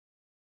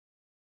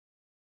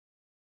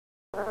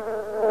Ah!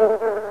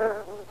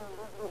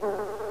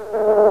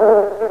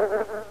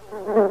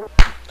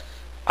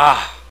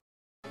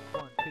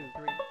 One, two,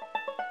 three.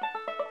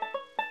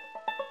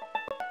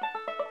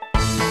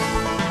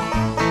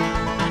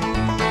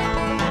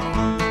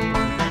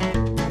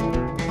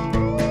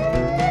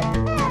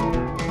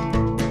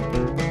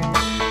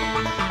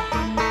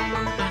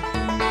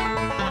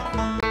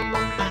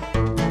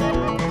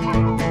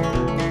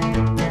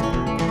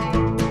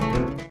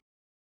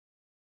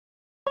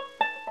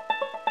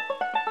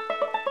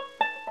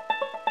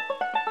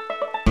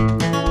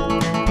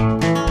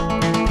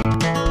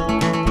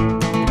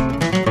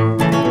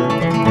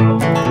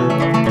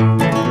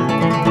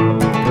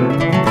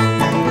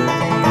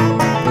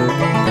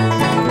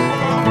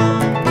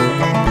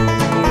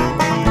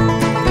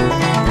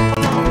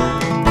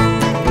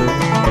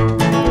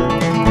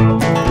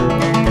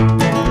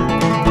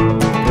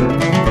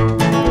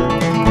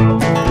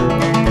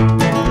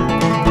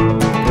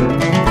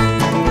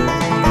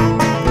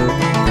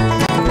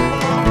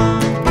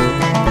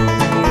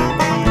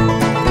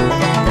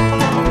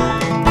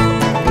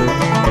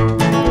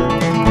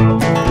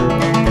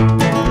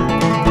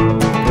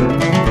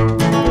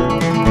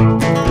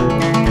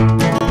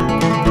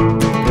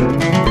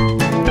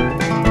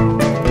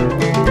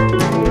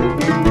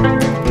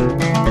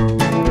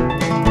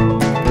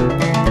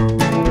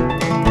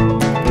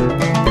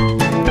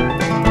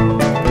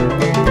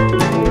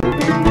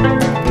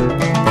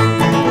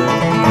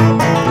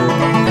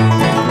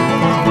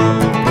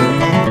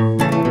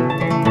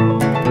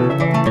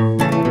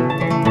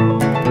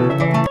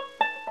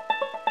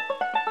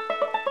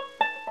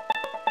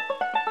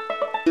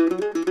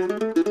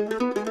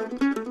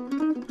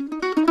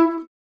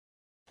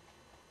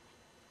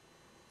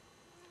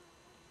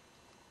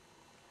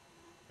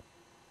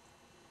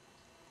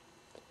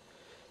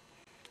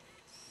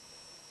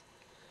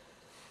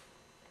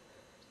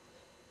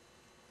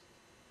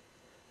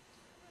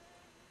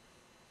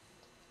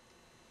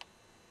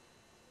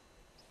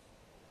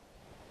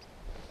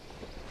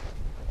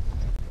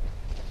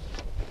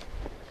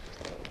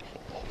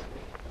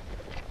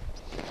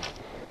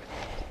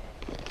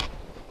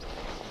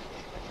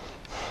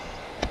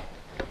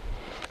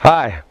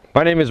 Hi,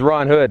 my name is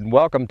Ron Hood, and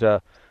welcome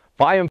to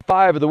Volume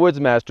 5 of the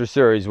Woodsmaster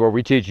series, where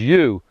we teach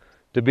you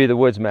to be the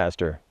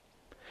Woodsmaster.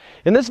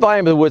 In this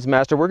volume of the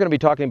Woodsmaster, we're going to be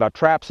talking about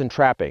traps and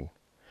trapping.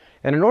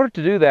 And in order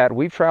to do that,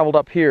 we've traveled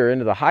up here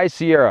into the high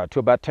Sierra to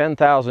about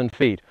 10,000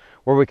 feet,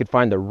 where we could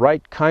find the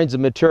right kinds of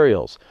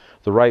materials,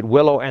 the right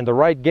willow, and the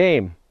right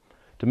game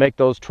to make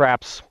those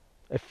traps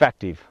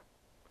effective.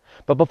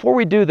 But before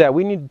we do that,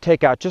 we need to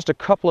take out just a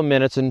couple of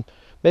minutes and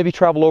maybe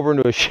travel over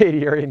into a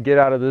shady area and get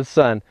out of the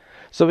sun,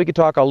 so we could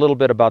talk a little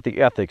bit about the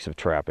ethics of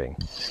trapping.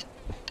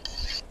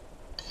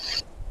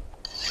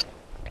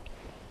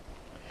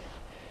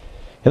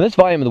 In this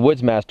volume of the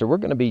Woodsmaster, we're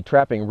going to be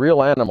trapping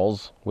real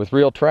animals with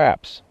real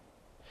traps.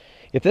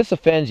 If this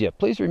offends you,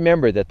 please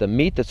remember that the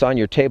meat that's on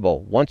your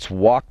table once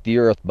walked the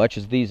earth much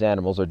as these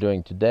animals are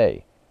doing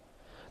today.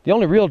 The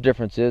only real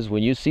difference is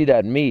when you see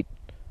that meat,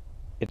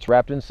 it's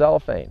wrapped in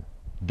cellophane.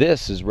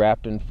 This is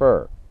wrapped in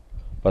fur,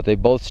 but they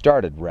both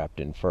started wrapped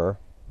in fur.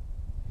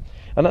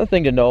 Another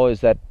thing to know is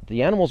that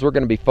the animals we're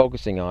going to be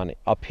focusing on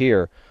up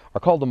here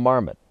are called the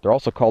marmot. They're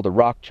also called the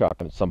rock chuck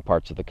in some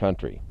parts of the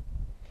country.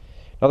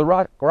 Now the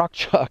rock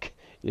chuck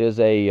is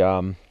it's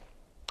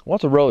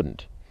a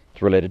rodent.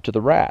 It's related to the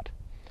rat.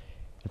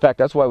 In fact,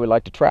 that's why we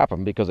like to trap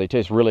them, because they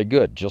taste really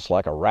good, just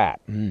like a rat.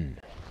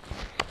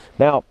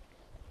 Now,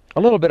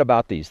 a little bit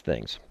about these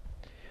things.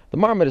 The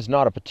marmot is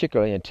not a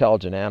particularly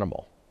intelligent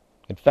animal.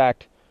 In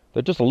fact,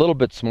 they're just a little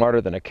bit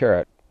smarter than a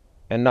carrot,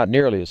 and not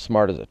nearly as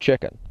smart as a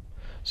chicken.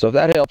 So if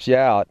that helps you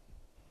out,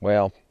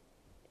 well,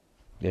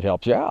 it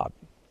helps you out.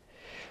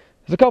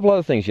 There's a couple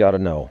other things you ought to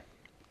know.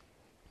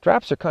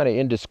 Traps are kind of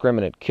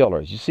indiscriminate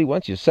killers. You see,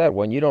 once you set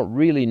one, you don't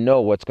really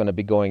know what's going to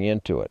be going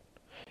into it.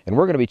 And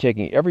we're going to be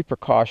taking every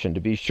precaution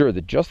to be sure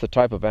that just the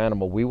type of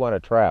animal we want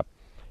to trap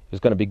is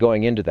going to be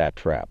going into that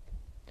trap.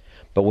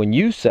 But when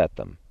you set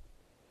them,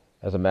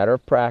 as a matter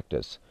of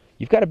practice,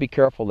 you've got to be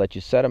careful that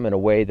you set them in a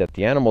way that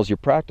the animals you're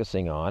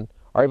practicing on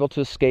are able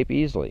to escape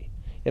easily.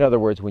 In other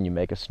words, when you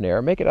make a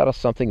snare, make it out of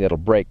something that'll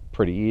break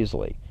pretty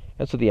easily,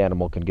 and so the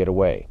animal can get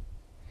away.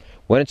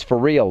 When it's for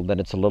real, then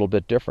it's a little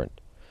bit different.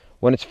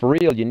 When it's for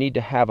real, you need to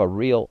have a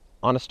real,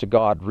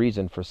 honest-to-God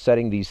reason for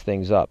setting these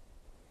things up.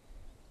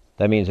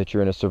 That means that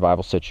you're in a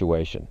survival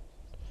situation.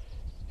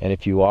 And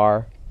if you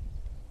are,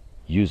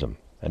 use them,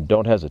 and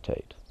don't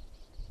hesitate.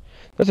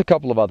 There's a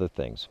couple of other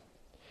things.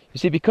 You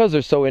see, because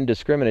they're so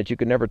indiscriminate, you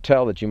can never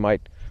tell that you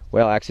might,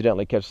 well,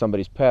 accidentally catch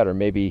somebody's pet or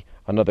maybe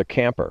another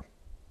camper.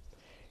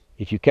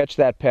 If you catch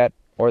that pet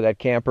or that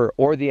camper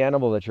or the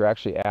animal that you're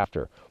actually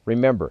after,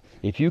 remember,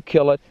 if you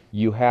kill it,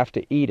 you have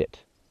to eat it.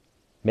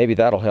 Maybe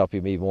that'll help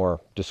you be more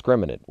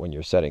discriminate when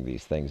you're setting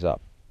these things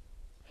up.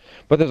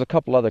 But there's a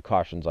couple other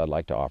cautions I'd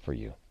like to offer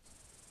you.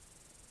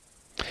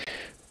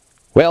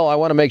 Well, I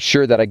want to make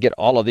sure that I get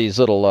all of these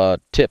little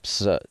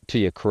tips to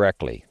you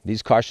correctly.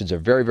 These cautions are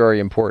very,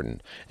 very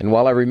important. And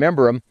while I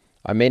remember them,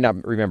 I may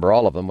not remember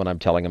all of them when I'm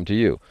telling them to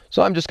you,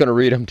 so I'm just going to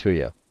read them to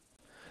you.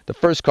 The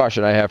first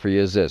caution I have for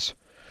you is this.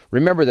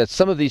 Remember that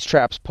some of these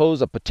traps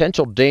pose a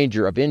potential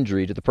danger of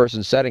injury to the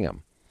person setting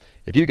them.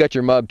 If you got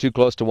your mug too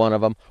close to one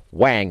of them,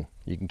 whang,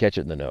 you can catch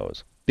it in the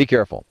nose. Be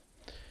careful.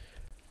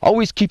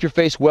 Always keep your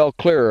face well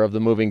clear of the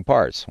moving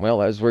parts. Well,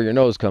 that's where your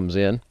nose comes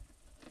in.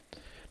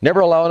 Never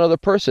allow another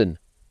person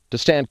to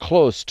stand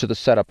close to the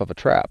setup of a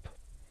trap.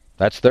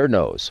 That's their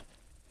nose.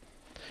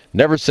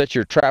 Never set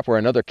your trap where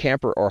another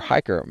camper or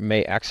hiker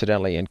may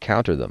accidentally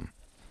encounter them.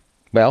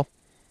 Well,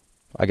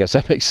 I guess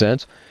that makes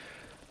sense.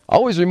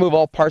 Always remove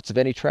all parts of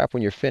any trap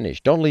when you're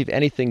finished. Don't leave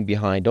anything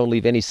behind. Don't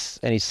leave any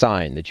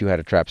sign that you had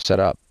a trap set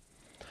up.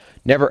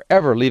 Never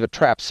ever leave a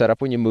trap set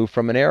up when you move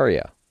from an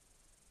area.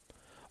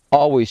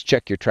 Always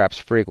check your traps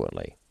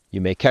frequently.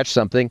 You may catch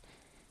something,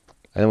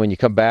 and then when you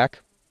come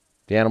back,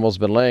 the animal's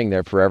been laying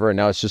there forever, and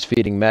now it's just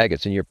feeding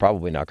maggots, and you're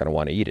probably not going to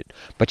want to eat it.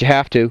 But you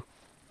have to.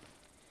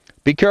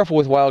 Be careful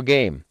with wild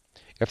game.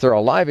 If they're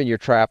alive in your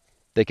trap,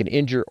 they can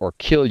injure or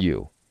kill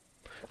you.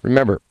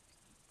 Remember,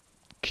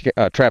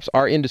 traps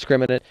are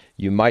indiscriminate.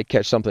 You might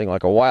catch something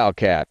like a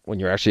wildcat when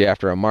you're actually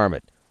after a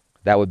marmot.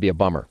 That would be a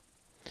bummer.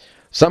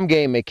 Some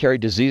game may carry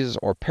diseases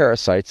or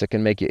parasites that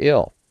can make you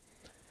ill.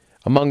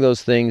 Among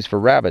those things for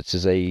rabbits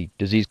is a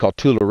disease called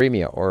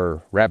tularemia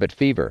or rabbit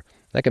fever.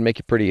 That can make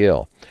you pretty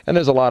ill. And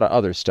there's a lot of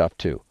other stuff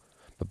too.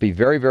 But be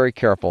very, very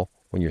careful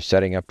when you're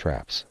setting up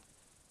traps.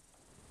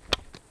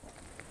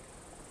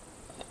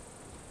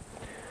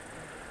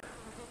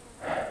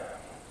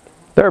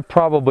 There are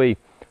probably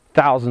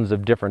thousands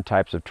of different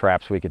types of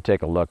traps we could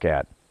take a look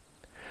at.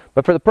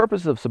 But for the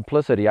purpose of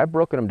simplicity, I've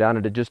broken them down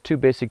into just two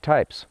basic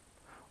types.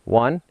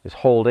 One is a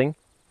holding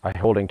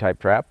type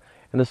trap,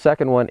 and the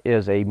second one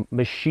is a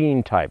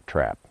machine type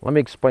trap. Let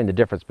me explain the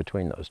difference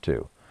between those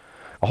two.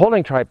 A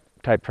holding type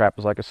trap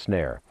is like a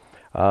snare.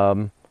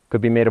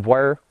 Could be made of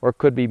wire or it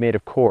could be made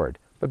of cord,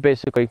 but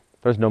basically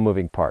there's no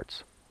moving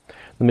parts.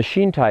 The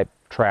machine type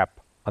trap,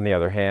 on the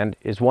other hand,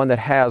 is one that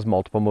has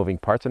multiple moving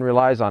parts and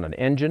relies on an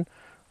engine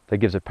that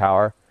gives it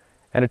power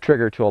and a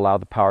trigger to allow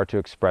the power to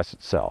express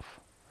itself.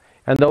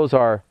 And those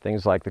are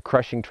things like the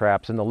crushing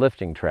traps and the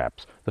lifting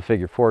traps, the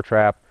figure 4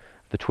 trap,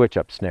 the twitch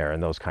up snare,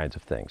 and those kinds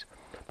of things.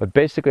 But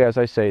basically, as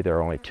I say, there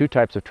are only two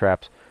types of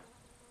traps,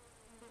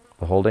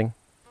 the holding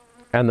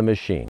and the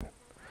machine.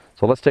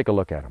 So let's take a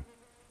look at them.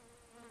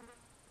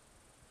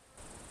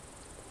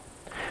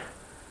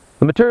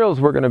 The materials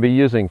we're going to be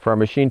using for our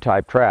machine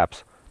type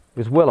traps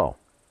is willow.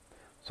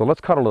 So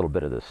let's cut a little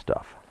bit of this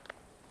stuff.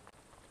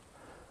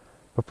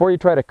 Before you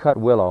try to cut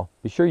willow,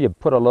 be sure you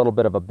put a little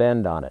bit of a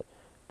bend on it.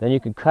 Then you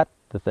can cut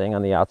the thing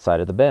on the outside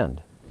of the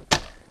bend.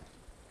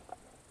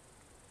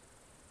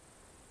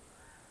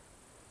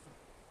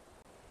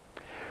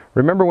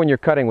 Remember when you're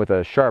cutting with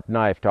a sharp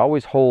knife to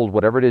always hold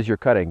whatever it is you're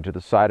cutting to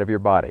the side of your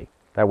body.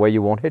 That way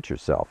you won't hit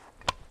yourself.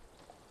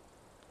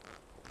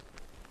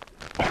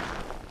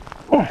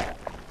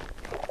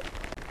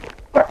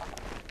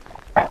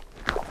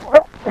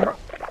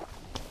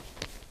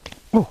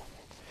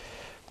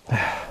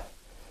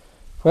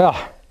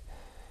 Well,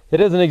 it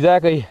isn't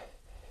exactly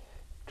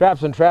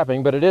traps and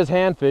trapping, but it is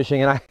hand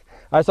fishing, and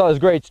I saw this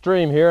great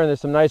stream here and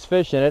there's some nice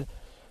fish in it,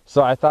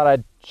 so I thought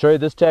I'd show you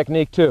this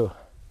technique too.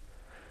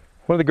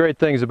 One of the great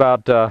things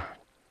about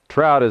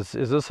trout is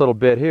this little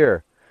bit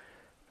here.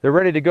 They're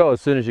ready to go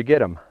as soon as you get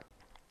them.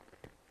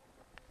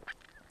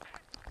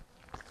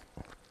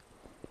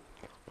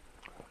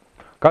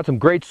 Got some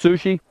great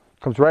sushi,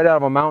 comes right out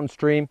of a mountain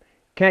stream.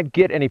 Can't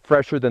get any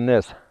fresher than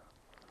this.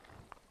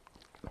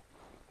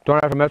 Don't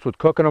have to mess with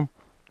cooking them.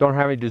 Don't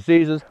have any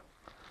diseases.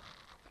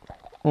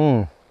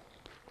 Boy.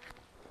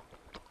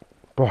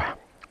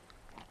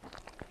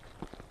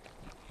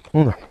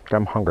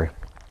 I'm hungry.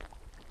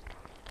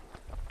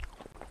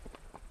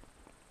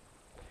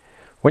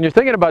 When you're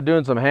thinking about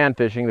doing some hand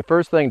fishing, the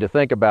first thing to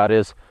think about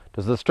is,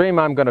 does the stream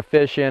I'm going to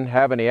fish in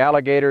have any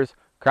alligators,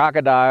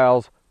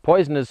 crocodiles,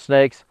 poisonous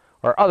snakes,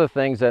 or other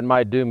things that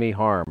might do me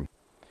harm?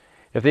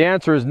 If the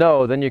answer is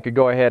no, then you could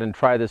go ahead and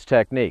try this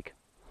technique.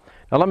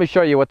 Now let me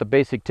show you what the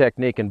basic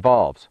technique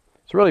involves.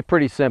 It's really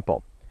pretty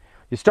simple.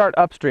 You start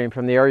upstream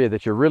from the area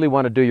that you really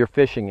want to do your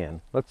fishing in.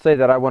 Let's say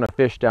that I want to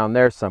fish down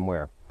there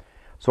somewhere.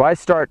 So I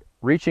start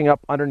reaching up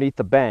underneath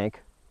the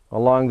bank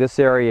along this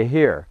area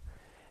here.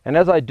 And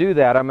as I do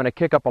that, I'm going to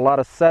kick up a lot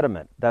of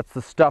sediment. That's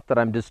the stuff that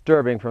I'm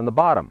disturbing from the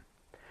bottom.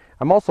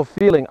 I'm also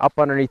feeling up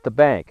underneath the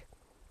bank.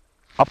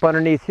 Up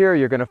underneath here,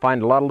 you're going to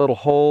find a lot of little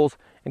holes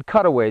and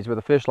cutaways where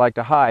the fish like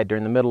to hide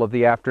during the middle of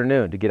the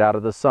afternoon to get out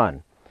of the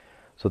sun.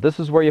 So this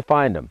is where you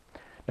find them.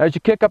 Now as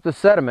you kick up the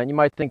sediment, you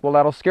might think, well,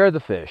 that'll scare the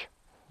fish.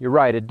 You're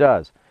right, it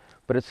does.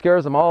 But it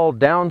scares them all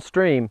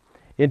downstream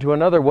into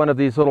another one of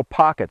these little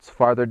pockets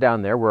farther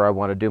down there where I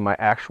want to do my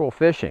actual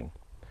fishing.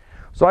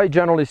 So I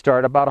generally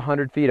start about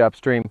 100 feet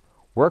upstream,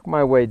 work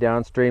my way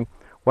downstream.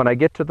 When I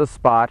get to the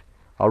spot,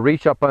 I'll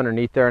reach up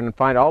underneath there and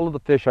find all of the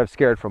fish I've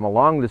scared from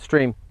along the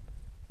stream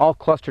all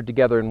clustered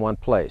together in one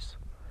place.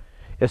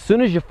 As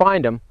soon as you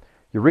find them,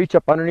 you reach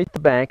up underneath the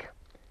bank.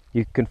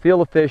 You can feel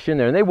the fish in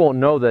there, and they won't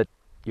know that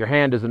your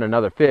hand is in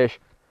another fish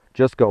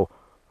just go,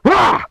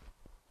 "Rah!"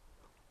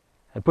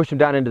 and push them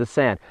down into the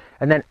sand.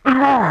 And then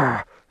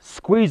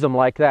squeeze them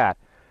like that.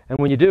 And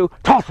when you do,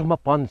 toss them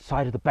up on the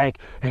side of the bank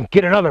and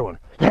get another one.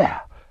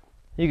 Yeah.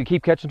 You can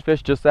keep catching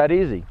fish just that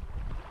easy.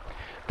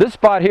 This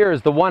spot here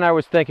is the one I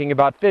was thinking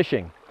about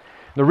fishing.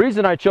 The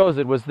reason I chose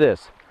it was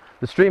this.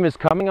 The stream is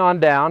coming on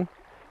down.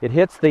 It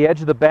hits the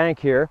edge of the bank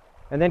here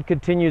and then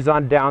continues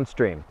on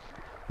downstream.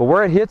 But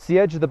where it hits the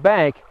edge of the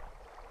bank,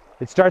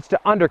 it starts to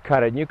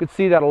undercut it, and you can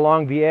see that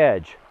along the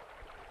edge.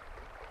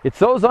 It's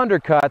those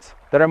undercuts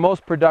that are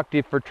most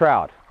productive for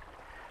trout.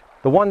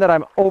 The one that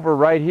I'm over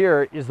right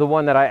here is the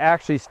one that I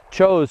actually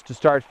chose to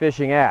start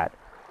fishing at.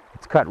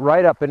 It's cut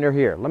right up into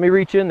here. Let me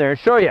reach in there and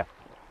show you.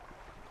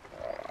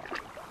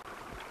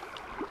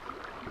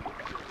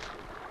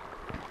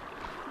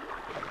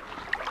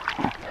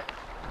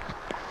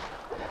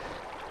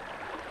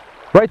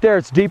 Right there,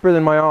 it's deeper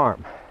than my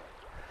arm.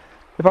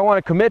 If I want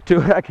to commit to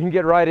it, I can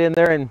get right in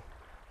there and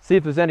see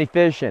if there's any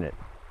fish in it.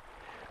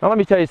 Now let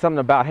me tell you something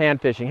about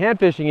hand fishing. Hand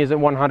fishing isn't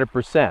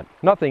 100%.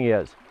 Nothing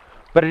is.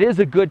 But it is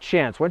a good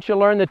chance. Once you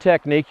learn the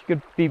technique, you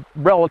can be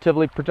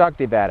relatively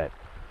productive at it.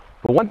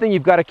 But one thing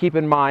you've got to keep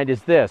in mind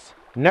is this.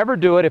 Never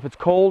do it if it's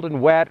cold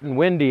and wet and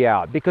windy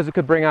out, because it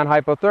could bring on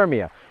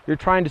hypothermia. You're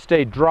trying to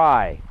stay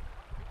dry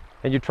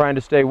and you're trying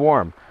to stay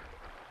warm.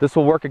 This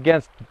will work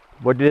against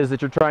what it is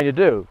that you're trying to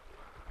do.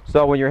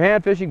 So when you're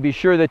hand fishing, be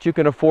sure that you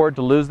can afford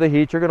to lose the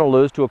heat you're going to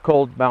lose to a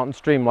cold mountain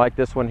stream like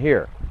this one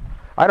here.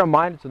 I don't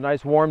mind. It's a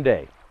nice warm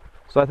day.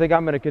 So I think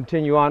I'm going to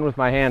continue on with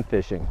my hand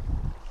fishing.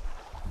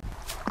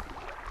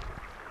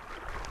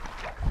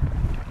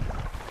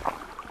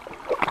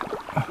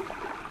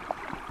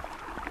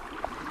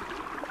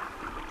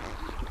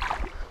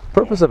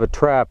 The purpose of a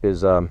trap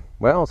is,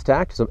 well, it's to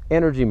act as an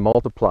energy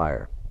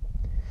multiplier.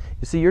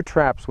 You see, your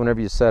traps, whenever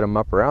you set them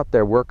up, are out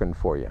there working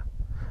for you.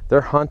 They're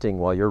hunting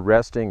while you're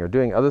resting or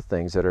doing other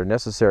things that are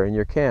necessary in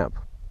your camp.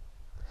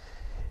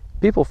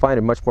 People find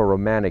it much more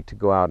romantic to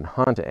go out and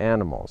hunt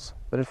animals,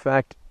 but in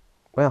fact,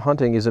 well,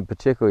 hunting isn't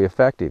particularly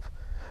effective.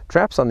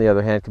 Traps, on the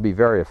other hand, can be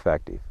very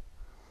effective.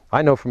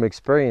 I know from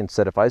experience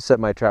that if I set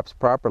my traps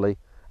properly,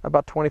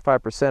 about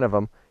 25% of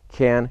them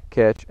can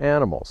catch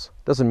animals.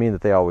 Doesn't mean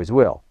that they always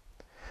will.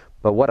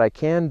 But what I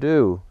can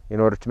do in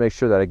order to make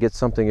sure that I get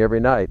something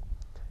every night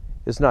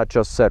is not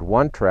just set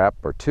one trap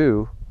or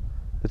two,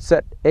 but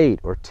set 8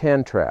 or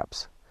 10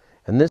 traps.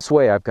 And this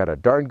way I've got a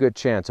darn good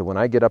chance that when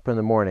I get up in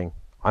the morning,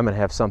 I'm going to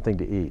have something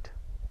to eat.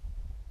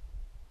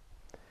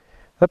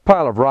 That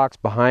pile of rocks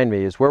behind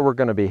me is where we're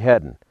going to be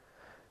heading.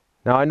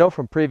 Now I know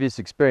from previous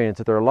experience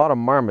that there are a lot of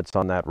marmots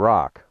on that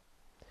rock.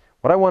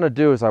 What I want to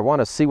do is I want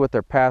to see what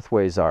their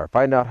pathways are,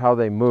 find out how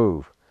they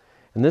move.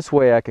 And this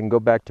way I can go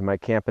back to my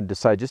camp and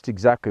decide just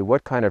exactly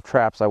what kind of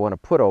traps I want to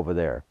put over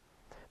there.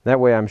 That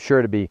way I'm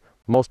sure to be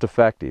most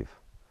effective.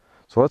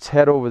 So let's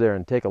head over there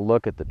and take a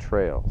look at the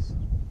trails.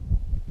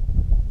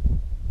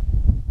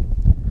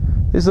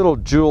 These little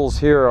jewels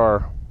here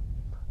are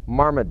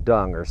marmot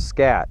dung or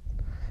scat.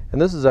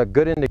 And this is a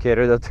good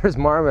indicator that there's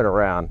marmot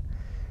around.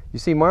 You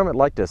see, marmot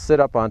like to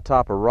sit up on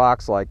top of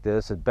rocks like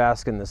this and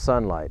bask in the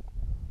sunlight.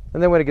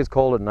 And then when it gets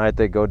cold at night,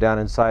 they go down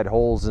inside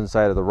holes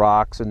inside of the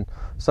rocks and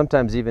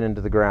sometimes even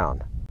into the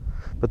ground.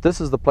 But this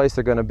is the place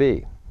they're going to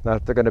be. Now,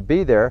 if they're going to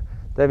be there,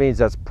 that means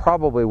that's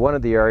probably one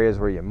of the areas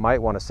where you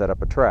might want to set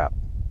up a trap.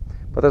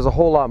 But there's a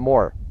whole lot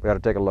more we got to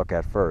take a look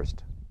at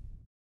first.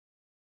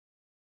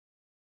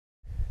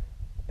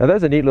 Now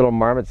there's a neat little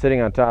marmot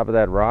sitting on top of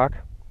that rock.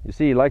 You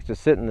see, he likes to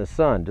sit in the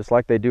sun, just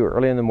like they do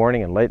early in the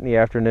morning and late in the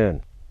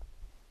afternoon.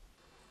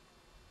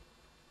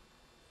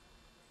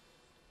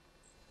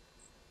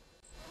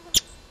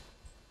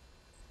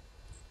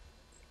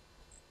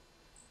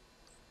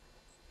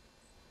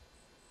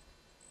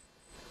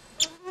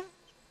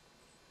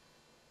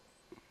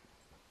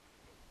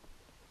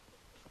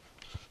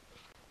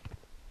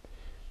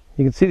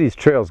 You can see these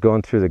trails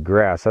going through the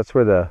grass. That's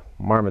where the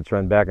marmots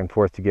run back and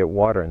forth to get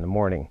water in the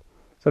morning,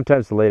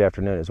 sometimes the late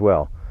afternoon as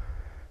well.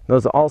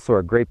 Those also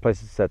are great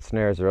places to set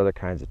snares or other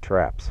kinds of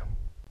traps.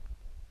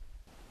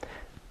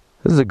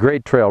 This is a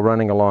great trail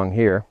running along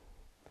here,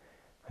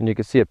 and you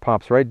can see it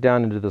pops right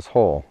down into this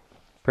hole.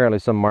 Apparently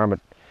some marmot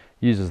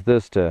uses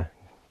this to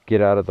get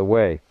out of the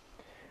way.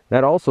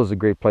 That also is a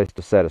great place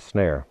to set a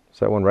snare.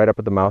 Set one right up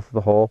at the mouth of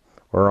the hole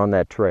or on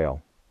that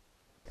trail.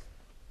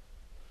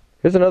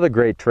 Here's another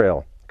great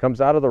trail. Comes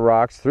out of the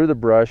rocks, through the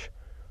brush,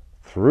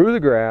 through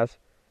the grass,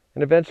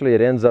 and eventually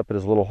it ends up at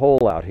this little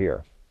hole out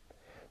here.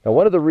 Now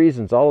one of the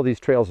reasons all of these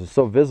trails are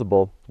so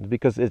visible is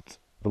because it's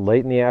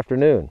late in the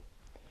afternoon.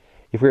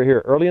 If we're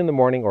here early in the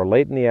morning or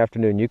late in the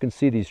afternoon, you can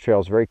see these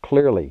trails very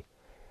clearly.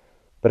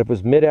 But if it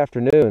was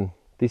mid-afternoon,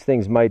 these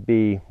things might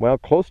be, well,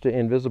 close to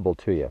invisible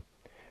to you.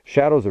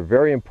 Shadows are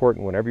very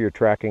important whenever you're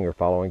tracking or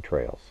following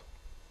trails.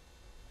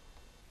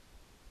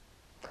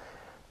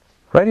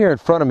 Right here in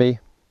front of me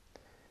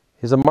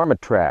is a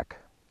marmot track.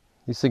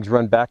 These things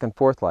run back and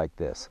forth like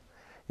this.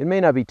 It may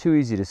not be too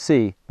easy to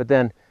see, but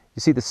then you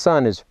see the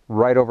sun is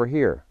right over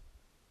here.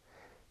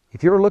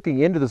 If you were looking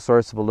into the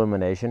source of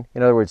illumination,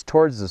 in other words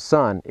towards the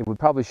sun, it would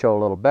probably show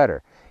a little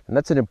better. And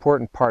that's an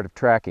important part of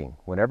tracking.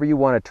 Whenever you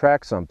want to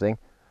track something,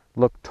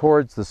 look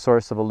towards the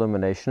source of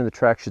illumination and the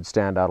track should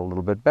stand out a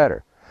little bit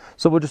better.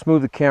 So we'll just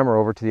move the camera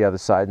over to the other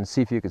side and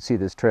see if you can see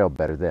this trail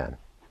better then.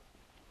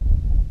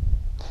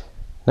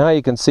 Now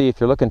you can see, if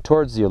you're looking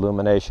towards the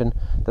illumination,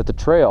 that the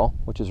trail,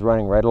 which is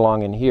running right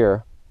along in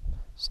here,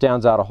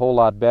 stands out a whole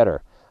lot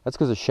better. That's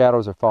because the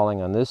shadows are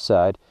falling on this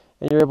side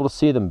and you're able to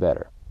see them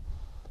better.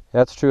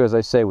 That's true, as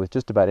I say, with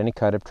just about any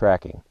kind of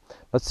tracking.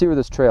 Let's see where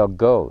this trail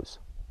goes.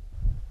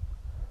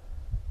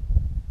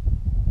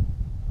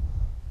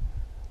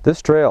 This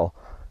trail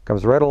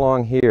comes right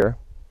along here,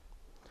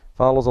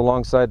 follows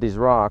alongside these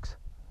rocks,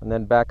 and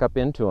then back up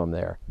into them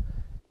there.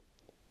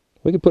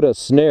 We could put a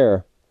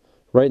snare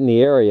right in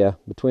the area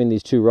between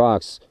these two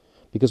rocks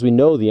because we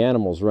know the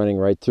animal's running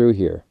right through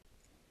here.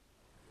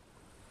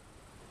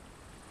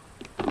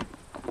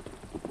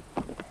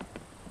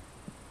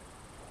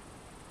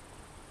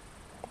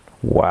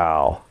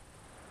 Wow.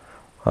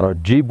 On a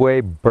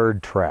Ojibwe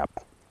bird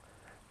trap.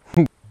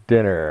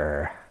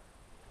 Dinner.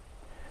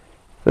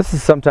 This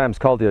is sometimes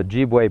called the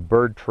Ojibwe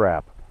bird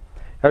trap.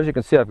 As you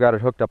can see, I've got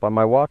it hooked up on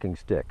my walking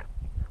stick.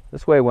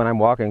 This way, when I'm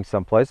walking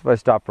someplace, if I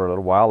stop for a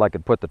little while, I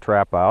could put the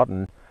trap out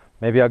and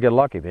maybe I'll get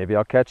lucky. Maybe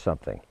I'll catch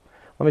something.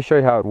 Let me show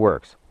you how it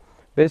works.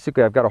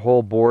 Basically, I've got a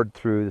hole bored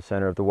through the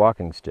center of the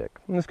walking stick.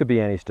 And this could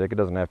be any stick. It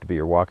doesn't have to be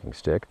your walking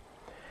stick.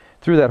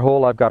 Through that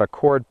hole, I've got a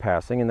cord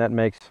passing, and that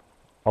makes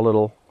a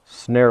little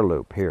snare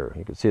loop here.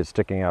 You can see it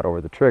sticking out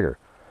over the trigger.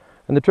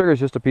 And the trigger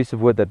is just a piece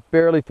of wood that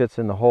barely fits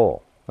in the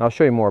hole. And I'll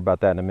show you more about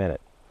that in a minute.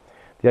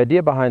 The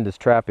idea behind this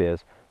trap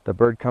is the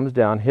bird comes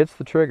down, hits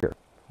the trigger.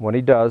 When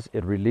he does,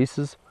 it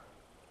releases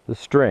the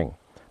string.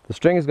 The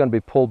string is going to be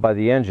pulled by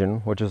the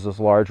engine, which is this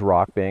large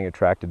rock being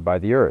attracted by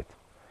the earth.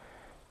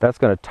 That's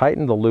going to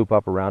tighten the loop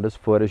up around his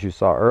foot, as you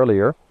saw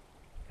earlier,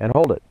 and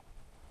hold it.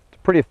 It's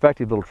a pretty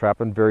effective little trap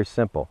and very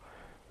simple.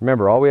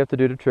 Remember, all we have to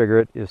do to trigger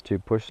it is to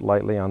push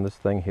lightly on this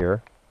thing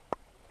here,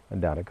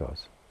 and down it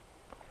goes.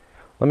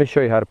 Let me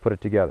show you how to put it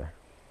together.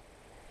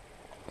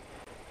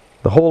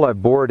 The hole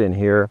I've bored in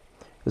here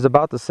is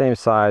about the same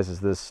size as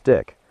this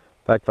stick.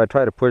 In fact, if I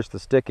try to push the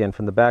stick in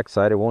from the back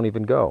side, it won't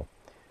even go.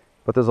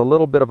 But there's a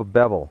little bit of a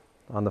bevel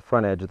on the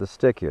front edge of the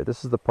stick here.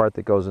 This is the part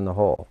that goes in the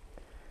hole.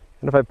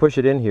 And if I push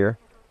it in here,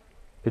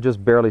 it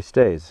just barely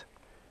stays.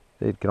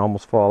 It can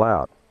almost fall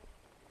out.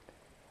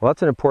 Well,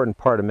 that's an important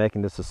part of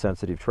making this a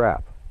sensitive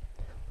trap.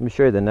 Let me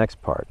show you the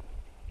next part.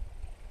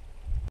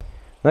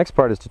 The next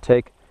part is to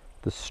take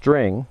the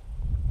string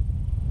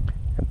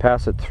and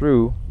pass it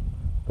through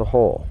the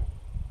hole,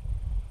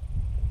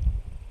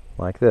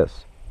 like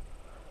this.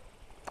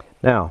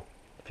 Now,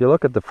 if you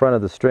look at the front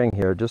of the string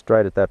here, just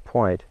right at that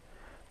point,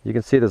 you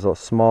can see there's a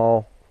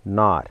small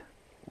knot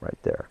right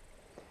there.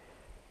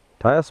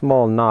 Tie a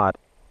small knot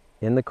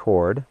in the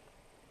cord,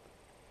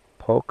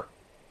 poke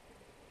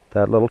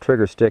that little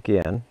trigger stick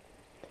in,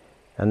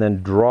 and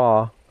then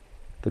draw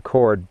the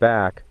cord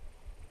back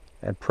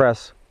and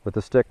press with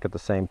the stick at the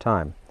same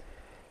time.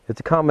 It's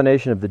a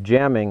combination of the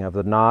jamming of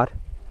the knot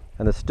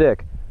and the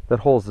stick that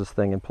holds this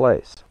thing in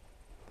place.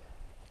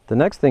 The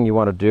next thing you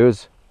want to do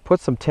is put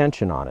some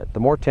tension on it. The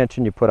more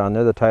tension you put on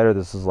there, the tighter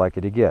this is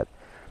likely to get.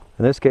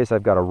 In this case,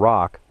 I've got a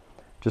rock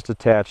just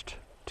attached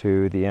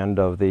to the end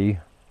of the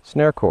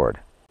snare cord.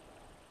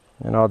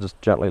 And I'll just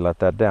gently let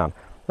that down.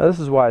 Now this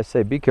is why I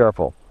say be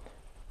careful.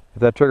 If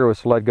that trigger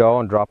was to let go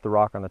and drop the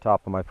rock on the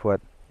top of my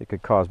foot, it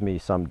could cause me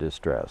some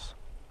distress.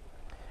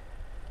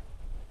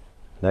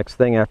 Next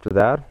thing after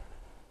that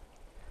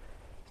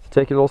is to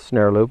take your little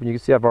snare loop, and you can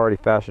see I've already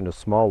fashioned a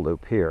small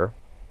loop here.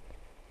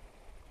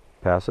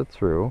 Pass it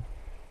through,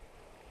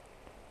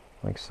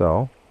 like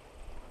so.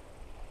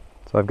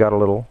 So I've got a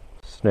little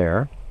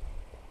snare,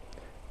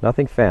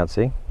 nothing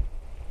fancy,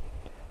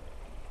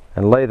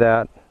 and lay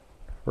that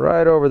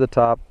right over the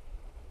top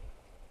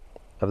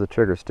of the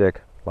trigger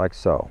stick, like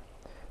so.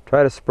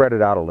 Try to spread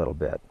it out a little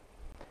bit.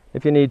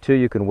 If you need to,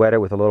 you can wet it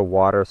with a little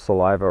water,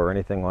 saliva, or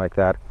anything like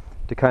that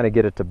to kind of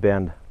get it to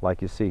bend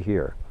like you see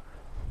here.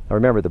 Now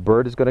remember, the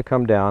bird is going to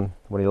come down.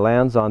 When he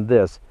lands on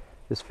this,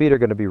 his feet are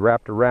going to be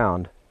wrapped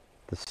around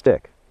the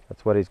stick.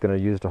 That's what he's going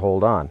to use to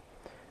hold on.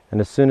 And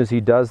as soon as he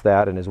does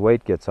that and his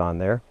weight gets on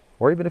there,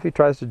 or even if he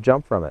tries to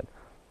jump from it,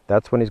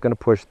 that's when he's going to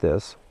push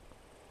this,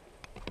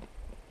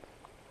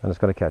 and it's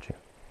going to catch him.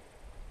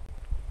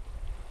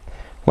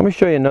 Let me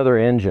show you another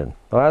engine.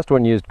 The last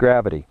one used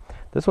gravity.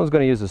 This one's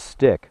going to use a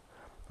stick.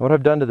 And what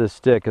I've done to this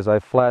stick is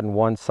I've flattened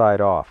one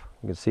side off.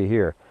 You can see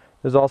here.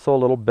 There's also a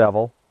little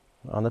bevel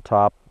on the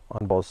top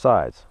on both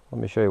sides.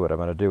 Let me show you what I'm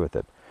going to do with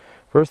it.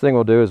 First thing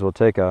we'll do is we'll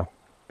take a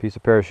piece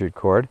of parachute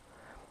cord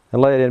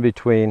and lay it in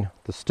between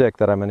the stick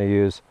that I'm going to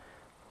use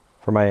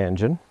for my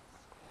engine.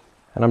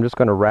 And I'm just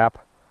going to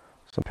wrap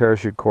some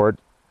parachute cord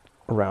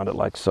around it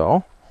like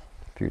so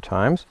a few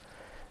times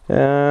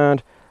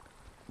and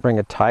bring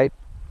it tight.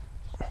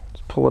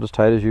 Just pull it as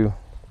tight as you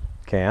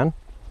can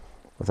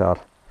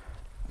without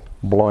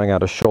blowing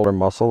out a shoulder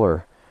muscle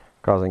or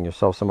causing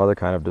yourself some other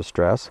kind of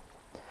distress.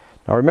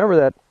 Now remember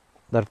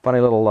that funny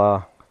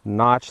little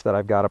notch that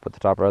I've got up at the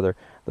top, or rather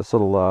this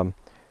little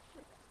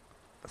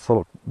this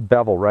little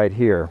bevel right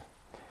here.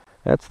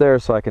 That's there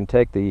so I can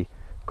take the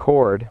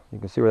cord, you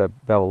can see where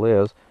that bevel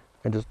is,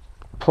 and just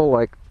pull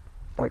like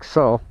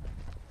so.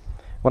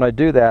 When I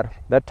do that,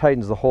 that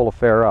tightens the whole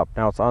affair up.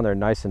 Now it's on there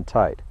nice and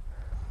tight.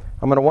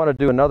 I'm going to want to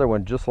do another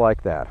one just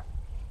like that,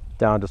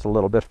 down just a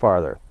little bit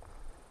farther.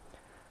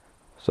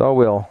 So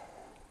we'll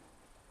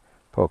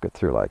poke it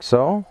through like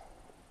so.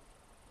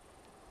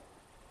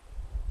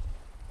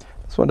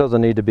 This one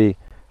doesn't need to be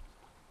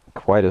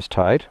quite as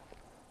tight.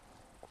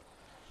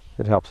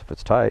 It helps if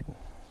it's tight.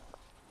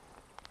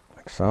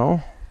 Like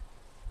so.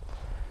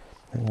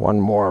 And one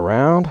more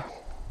around.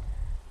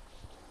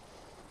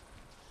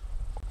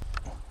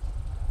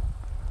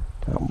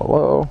 Down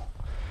below.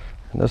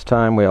 And this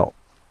time we'll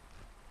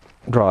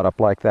draw it up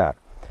like that.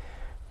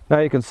 Now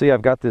you can see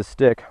I've got this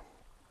stick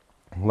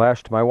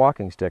lashed to my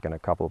walking stick in a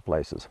couple of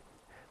places.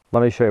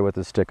 Let me show you what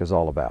this stick is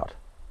all about.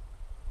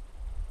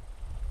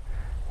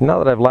 Now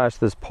that I've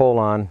lashed this pole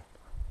on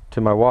to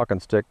my walking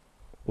stick,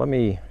 let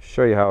me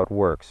show you how it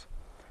works.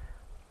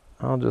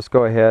 I'll just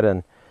go ahead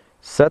and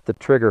set the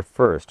trigger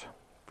first.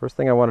 First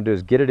thing I want to do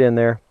is get it in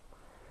there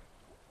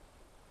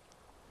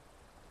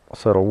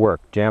so it'll work.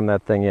 Jam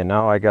that thing in.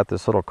 Now I got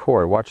this little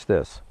cord. Watch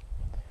this.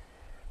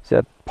 See,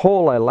 that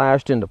pole I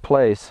lashed into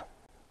place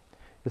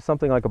is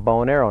something like a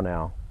bow and arrow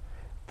now.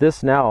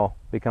 This now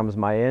becomes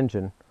my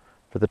engine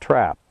for the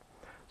trap.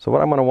 So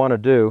what I'm going to want to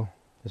do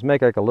is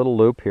make like a little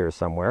loop here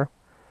somewhere.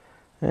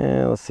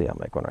 And let's see, I'll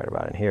make one right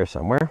about in here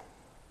somewhere.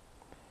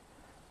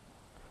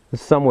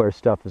 This somewhere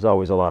stuff is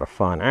always a lot of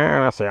fun.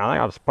 And let's see, I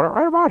think I'll just put it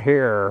right about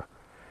here.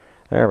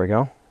 There we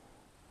go.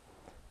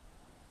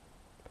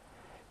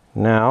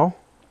 Now,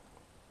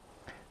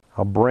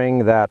 I'll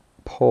bring that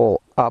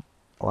pole up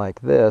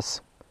like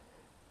this.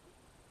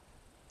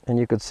 And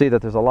you can see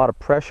that there's a lot of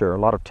pressure, a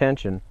lot of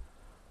tension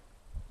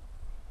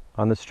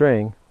on the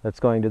string that's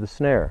going to the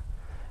snare.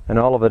 And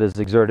all of it is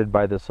exerted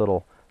by this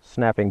little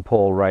snapping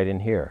pole right in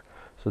here.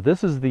 So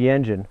this is the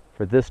engine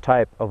for this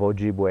type of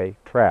Ojibwe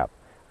trap.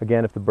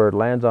 Again, if the bird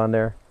lands on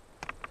there,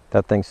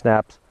 that thing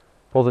snaps,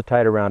 pulls it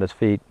tight around his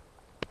feet,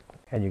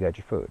 and you got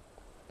your food.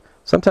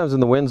 Sometimes when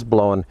the wind's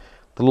blowing,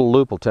 the little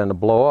loop will tend to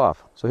blow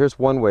off. So here's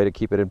one way to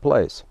keep it in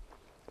place.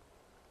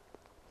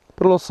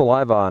 Put a little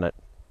saliva on it,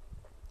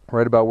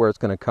 right about where it's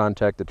going to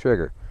contact the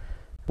trigger.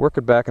 Work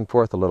it back and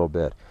forth a little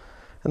bit.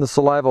 And the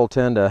saliva will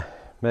tend to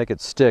make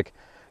it stick,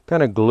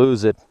 kind of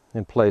glues it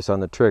in place on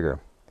the trigger.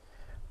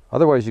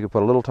 Otherwise, you could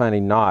put a little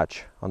tiny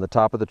notch on the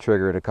top of the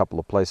trigger in a couple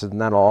of places,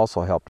 and that'll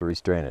also help to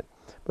restrain it.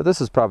 But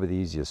this is probably the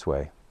easiest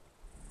way.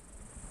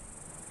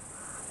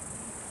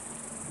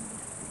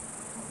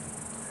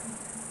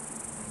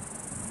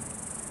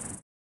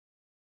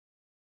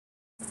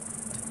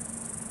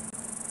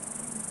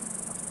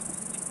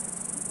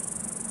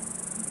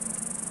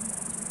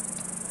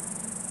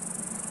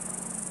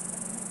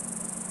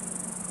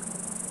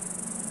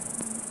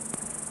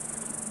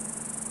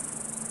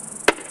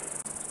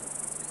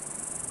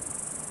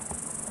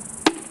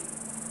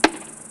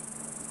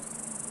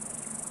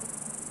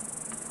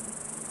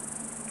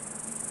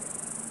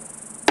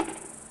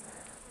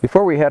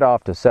 Before we head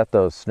off to set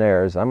those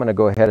snares, I'm going to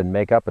go ahead and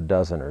make up a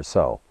dozen or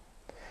so.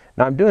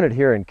 Now I'm doing it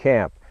here in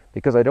camp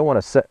because I don't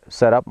want to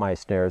set up my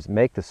snares,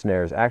 make the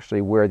snares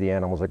actually where the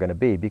animals are going to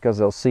be, because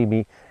they'll see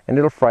me and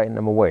it'll frighten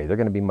them away. They're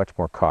going to be much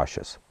more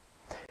cautious.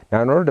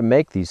 Now in order to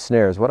make these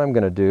snares, what I'm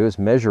going to do is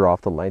measure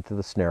off the length of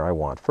the snare I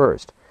want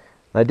first.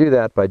 And I do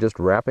that by just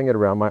wrapping it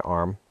around my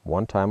arm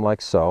one time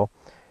like so,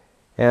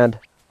 and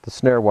the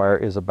snare wire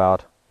is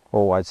about,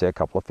 oh, I'd say a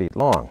couple of feet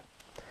long.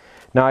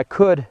 Now I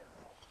could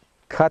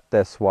cut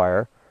this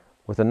wire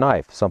with a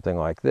knife, something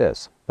like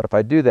this, but if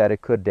I do that,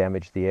 it could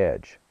damage the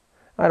edge.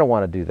 I don't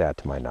want to do that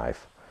to my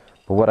knife.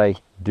 But what I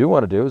do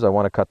want to do is I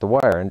want to cut the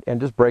wire,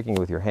 and just breaking it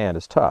with your hand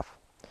is tough.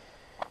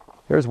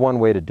 Here's one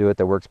way to do it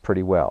that works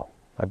pretty well.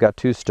 I've got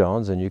two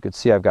stones, and you can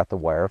see I've got the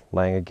wire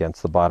laying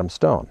against the bottom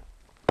stone.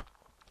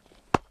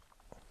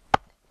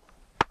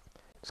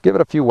 Just give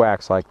it a few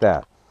whacks like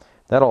that.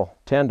 That'll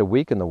tend to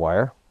weaken the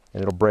wire,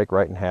 and it'll break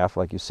right in half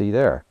like you see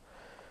there.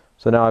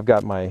 So now I've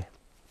got my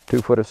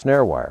 2 foot of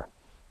snare wire.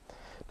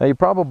 Now you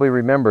probably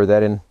remember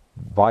that in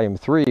volume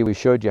 3 we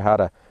showed you how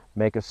to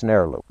make a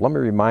snare loop. Let me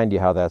remind you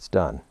how that's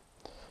done.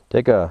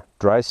 Take a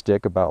dry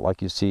stick about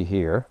like you see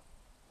here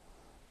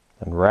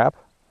and wrap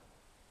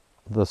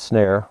the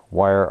snare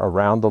wire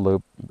around the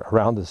loop,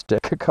 around the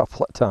stick a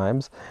couple of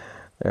times.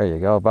 There you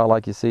go, about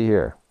like you see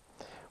here.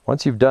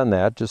 Once you've done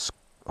that, just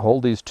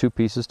hold these 2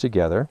 pieces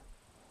together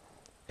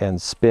and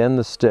spin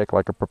the stick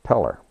like a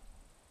propeller.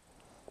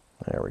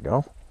 There we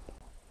go.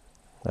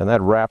 And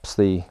that wraps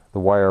the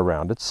wire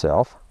around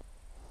itself.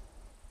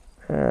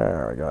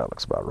 There we go, that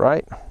looks about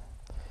right.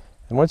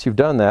 And once you've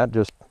done that,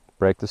 just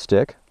break the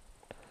stick,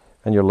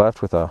 and you're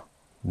left with a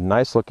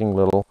nice looking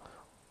little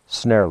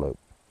snare loop.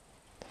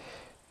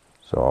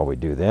 So all we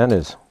do then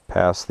is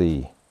pass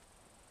the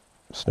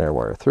snare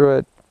wire through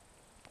it.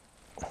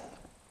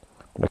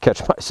 I'm going to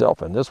catch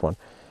myself in this one.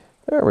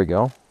 There we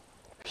go.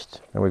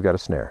 And we've got a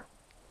snare.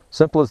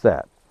 Simple as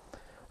that.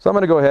 So I'm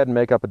going to go ahead and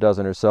make up a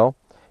dozen or so.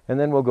 and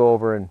then we'll go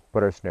over and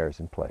put our snares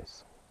in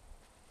place.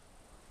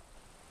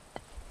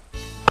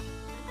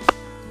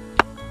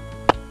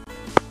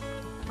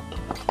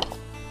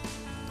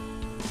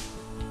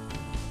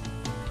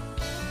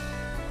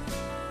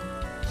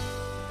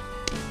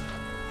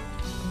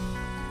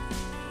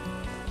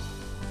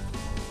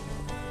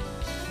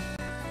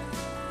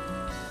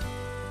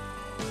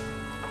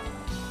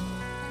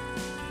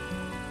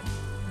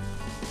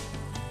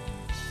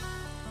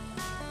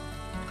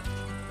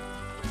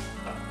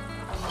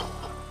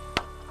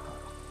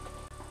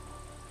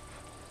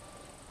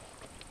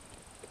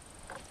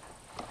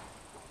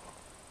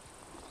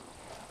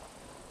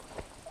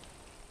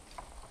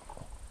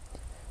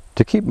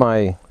 To keep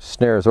my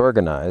snares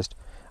organized,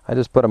 I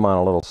just put them on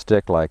a little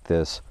stick like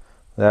this.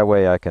 That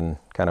way I can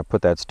kind of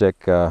put that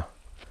stick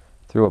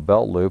through a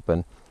belt loop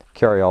and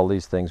carry all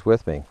these things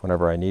with me.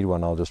 Whenever I need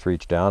one, I'll just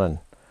reach down and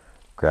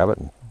grab it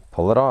and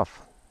pull it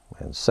off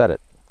and set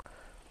it.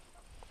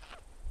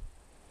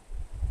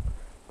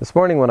 This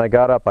morning when I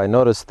got up, I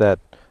noticed that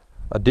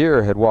a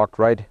deer had walked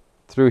right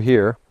through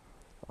here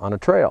on a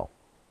trail.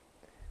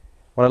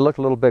 When I looked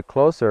a little bit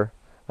closer,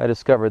 I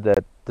discovered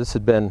that this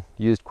had been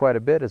used quite a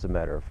bit, as a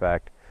matter of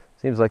fact.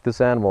 Seems like this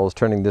animal is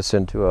turning this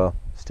into a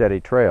steady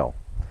trail.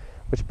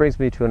 Which brings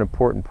me to an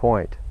important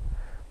point.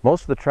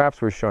 Most of the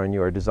traps we're showing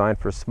you are designed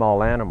for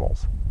small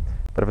animals.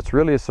 But if it's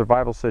really a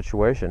survival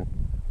situation,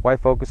 why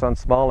focus on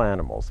small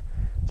animals?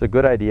 It's a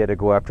good idea to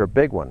go after a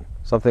big one.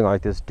 Something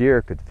like this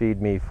deer could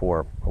feed me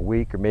for a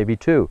week or maybe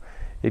two.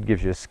 It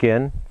gives you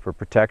skin for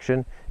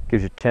protection,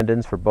 gives you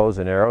tendons for bows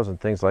and arrows and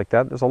things like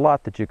that. There's a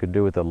lot that you can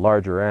do with a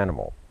larger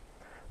animal.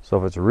 So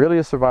if it's really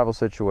a survival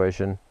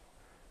situation,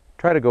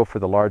 try to go for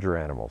the larger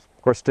animals.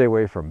 Of course, stay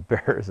away from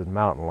bears and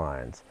mountain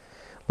lions.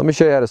 Let me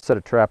show you how to set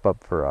a trap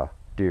up for a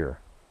deer.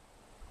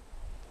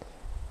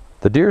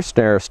 The deer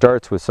snare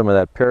starts with some of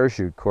that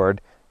parachute cord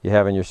you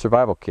have in your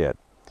survival kit.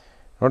 In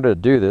order to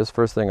do this,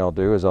 first thing I'll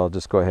do is I'll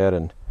just go ahead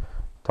and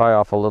tie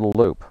off a little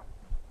loop.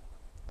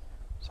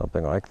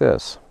 Something like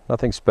this.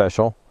 Nothing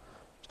special,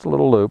 just a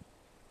little loop,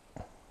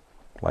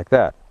 like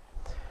that.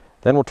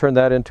 Then we'll turn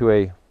that into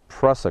a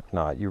prusik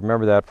knot. You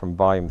remember that from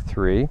volume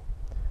 3.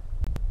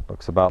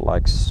 Looks about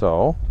like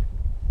so.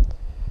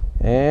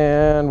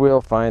 And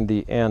we'll find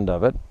the end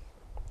of it.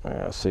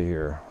 Let's see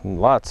here.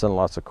 Lots and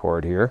lots of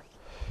cord here.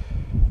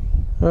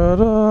 There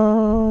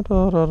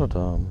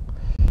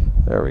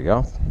we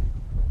go.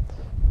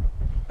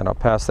 And I'll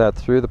pass that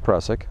through the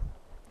prusik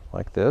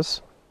like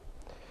this.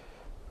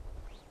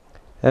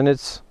 And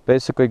it's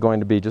basically going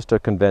to be just a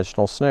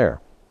conventional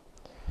snare.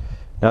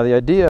 Now the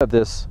idea of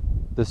this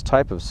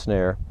type of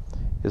snare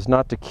is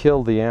not to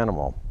kill the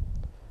animal.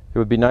 It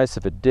would be nice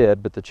if it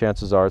did, but the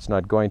chances are it's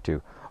not going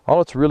to. All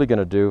it's really going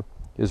to do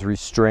is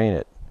restrain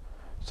it.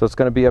 So it's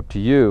going to be up to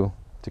you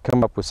to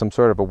come up with some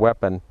sort of a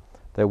weapon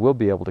that will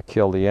be able to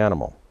kill the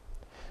animal.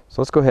 So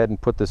let's go ahead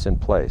and put this in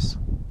place.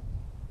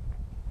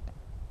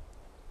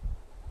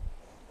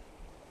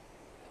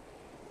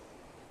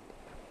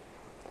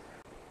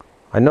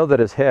 I know that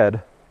his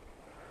head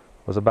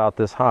was about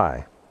this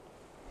high.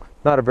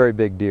 Not a very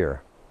big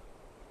deer.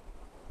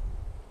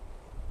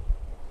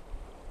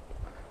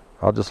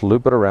 I'll just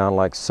loop it around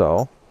like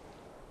so.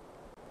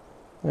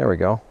 There we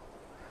go.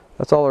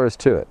 That's all there is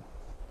to it.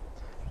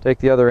 Take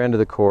the other end of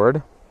the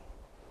cord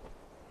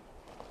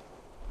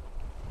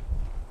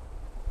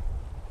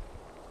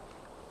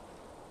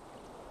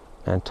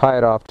and tie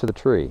it off to the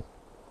tree.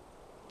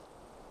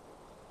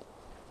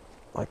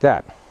 Like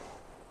that.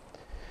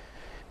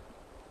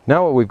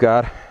 Now what we've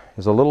got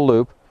is a little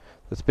loop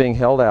that's being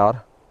held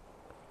out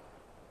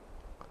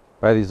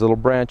by these little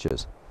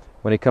branches.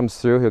 When he comes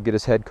through, he'll get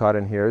his head caught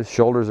in here, his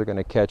shoulders are going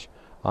to catch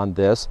on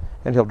this,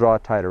 and he'll draw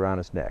it tight around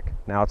his neck.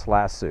 Now it's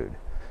lassoed.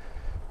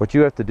 What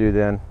you have to do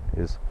then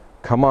is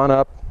come on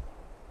up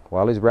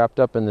while he's wrapped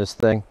up in this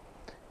thing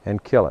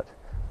and kill it,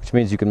 which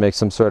means you can make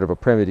some sort of a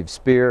primitive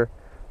spear,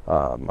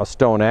 a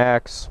stone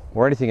axe,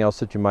 or anything else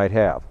that you might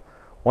have.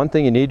 One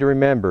thing you need to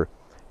remember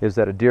is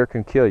that a deer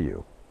can kill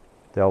you.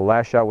 They'll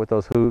lash out with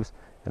those hooves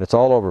and it's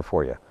all over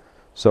for you.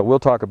 So we'll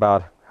talk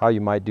about how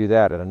you might do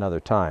that at another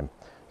time.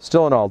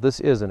 Still in all,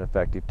 this is an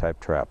effective type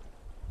trap.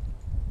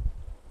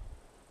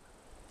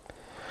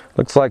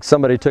 Looks like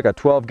somebody took a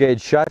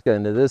 12-gauge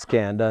shotgun to this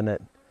can, doesn't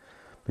it?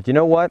 But you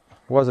know what?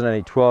 It wasn't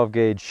any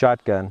 12-gauge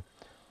shotgun.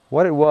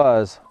 What it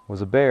was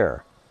a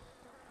bear.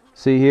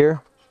 See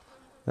here?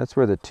 That's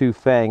where the two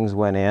fangs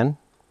went in.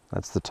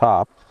 That's the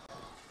top.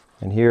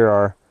 And here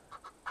are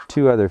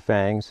two other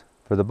fangs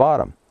for the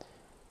bottom.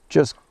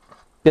 Just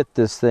bit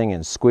this thing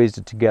and squeezed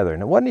it together.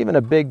 And it wasn't even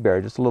a big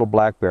bear, just a little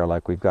black bear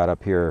like we've got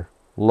up here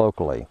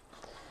locally.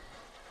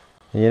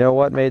 And you know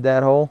what made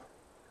that hole?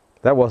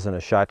 That wasn't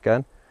a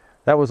shotgun.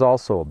 That was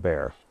also a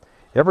bear.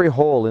 Every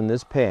hole in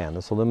this pan,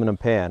 this aluminum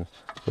pan,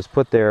 was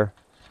put there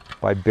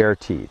by bear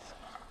teeth.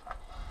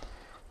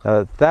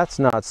 Now, that's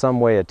not some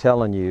way of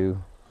telling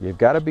you, you've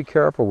got to be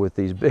careful with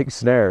these big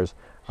snares.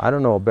 I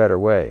don't know a better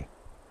way.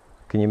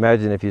 Can you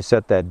imagine if you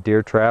set that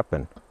deer trap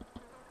and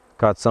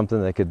caught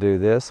something that could do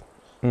this?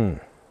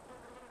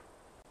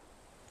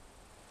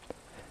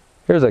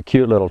 Here's a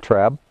cute little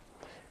trap.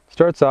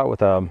 Starts out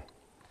with a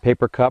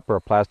paper cup or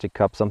a plastic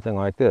cup, something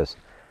like this.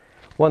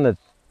 One that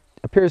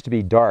appears to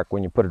be dark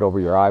when you put it over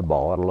your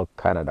eyeball. It'll look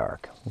kind of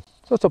dark.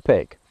 So it's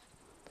opaque.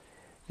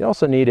 You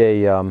also need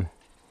a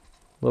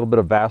little bit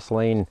of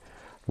Vaseline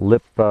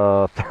lip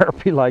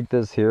therapy like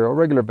this here, or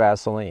regular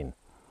Vaseline.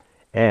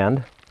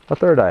 And a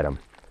third item,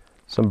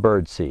 some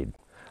bird seed.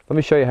 Let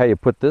me show you how you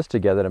put this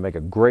together to make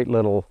a great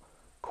little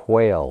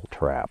quail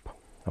trap.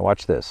 Now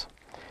watch this.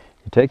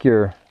 You take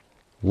your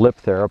lip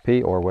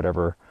therapy or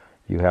whatever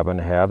you happen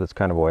to have that's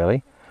kind of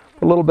oily,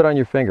 put a little bit on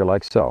your finger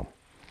like so.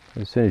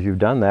 As soon as you've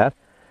done that,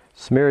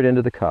 smear it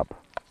into the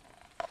cup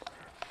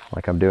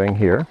like I'm doing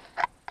here.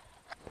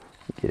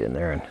 Get in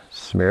there and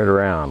smear it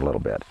around a little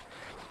bit.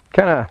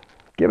 Kind of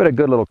give it a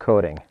good little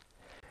coating.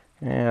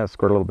 Yeah,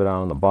 squirt a little bit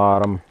on the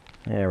bottom.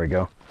 There we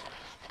go.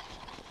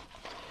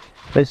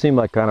 They seem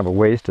like kind of a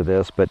waste of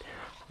this, but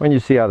when you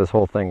see how this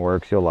whole thing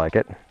works, you'll like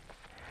it.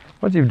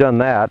 Once you've done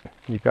that,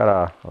 you've got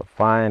a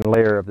fine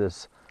layer of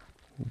this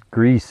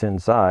grease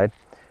inside.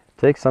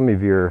 Take some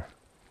of your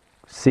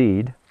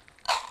seed,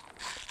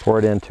 pour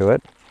it into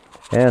it,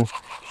 and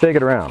shake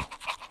it around.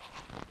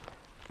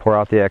 Pour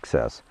out the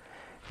excess.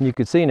 And you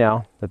can see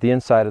now that the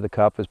inside of the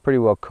cup is pretty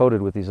well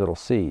coated with these little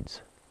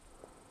seeds.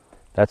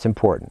 That's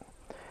important.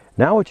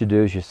 Now what you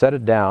do is you set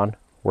it down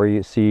where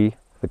you see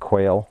the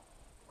quail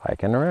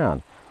hiking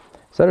around.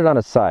 Set it on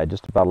its side,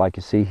 just about like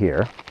you see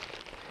here.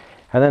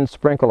 And then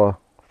sprinkle a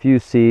few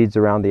seeds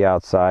around the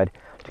outside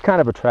to kind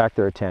of attract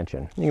their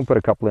attention. You can put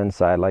a couple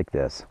inside like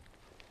this.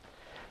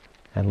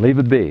 And leave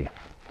it be.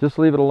 Just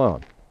leave it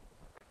alone.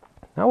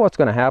 Now what's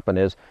going to happen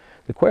is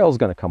the quail's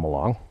going to come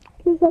along.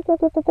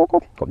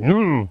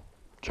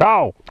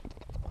 Chow!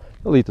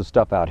 He'll eat the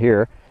stuff out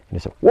here. And he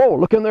said, whoa,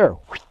 look in there.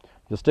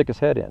 He'll stick his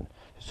head in.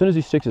 As soon as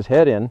he sticks his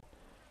head in,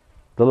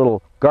 the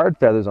little guard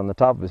feathers on the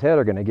top of his head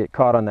are going to get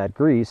caught on that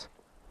grease.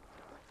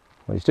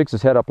 When he sticks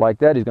his head up like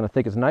that, he's going to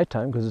think it's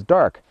nighttime because it's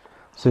dark.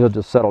 So he'll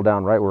just settle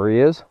down right where he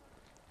is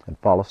and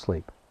fall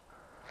asleep.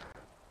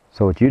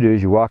 So what you do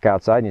is you walk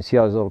outside and you see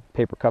all those little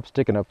paper cups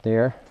sticking up in the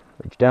air.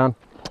 Reach down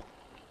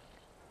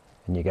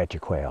and you got your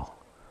quail.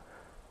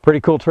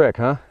 Pretty cool trick,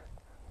 huh?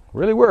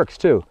 Really works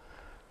too.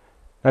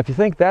 Now if you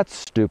think that's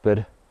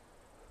stupid,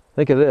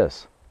 think of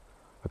this.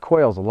 A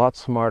quail's a lot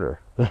smarter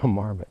than a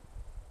marmot.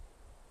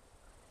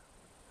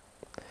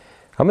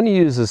 I'm going to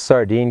use this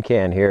sardine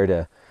can here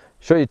to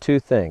show you two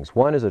things.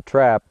 One is a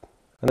trap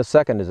and the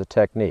second is a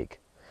technique.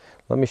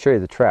 Let me show you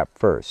the trap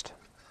first.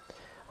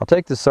 I'll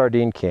take the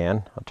sardine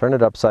can, I'll turn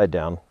it upside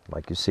down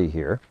like you see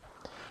here,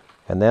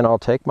 and then I'll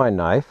take my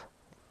knife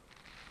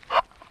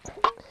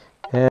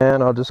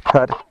and I'll just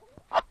cut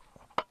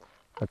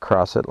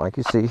across it like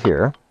you see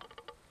here.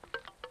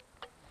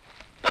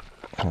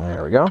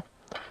 There we go.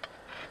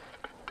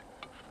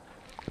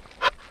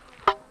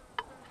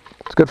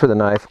 It's good for the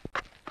knife,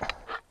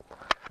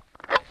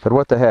 but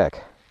what the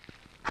heck?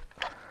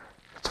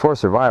 It's for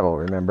survival,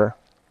 remember?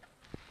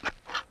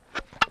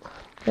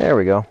 There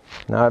we go.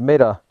 Now I've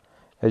made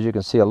as you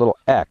can see, a little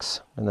X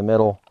in the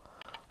middle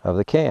of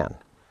the can.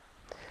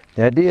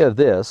 The idea of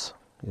this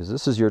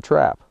is your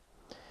trap.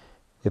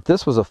 If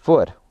this was a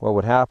foot, what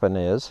would happen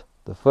is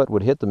the foot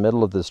would hit the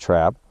middle of this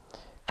trap,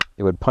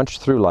 it would punch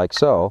through like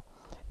so,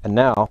 and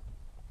now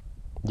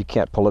you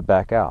can't pull it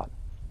back out.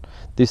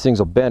 These things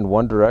will bend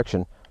one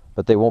direction,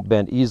 but they won't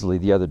bend easily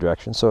the other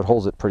direction, so it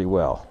holds it pretty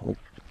well.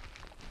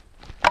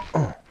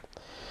 You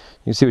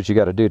can see what you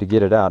got to do to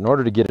get it out. In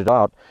order to get it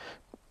out,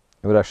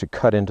 it would actually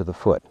cut into the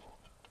foot.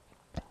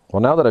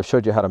 Well, now that I've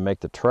showed you how to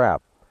make the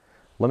trap,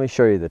 let me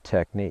show you the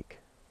technique.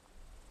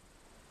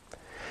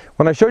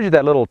 When I showed you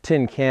that little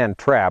tin can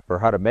trap, or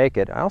how to make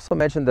it, I also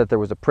mentioned that there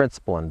was a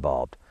principle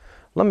involved.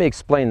 Let me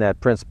explain that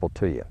principle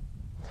to you.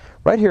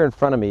 Right here in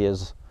front of me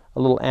is a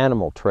little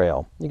animal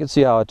trail. You can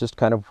see how it just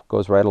kind of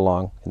goes right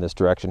along in this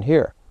direction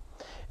here.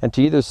 And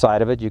to either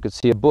side of it, you could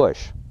see a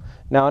bush.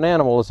 Now, an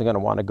animal isn't going to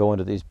want to go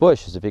into these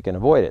bushes if he can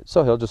avoid it,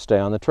 so he'll just stay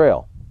on the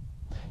trail.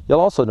 You'll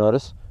also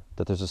notice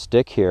that there's a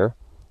stick here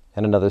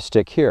and another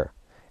stick here.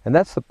 And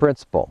that's the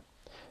principle.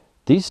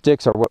 These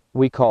sticks are what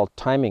we call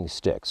timing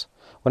sticks.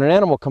 When an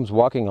animal comes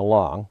walking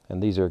along,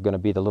 and these are going to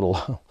be the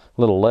little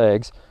little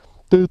legs,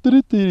 oh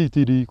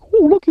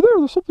looky there,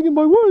 there's something in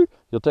my way.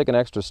 You'll take an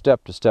extra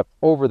step to step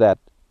over that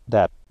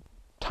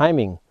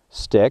timing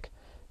stick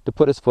to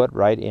put his foot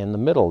right in the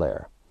middle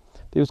there.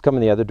 If he was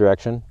coming the other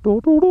direction,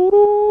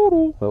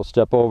 he'll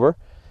step over,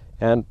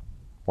 and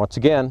once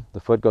again, the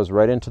foot goes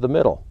right into the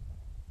middle.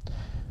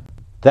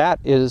 That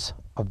is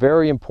a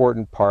very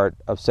important part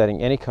of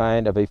setting any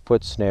kind of a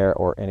foot snare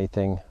or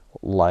anything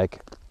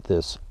like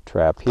this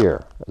trap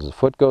here. As the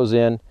foot goes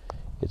in,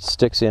 it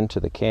sticks into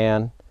the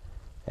can,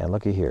 and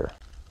looky here.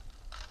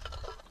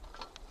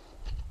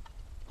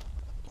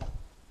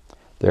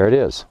 There it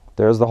is.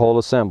 There's the whole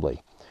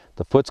assembly.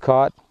 The foot's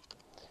caught,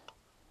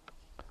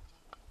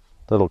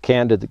 the little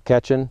can did the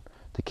catching,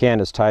 the can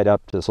is tied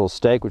up to this little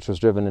stake which was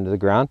driven into the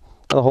ground,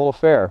 and the whole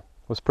affair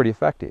was pretty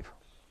effective.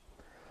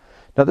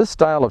 Now this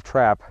style of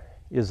trap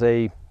is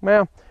it's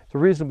a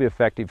reasonably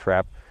effective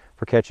trap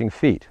for catching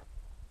feet.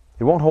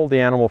 It won't hold the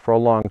animal for a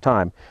long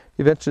time.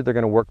 Eventually they're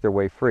going to work their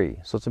way free.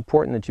 So it's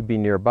important that you be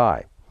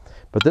nearby.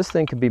 But this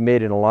thing can be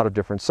made in a lot of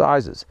different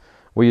sizes.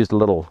 We used a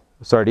little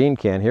sardine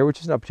can here,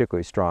 which is not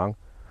particularly strong.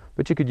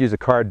 But you could use a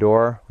car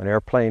door, an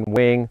airplane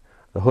wing,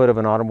 the hood of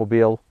an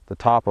automobile, the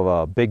top of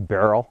a big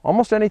barrel,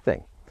 almost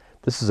anything.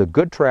 This is a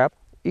good trap,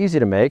 easy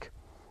to make,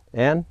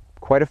 and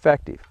quite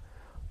effective.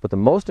 But the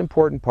most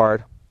important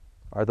part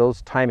are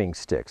those timing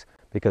sticks,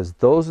 because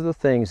those are the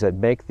things that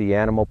make the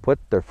animal put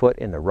their foot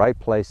in the right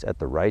place at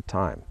the right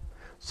time.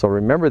 So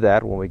remember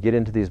that when we get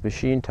into these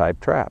machine type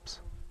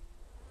traps.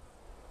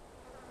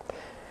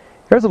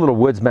 Here's a little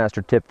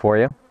Woodsmaster tip for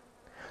you.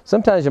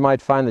 Sometimes you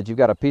might find that you've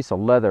got a piece of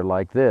leather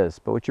like this,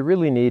 but what you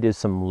really need is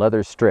some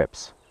leather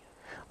strips.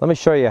 Let me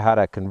show you how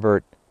to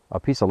convert a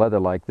piece of leather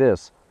like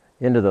this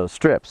into those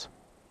strips.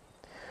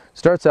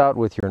 Starts out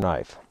with your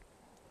knife.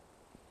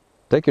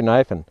 Take your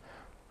knife and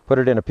put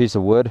it in a piece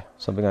of wood,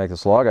 something like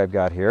this log I've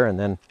got here, and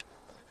then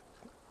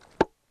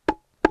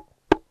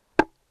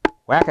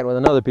whack it with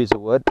another piece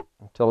of wood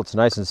until it's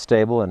nice and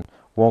stable and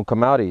won't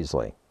come out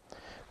easily.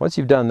 Once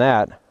you've done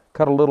that,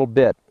 cut a little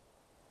bit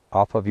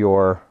off of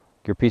your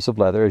piece of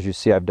leather, as you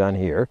see I've done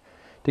here,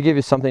 to give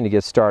you something to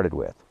get started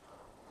with.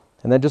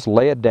 And then just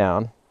lay it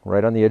down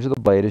right on the edge of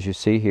the blade, as you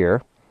see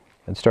here,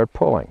 and start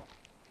pulling.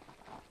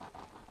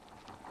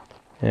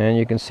 And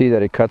you can see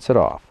that it cuts it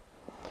off.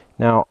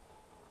 Now,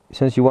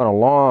 since you want a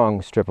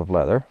long strip of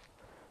leather,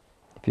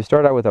 if you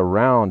start out with a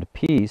round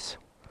piece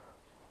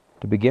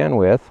to begin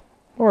with,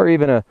 or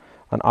even an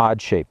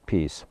odd shaped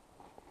piece,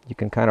 you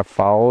can kind of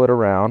follow it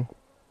around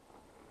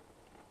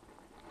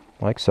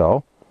like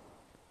so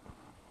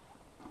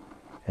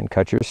and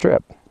cut your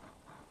strip.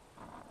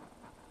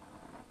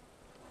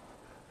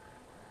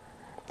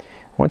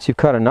 Once you've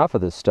cut enough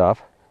of this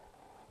stuff,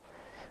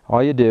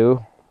 all you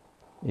do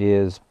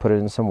is put it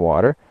in some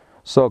water,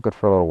 soak it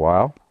for a little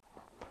while,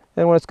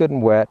 and when it's good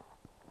and wet,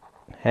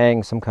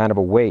 hang some kind of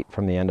a weight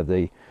from the end of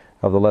the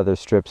leather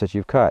strips that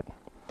you've cut.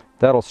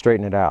 That'll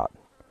straighten it out.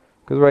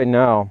 Because right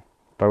now,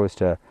 if I was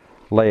to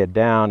lay it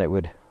down, it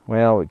would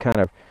kind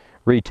of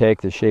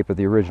retake the shape of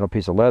the original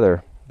piece of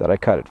leather that I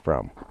cut it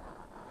from.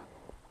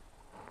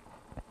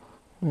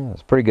 Yeah,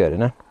 it's pretty good,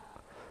 isn't it?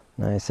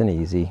 Nice and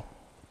easy.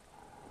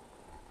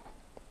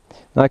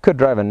 Now I could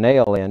drive a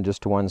nail in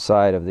just to one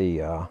side of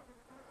the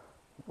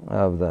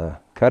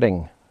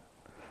cutting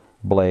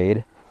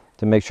blade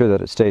to make sure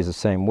that it stays the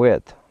same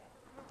width,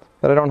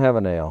 but I don't have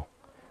a nail,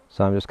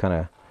 so I'm just kind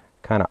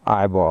of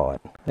eyeball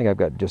it. I think I've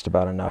got just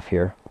about enough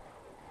here.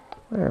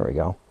 There we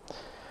go.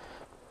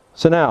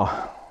 So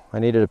now I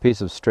needed a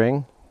piece of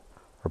string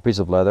or a piece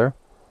of leather,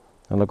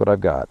 and look what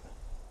I've got.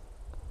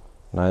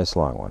 Nice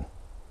long one.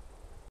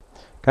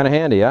 Kind of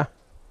handy, huh?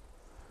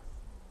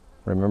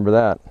 Remember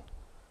that.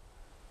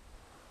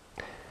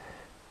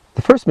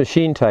 The first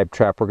machine type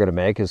trap we're going to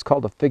make is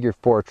called a figure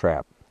 4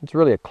 trap. It's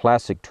really a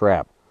classic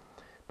trap,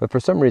 but for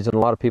some reason a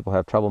lot of people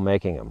have trouble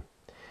making them.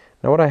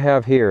 Now what I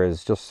have here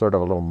is just sort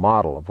of a little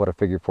model of what a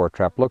figure 4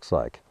 trap looks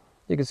like.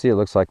 You can see it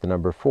looks like the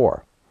number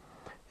 4.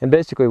 And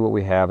basically what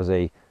we have is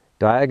a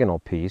diagonal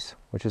piece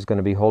which is going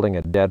to be holding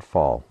a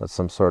deadfall. That's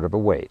some sort of a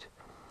weight.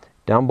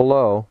 Down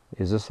below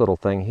is this little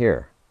thing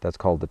here. That's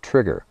called the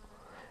trigger.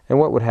 And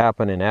what would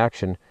happen in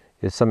action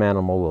is some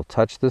animal will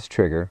touch this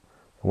trigger,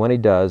 and when he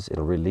does,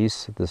 it'll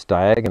release this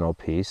diagonal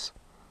piece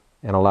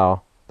and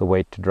allow the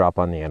weight to drop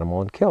on the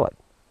animal and kill it.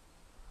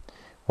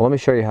 Well, let me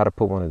show you how to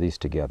put one of these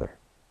together.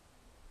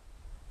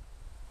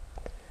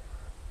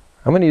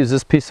 I'm going to use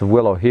this piece of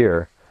willow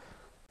here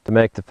to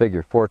make the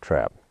figure 4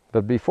 trap.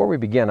 But before we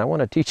begin, I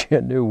want to teach you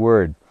a new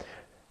word.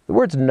 The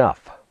word's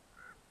enough.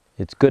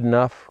 It's good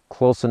enough,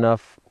 close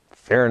enough,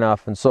 fair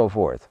enough, and so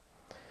forth.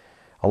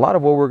 A lot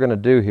of what we're going to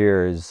do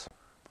here is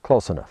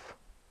close enough.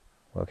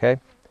 Okay?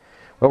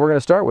 Well, we're going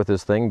to start with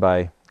this thing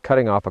by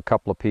cutting off a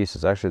couple of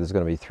pieces. Actually, there's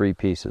going to be 3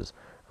 pieces.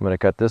 I'm going to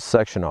cut this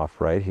section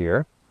off right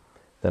here.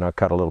 Then I'll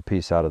cut a little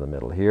piece out of the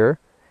middle here.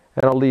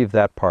 And I'll leave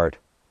that part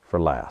for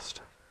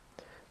last.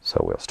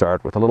 So we'll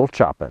start with a little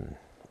chopping.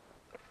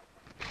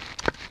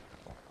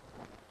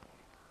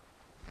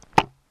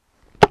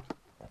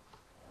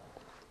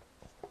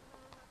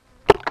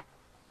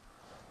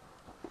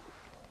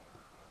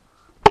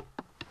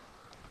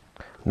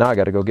 Now I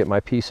got to go get my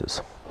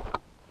pieces.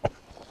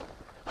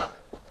 We're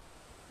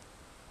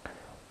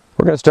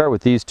going to start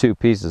with these 2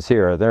 pieces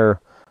here. They're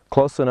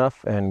close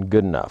enough and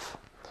good enough.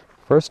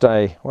 First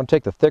I want to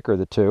take the thicker of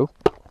the 2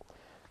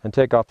 and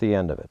take off the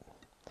end of it.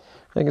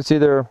 You can see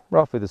they're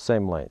roughly the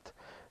same length.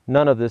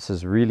 None of this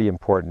is really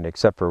important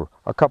except for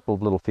a couple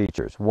of little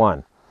features.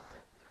 One,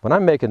 when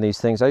I'm making these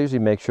things, I usually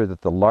make sure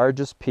that the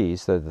largest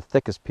piece, the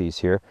thickest piece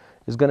here,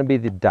 is going to be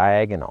the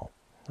diagonal.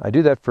 I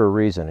do that for a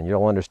reason, and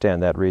you'll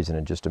understand that reason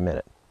in just a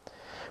minute.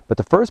 But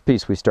the first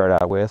piece we start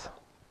out with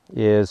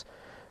is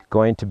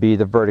going to be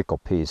the vertical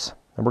piece.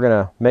 And we're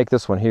going to make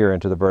this one here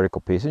into the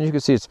vertical piece. And you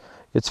can see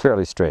it's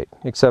fairly straight,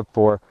 except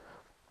for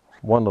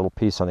one little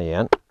piece on the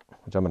end,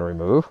 which I'm going to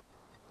remove.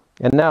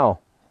 And now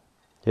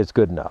it's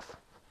good enough.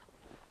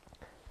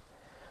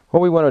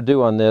 What we want to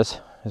do on this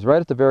is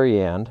right at the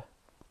very end,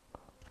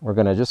 we're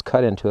going to just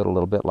cut into it a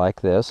little bit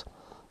like this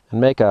and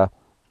make a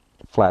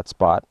flat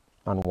spot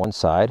on one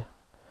side,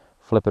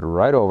 flip it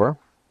right over,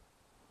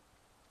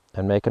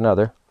 and make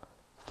another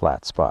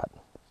flat spot.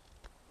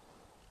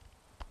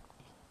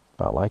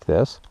 About like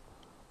this.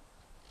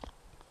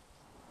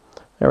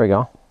 There we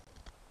go.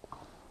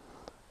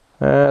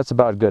 That's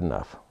about good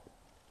enough.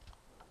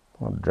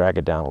 I'll drag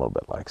it down a little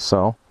bit like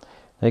so.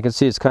 And you can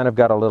see it's kind of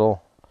got a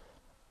little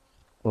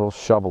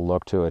shovel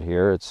look to it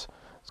here. It's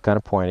kind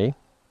of pointy.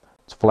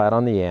 It's flat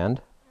on the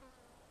end.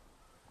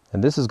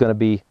 And this is going to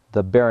be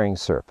the bearing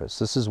surface.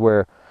 This is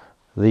where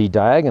the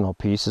diagonal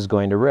piece is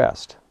going to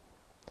rest.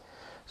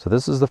 So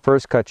this is the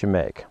first cut you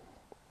make.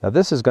 Now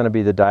this is going to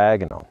be the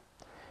diagonal.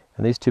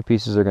 And these two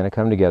pieces are going to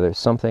come together,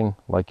 something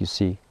like you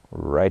see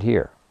right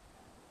here.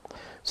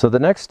 So the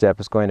next step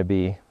is going to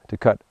be to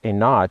cut a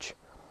notch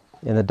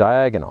in the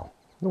diagonal.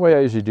 The way I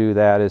usually do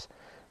that is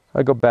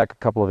I go back a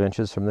couple of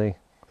inches from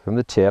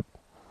the tip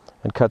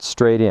and cut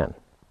straight in.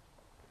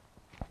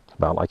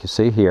 About like you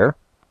see here.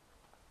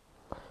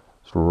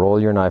 Just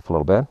roll your knife a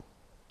little bit.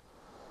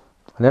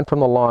 And then from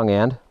the long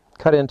end,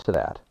 cut into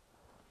that.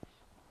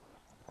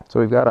 So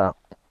we've got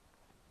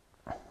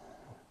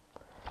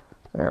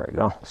there we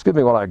go. Excuse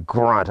me while I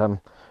grunt.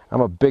 I'm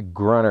a big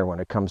grunter when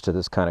it comes to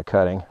this kind of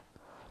cutting.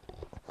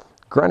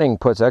 Grunting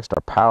puts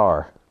extra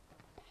power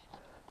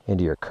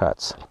into your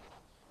cuts.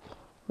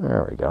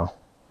 There we go.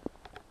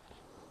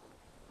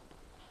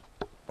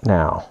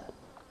 Now,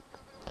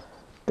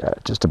 got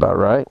it just about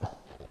right.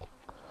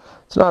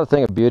 It's not a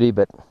thing of beauty,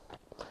 but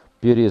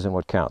beauty isn't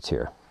what counts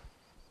here.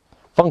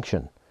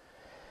 Function.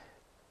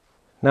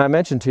 Now I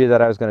mentioned to you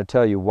that I was going to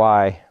tell you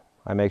why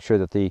I make sure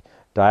that the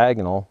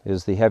diagonal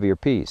is the heavier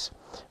piece.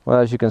 Well,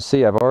 as you can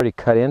see, I've already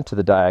cut into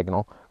the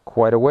diagonal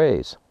quite a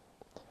ways.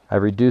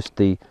 I've reduced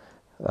the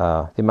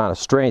amount of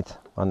strength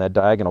on that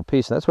diagonal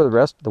piece, and that's where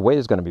the weight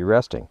is going to be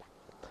resting.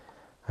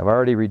 I've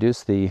already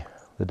reduced the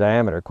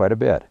diameter quite a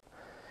bit.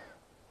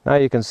 Now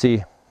you can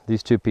see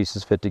these two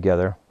pieces fit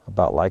together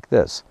about like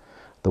this.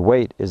 The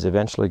weight is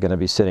eventually going to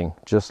be sitting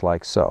just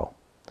like so.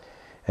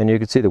 And you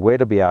can see the weight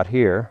will be out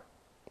here.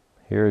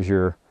 Here's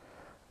your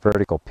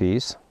vertical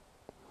piece.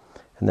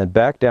 And then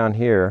back down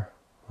here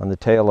on the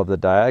tail of the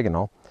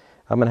diagonal,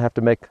 I'm going to have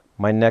to make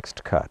my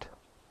next cut.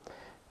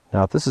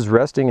 Now if this is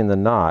resting in the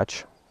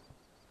notch,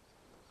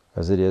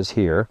 as it is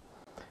here,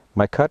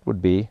 my cut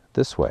would be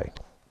this way.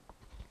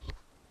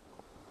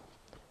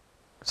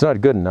 It's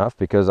not good enough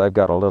because I've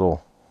got a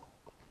little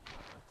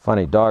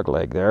funny dog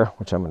leg there,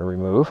 which I'm going to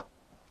remove.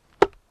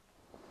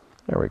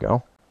 There we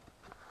go.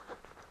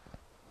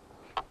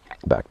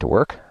 Back to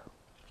work.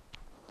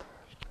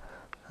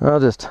 I'll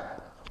just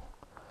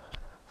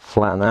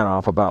flatten that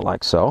off about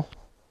like so.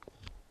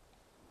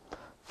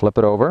 Flip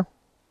it over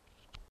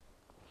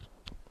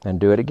and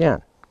do it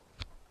again.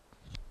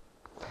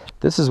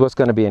 This is what's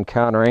going to be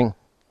encountering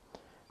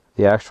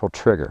the actual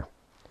trigger.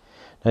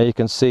 Now you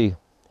can see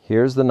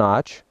here's the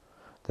notch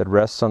that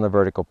rests on the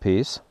vertical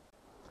piece.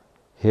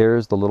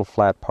 Here's the little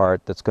flat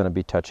part that's going to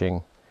be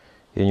touching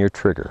in your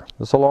trigger.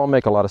 This will all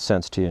make a lot of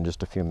sense to you in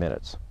just a few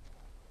minutes.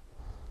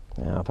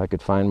 Now if I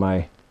could find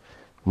my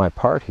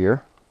part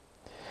here.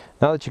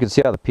 Now that you can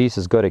see how the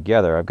pieces go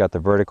together, I've got the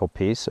vertical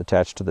piece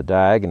attached to the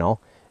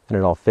diagonal and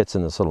it all fits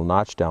in this little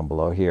notch down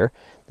below here.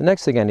 The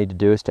next thing I need to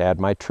do is to add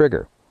my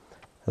trigger.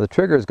 Now, the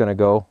trigger is going to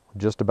go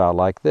just about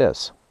like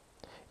this.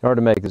 In order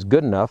to make this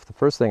good enough, the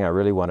first thing I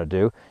really want to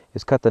do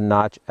is cut the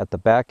notch at the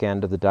back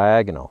end of the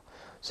diagonal.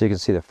 So you can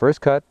see the first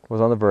cut was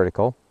on the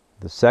vertical,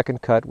 the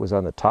second cut was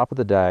on the top of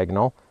the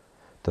diagonal,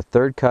 the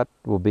third cut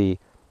will be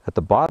at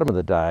the bottom of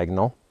the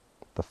diagonal,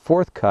 the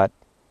fourth cut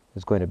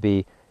is going to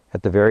be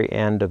at the very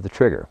end of the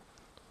trigger.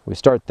 We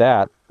start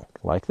that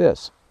like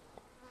this.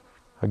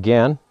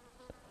 Again,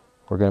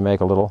 we're going to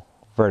make a little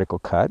vertical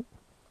cut,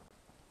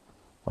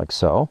 like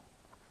so.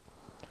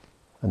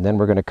 And then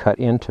we're going to cut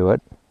into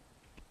it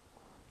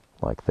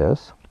like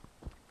this.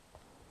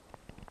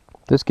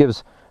 This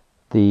gives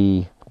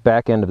the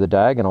back end of the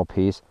diagonal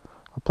piece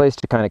a place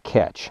to kind of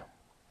catch.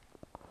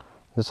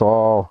 This will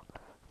all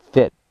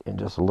fit in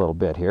just a little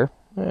bit here.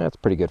 That's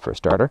pretty good for a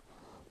starter.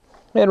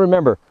 And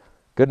remember,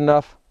 good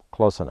enough,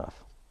 close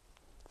enough,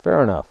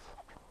 fair enough.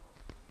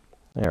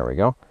 There we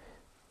go.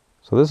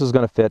 So this is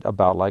going to fit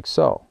about like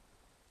so.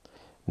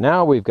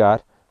 Now we've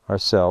got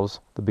ourselves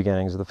the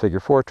beginnings of the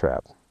figure 4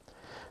 trap.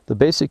 The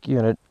basic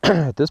unit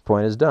at this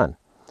point is done.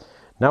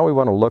 Now we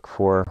want to look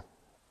for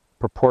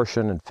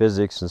proportion and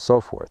physics and so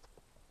forth.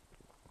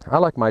 I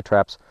like my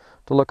traps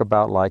to look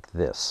about like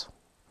this.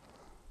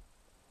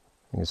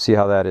 You can see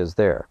how that is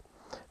there.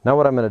 Now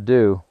what I'm going to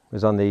do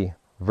is on the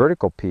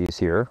vertical piece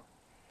here,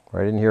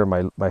 right in here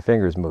my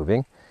finger's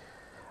moving,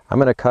 I'm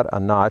going to cut a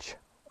notch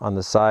on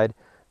the side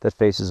that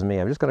faces me.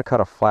 I'm just going to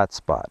cut a flat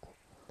spot.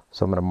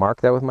 So I'm going to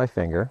mark that with my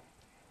finger,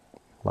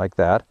 like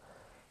that.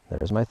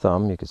 There's my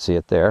thumb, you can see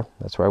it there.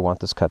 That's where I want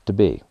this cut to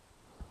be.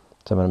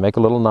 So I'm going to make a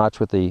little notch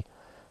with the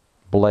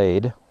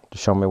blade to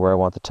show me where I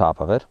want the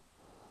top of it.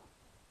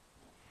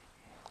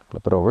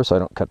 Flip it over so I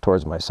don't cut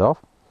towards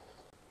myself.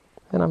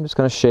 And I'm just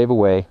going to shave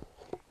away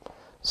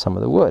some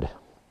of the wood.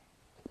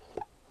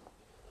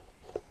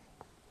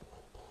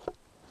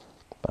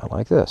 about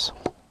like this.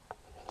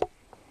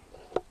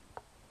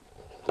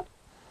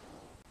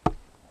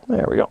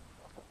 There we go.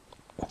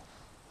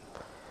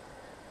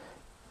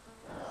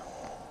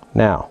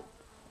 Now,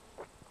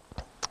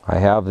 I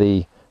have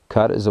the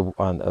cut is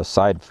on a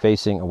side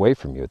facing away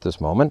from you at this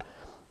moment.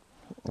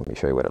 Let me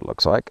show you what it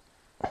looks like.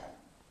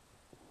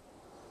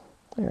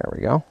 There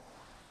we go.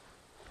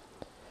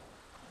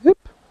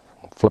 Oop.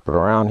 Flip it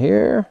around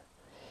here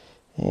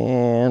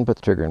and put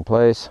the trigger in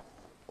place.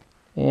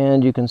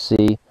 And you can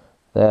see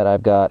that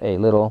I've got a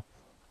little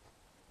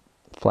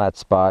flat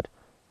spot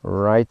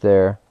right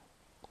there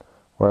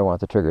where I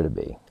want the trigger to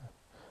be.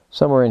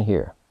 Somewhere in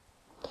here.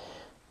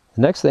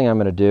 The next thing I'm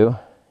going to do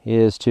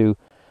is to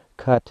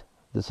cut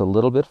this a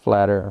little bit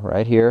flatter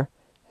right here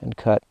and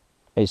cut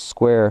a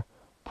square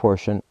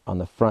portion on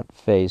the front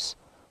face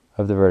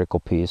of the vertical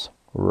piece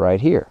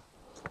right here.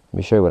 Let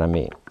me show you what I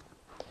mean.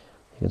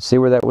 You can see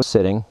where that was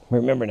sitting.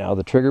 Remember now,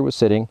 the trigger was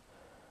sitting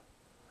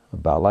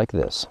about like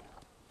this.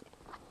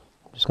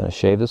 I'm just going to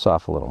shave this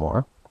off a little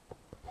more.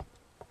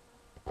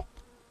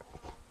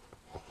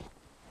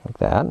 Like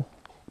that.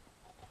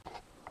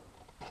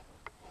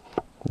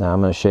 Now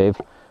I'm going to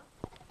shave,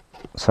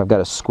 so I've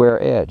got a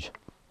square edge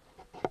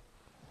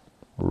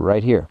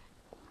right here.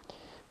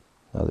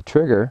 Now the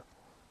trigger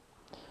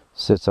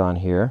sits on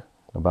here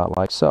about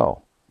like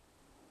so.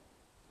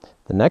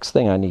 The next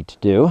thing I need to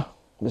do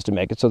is to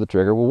make it so the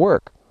trigger will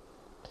work.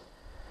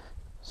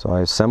 So I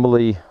assemble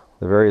the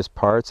various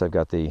parts. I've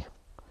got the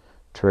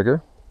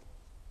trigger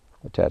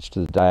attached to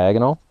the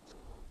diagonal,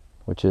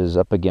 which is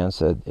up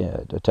against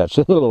attached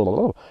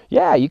to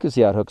yeah, you can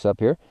see how it hooks up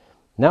here.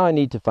 Now I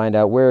need to find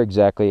out where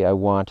exactly I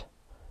want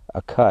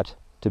a cut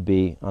to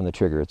be on the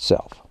trigger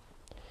itself.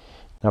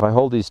 Now if I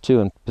hold these two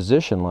in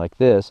position like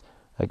this,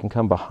 I can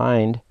come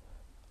behind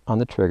on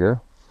the trigger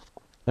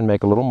and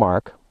make a little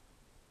mark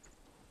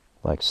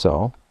like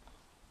so.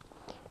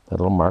 That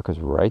little mark is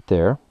right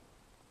there.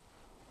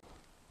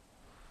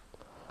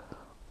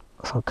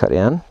 So I'll cut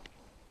in,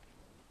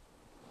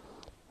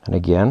 and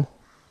again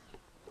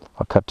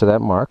I'll cut to that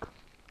mark.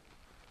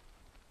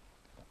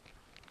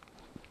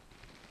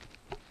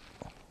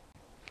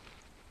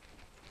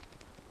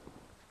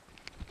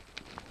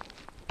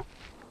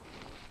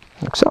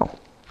 Like so.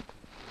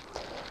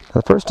 Now,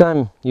 the first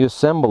time you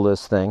assemble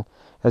this thing,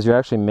 as you're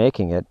actually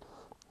making it,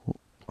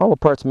 all the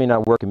parts may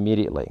not work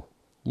immediately.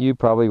 You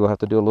probably will have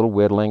to do a little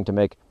whittling to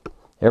make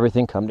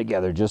everything come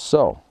together just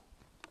so.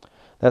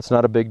 That's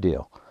not a big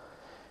deal.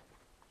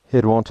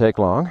 It won't take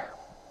long.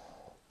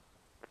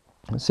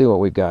 Let's see what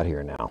we've got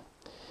here now.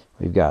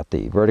 We've got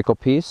the vertical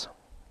piece,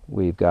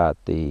 we've got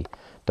the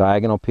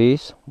diagonal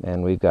piece,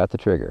 and we've got the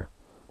trigger.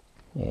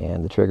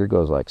 And the trigger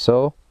goes like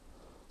so.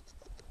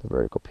 The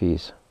vertical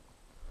piece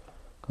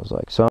goes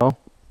like so.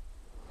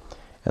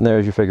 And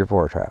there's your figure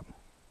 4 trap.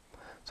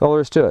 That's all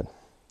there is to it.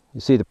 You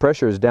see the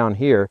pressure is down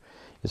here,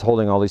 is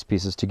holding all these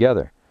pieces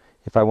together.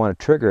 If I want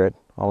to trigger it,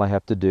 all I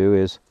have to do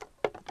is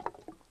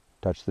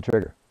touch the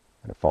trigger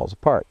and it falls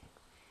apart.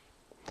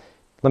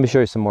 Let me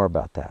show you some more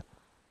about that.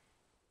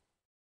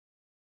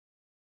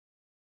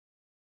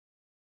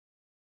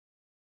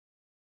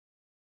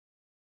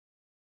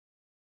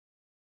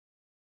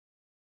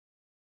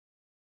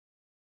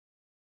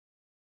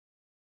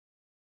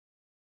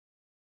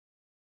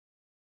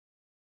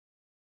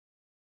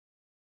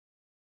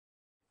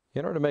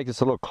 In order to make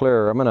this a little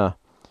clearer, I'm going to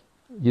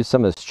use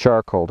some of this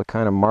charcoal to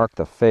kind of mark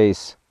the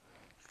face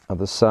of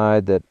the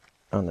side that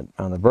on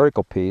the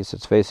vertical piece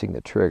it's facing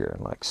the trigger,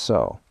 like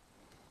so.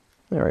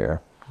 There we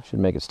are. Should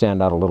make it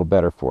stand out a little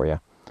better for you.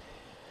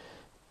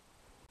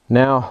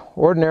 Now,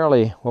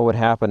 ordinarily what would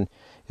happen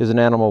is an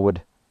animal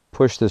would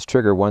push this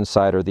trigger one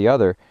side or the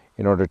other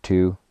in order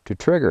to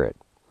trigger it.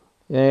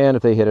 And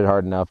if they hit it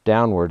hard enough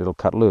downward, it'll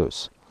cut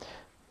loose.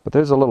 But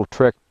there's a little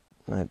trick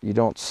that you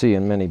don't see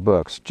in many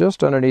books.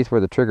 Just underneath where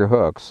the trigger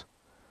hooks,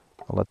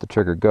 I'll let the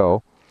trigger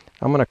go.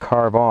 I'm going to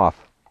carve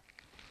off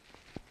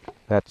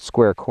that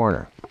square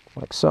corner,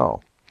 like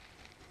so.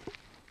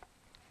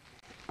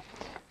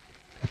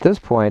 At this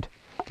point,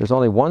 there's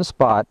only one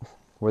spot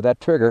where that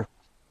trigger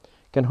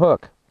can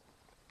hook,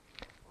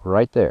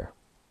 right there.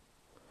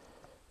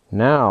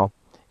 Now,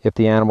 if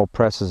the animal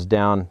presses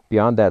down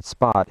beyond that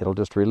spot, it'll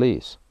just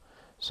release.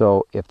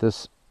 So if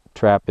this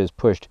trap is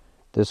pushed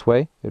this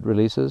way, it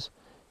releases.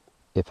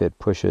 If it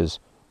pushes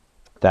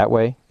that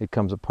way, it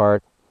comes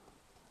apart.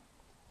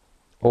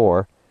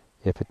 Or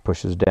if it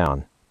pushes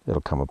down,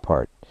 it'll come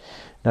apart.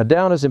 Now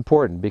down is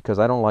important because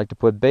I don't like to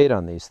put bait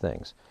on these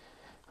things.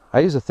 I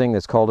use a thing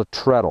that's called a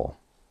treadle,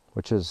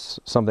 which is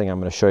something I'm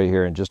going to show you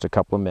here in just a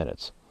couple of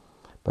minutes.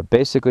 But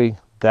basically,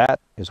 that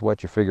is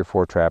what your figure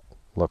 4 trap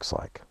looks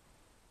like.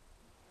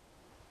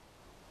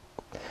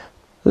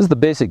 This is the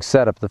basic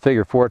setup of the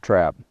figure 4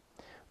 trap.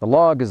 The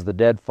log is the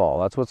deadfall.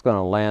 That's what's going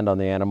to land on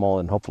the animal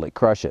and hopefully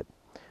crush it.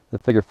 The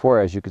figure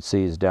 4, as you can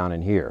see, is down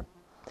in here.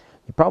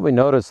 You probably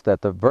noticed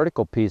that the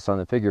vertical piece on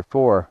the figure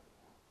 4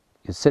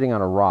 is sitting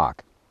on a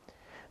rock.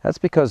 That's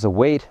because the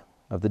weight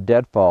of the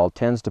deadfall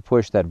tends to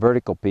push that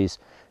vertical piece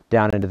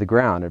down into the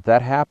ground. If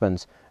that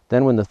happens,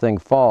 then when the thing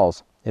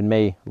falls, it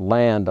may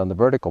land on the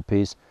vertical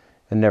piece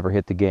and never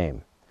hit the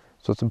game.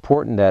 So it's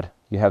important that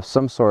you have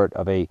some sort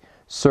of a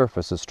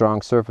surface, a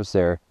strong surface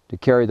there to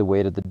carry the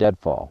weight of the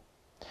deadfall.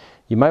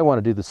 You might want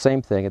to do the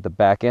same thing at the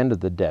back end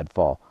of the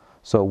deadfall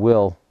so it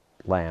will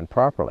land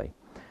properly.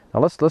 Now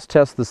let's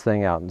test this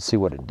thing out and see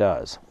what it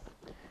does.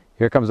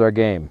 Here comes our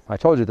game. I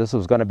told you this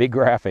was going to be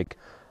graphic.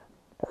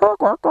 Oh,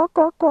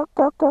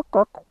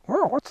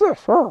 what's this?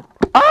 Oh.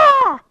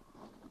 Ah!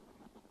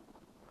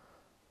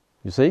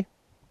 You see?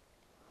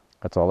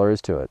 That's all there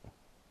is to it.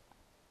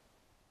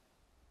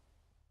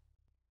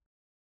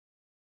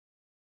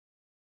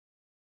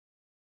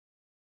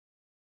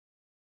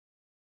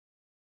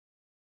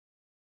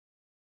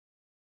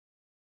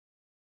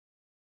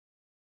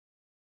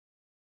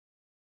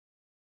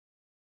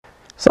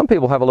 Some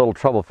people have a little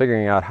trouble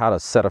figuring out how to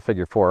set a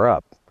figure 4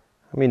 up.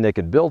 I mean, they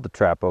could build the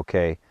trap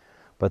okay,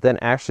 but then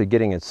actually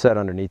getting it set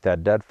underneath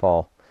that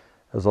deadfall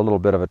is a little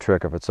bit of a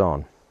trick of its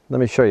own.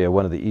 Let me show you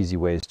one of the easy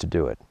ways to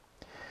do it.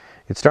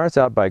 It starts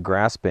out by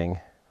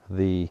grasping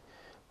the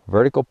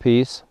vertical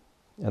piece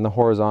and the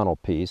horizontal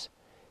piece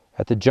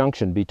at the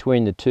junction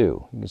between the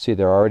two. You can see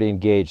they're already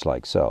engaged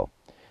like so.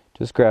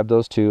 Just grab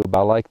those two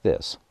about like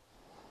this.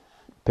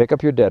 Pick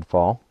up your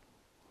deadfall,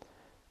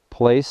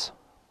 place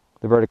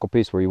the vertical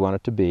piece where you want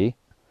it to be,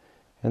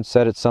 and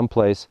set it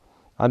someplace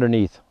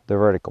underneath the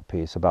vertical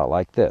piece about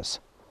like this.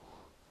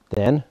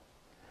 Then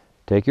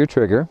take your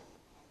trigger,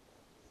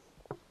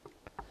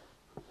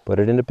 put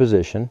it into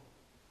position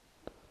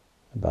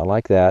about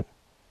like that,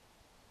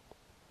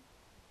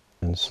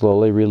 and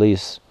slowly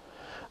release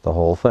the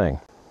whole thing.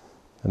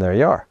 And there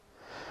you are.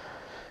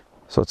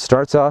 So it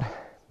starts out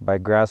by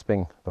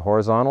grasping the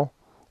horizontal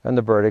and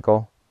the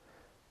vertical,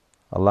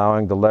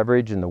 allowing the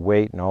leverage and the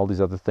weight and all these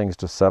other things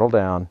to settle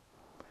down,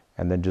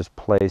 and then just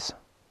place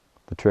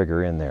the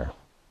trigger in there.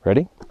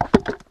 Ready?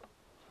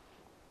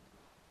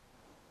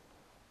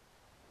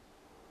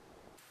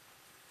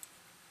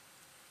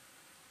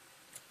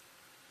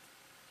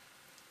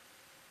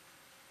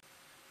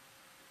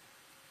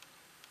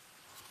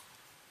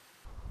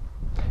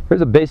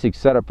 Here's a basic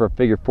setup for a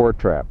figure 4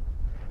 trap.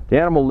 The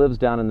animal lives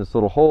down in this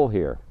little hole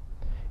here,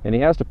 and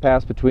he has to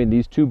pass between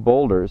these two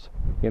boulders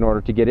in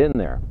order to get in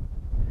there.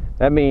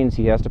 That means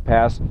he has to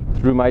pass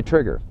through my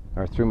trigger,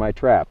 or through my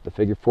trap, the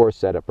figure 4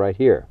 setup right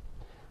here.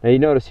 Now you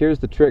notice here's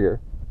the trigger,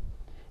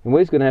 and what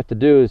he's going to have to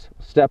do is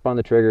step on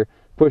the trigger,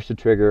 push the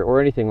trigger,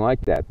 or anything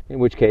like that, in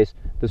which case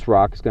this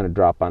rock is going to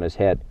drop on his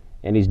head,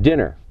 and he's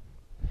dinner.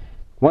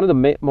 One of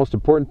the most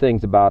important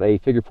things about a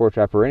figure 4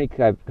 trap, or any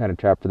kind of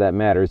trap for that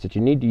matter, is that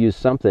you need to use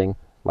something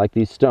like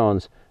these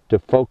stones to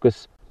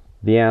focus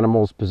the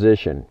animal's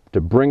position, to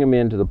bring him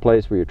into the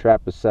place where your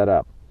trap is set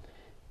up.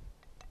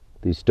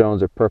 These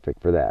stones are perfect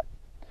for that.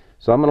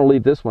 So I'm going to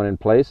leave this one in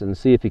place and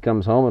see if he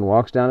comes home and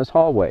walks down his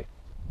hallway.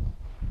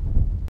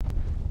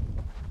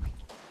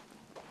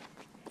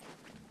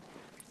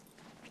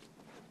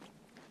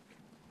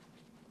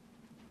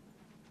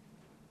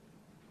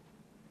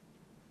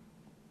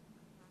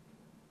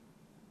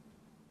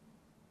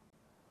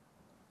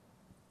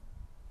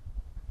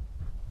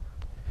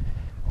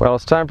 Well,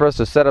 it's time for us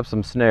to set up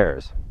some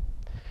snares.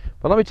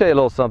 But let me tell you a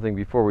little something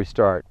before we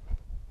start.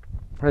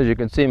 As you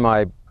can see,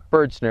 my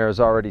bird snare is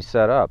already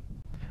set up.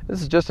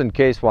 This is just in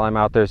case while I'm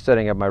out there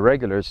setting up my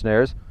regular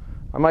snares,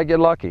 I might get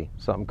lucky.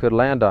 Something could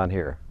land on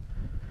here.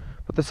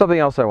 But there's something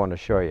else I want to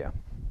show you.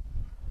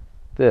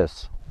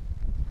 This.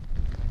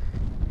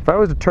 If I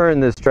was to turn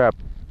this trap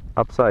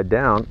upside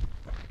down,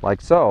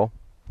 like so,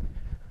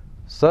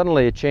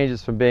 suddenly it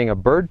changes from being a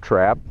bird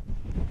trap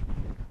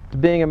to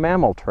being a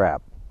mammal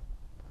trap.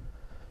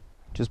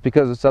 Just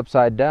because it's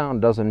upside down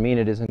doesn't mean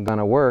it isn't going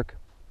to work.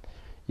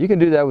 You can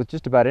do that with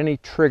just about any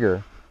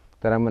trigger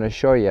that I'm going to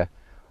show you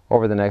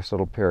over the next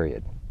little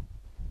period.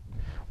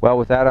 Well,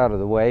 with that out of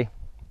the way,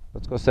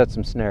 let's go set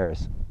some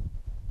snares.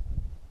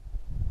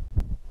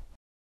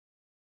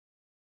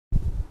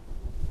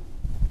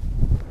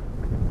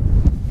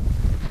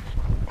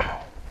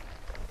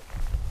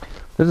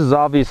 This is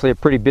obviously a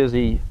pretty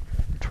busy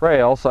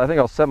trail, so I think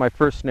I'll set my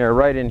first snare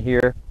right in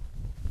here,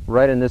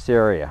 right in this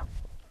area.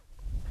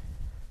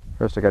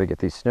 First I got to get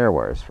these snare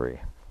wires free.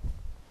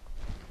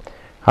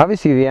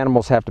 Obviously the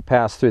animals have to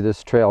pass through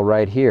this trail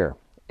right here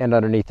and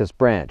underneath this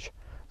branch.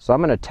 So I'm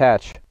going to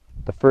attach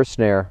the first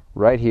snare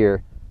right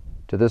here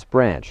to this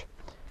branch.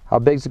 How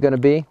big is it going to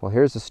be? Well,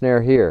 here's the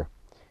snare here.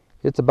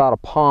 It's about a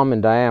palm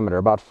in diameter,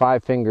 about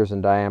 5 fingers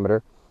in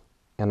diameter,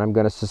 and I'm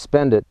going to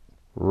suspend it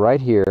right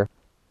here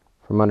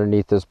from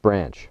underneath this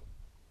branch.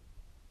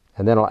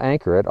 And then I'll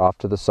anchor it off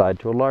to the side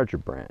to a larger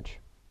branch.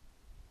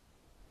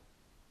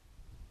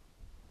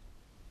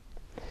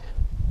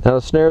 Now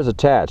the snare is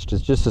attached.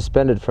 It's just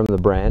suspended from the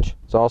branch.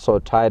 It's also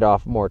tied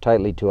off more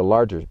tightly to a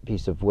larger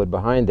piece of wood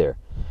behind there.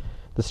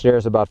 The snare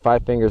is about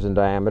 5 fingers in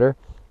diameter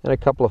and a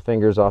couple of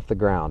fingers off the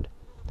ground.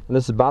 And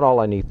this is about all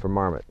I need for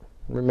marmot.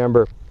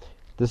 Remember,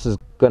 this is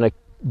going to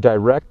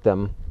direct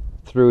them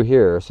through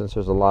here. Since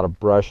there's a lot of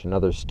brush and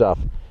other stuff,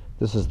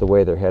 this is the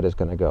way their head is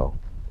going to go.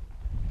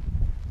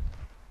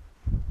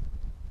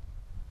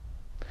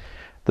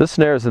 This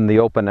snare is in the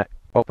open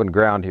open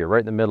ground here, right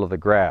in the middle of the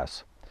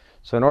grass.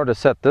 So in order to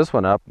set this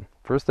one up,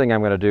 first thing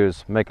I'm going to do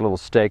is make a little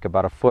stake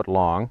about 1 foot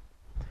long,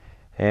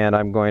 and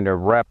I'm going to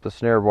wrap the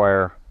snare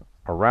wire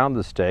around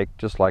the stake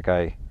just like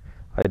I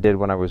did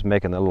when I was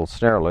making the little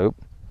snare loop.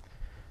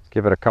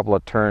 Give it a couple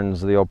of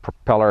turns of the old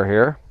propeller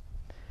here,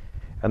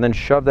 and then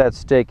shove that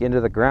stake into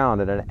the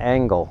ground at an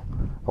angle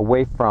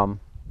away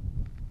from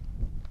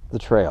the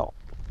trail.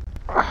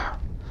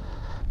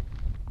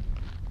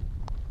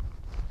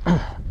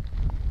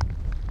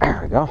 There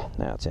we go.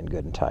 Now it's in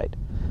good and tight.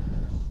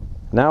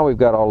 Now we've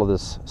got all of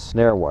this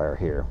snare wire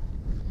here,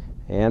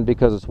 and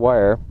because it's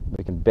wire,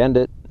 we can bend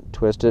it,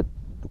 twist it,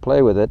 and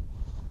play with it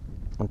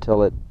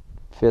until it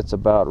fits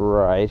about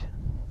right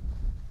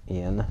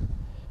in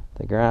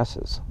the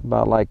grasses,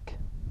 about like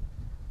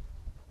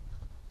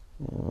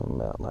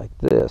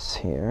this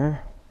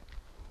here.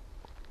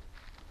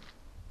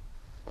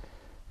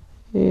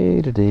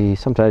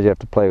 Sometimes you have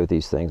to play with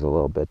these things a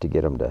little bit to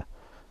get them to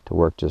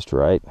work just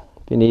right.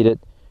 If you need it,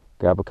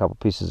 grab a couple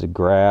pieces of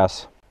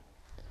grass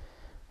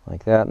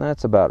like that, and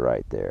that's about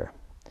right there.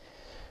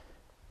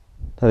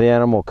 Now the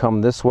animal will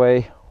come this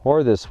way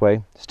or this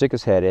way, stick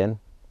his head in.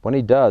 When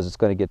he does, it's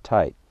going to get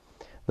tight.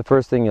 The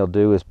first thing he'll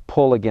do is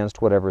pull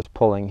against whatever is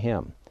pulling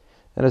him.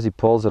 And as he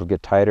pulls, it'll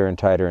get tighter and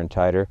tighter and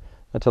tighter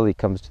until he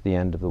comes to the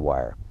end of the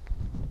wire.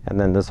 And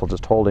then this will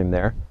just hold him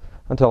there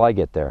until I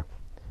get there.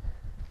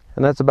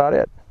 And that's about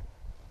it.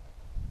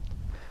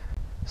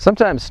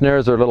 Sometimes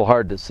snares are a little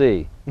hard to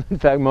see. In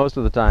fact, most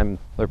of the time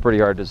they're pretty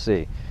hard to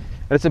see.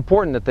 And it's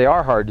important that they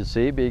are hard to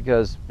see,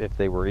 because if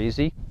they were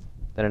easy,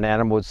 then an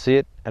animal would see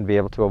it and be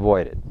able to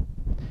avoid it.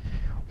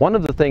 One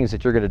of the things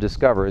that you're going to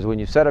discover is when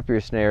you set up your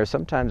snares,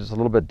 sometimes it's a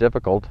little bit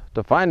difficult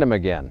to find them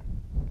again.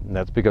 And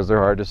that's because they're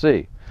hard to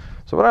see.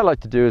 So what I like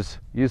to do is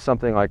use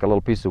something like a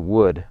little piece of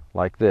wood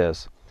like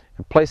this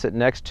and place it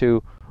next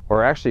to,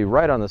 or actually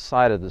right on the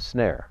side of the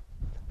snare.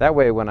 That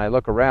way when I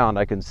look around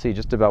I can see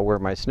just about where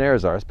my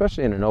snares are,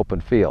 especially in an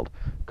open field,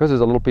 because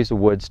there's a little piece of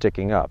wood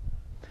sticking up.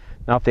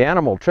 Now if the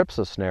animal trips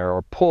a snare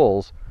or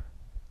pulls,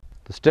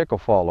 the stick will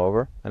fall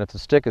over, and if the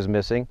stick is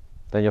missing,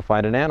 then you'll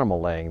find an animal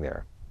laying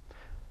there.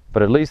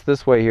 But at least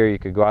this way here you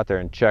could go out there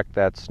and check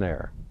that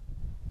snare.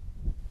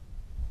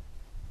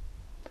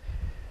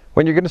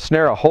 When you're going to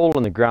snare a hole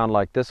in the ground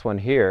like this one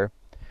here,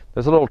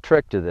 there's a little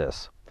trick to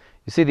this.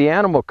 You see, the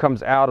animal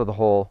comes out of the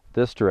hole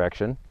this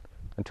direction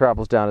and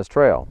travels down his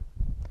trail.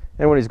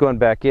 And when he's going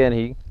back in,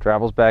 he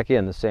travels back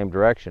in the same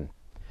direction.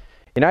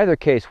 In either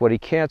case, what he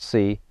can't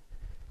see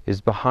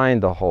is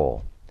behind the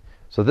hole.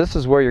 So this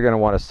is where you're going to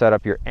want to set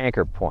up your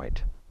anchor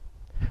point.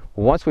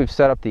 Well, once we've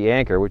set up the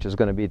anchor, which is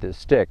going to be the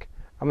stick,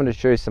 I'm going to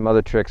show you some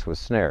other tricks with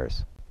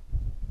snares.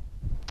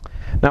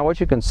 Now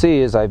what you can see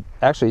is I've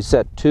actually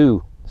set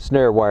 2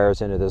 snare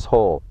wires into this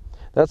hole.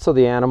 That's so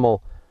the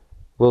animal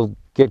will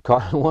get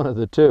caught in one of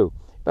the 2.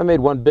 If I made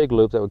one big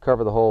loop that would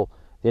cover the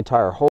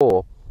entire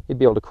hole, he'd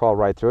be able to crawl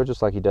right through it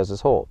just like he does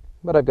his hole.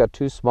 But I've got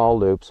 2 small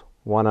loops,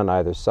 one on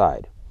either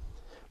side.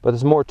 But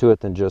there's more to it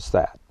than just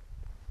that.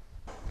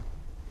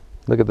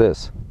 Look at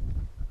this.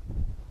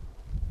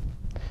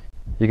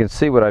 You can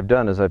see what I've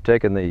done is I've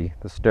taken the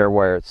snare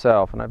wire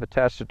itself and I've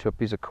attached it to a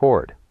piece of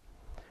cord.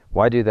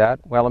 Why do that?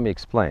 Well, let me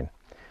explain.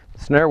 The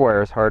snare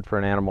wire is hard for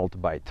an animal to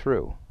bite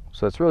through,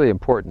 so it's really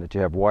important that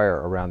you have wire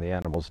around the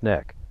animal's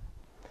neck.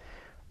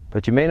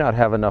 But you may not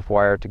have enough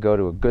wire to go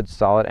to a good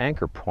solid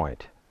anchor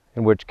point,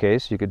 in which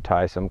case you could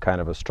tie some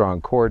kind of a strong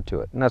cord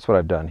to it, and that's what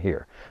I've done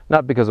here.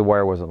 Not because the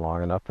wire wasn't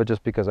long enough, but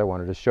just because I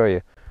wanted to show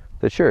you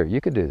that sure,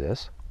 you could do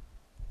this.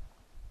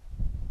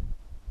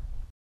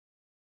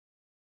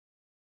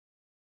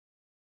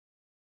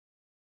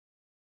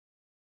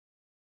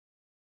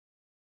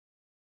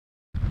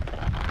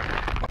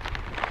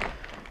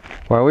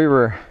 While we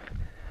were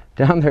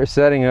down there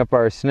setting up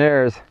our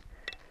snares,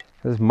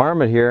 this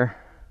marmot here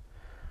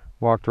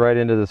walked right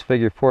into this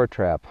figure-4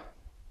 trap.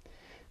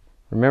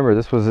 Remember,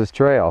 this was his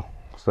trail,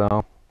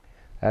 so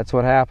that's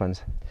what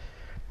happens.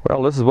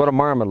 Well, this is what a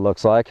marmot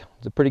looks like.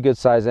 It's a pretty good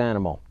sized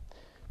animal.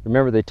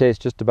 Remember, they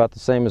taste just about the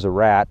same as a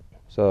rat,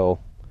 so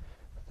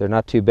they're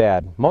not too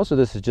bad. Most of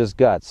this is just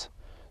guts.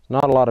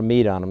 There's not a lot of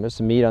meat on them. There's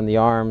some meat on the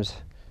arms,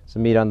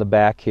 some meat on the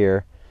back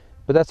here,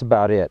 but that's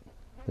about it.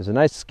 There's a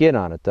nice skin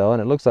on it though,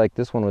 and it looks like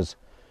this one was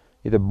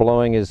either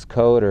blowing his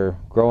coat or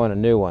growing a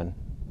new one.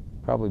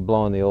 Probably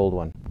blowing the old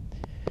one.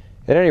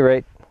 At any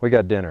rate, we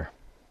got dinner.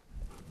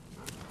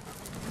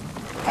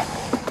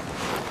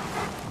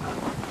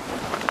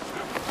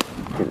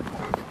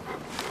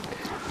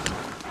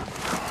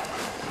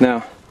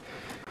 Now,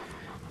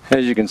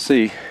 as you can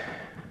see,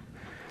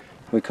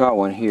 we caught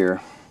one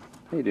here.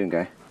 How you doing,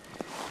 guy?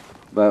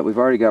 But we've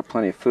already got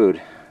plenty of food.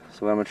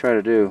 So what I'm going to try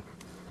to do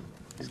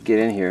is get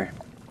in here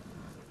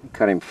and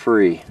cut him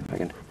free. If I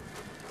can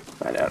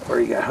find out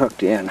where he got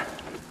hooked in.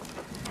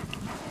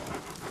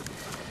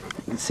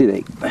 You can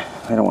see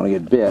I don't want to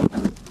get bit. You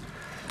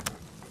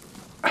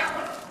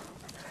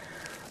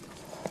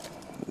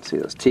can see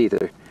those teeth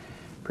are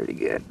pretty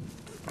good.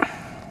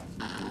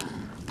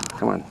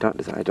 Come on,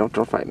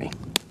 don't fight me.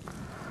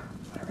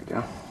 There we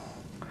go.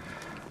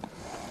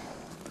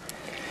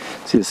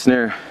 See the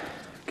snare?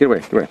 Get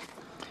away, get away.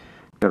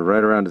 Got it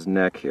right around his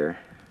neck here.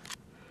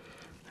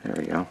 There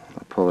we go.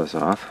 I'll pull this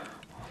off.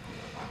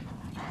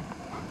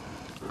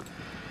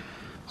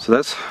 So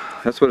that's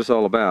what it's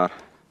all about.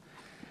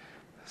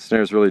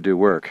 Snares really do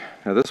work.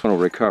 Now this one will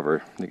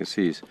recover. You can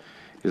see he's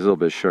a little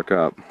bit shook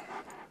up.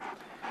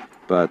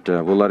 But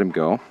we'll let him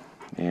go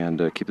and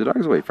keep the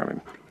dogs away from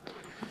him.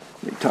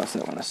 Let me toss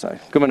that one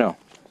aside. Come on now.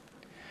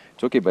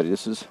 It's okay, buddy.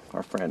 This is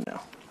our friend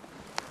now.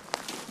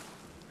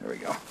 There we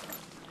go.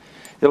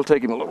 It'll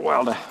take him a little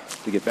while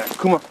to get back.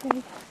 Come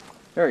on.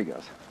 There he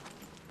goes.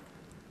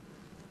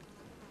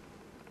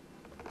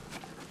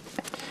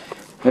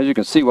 As you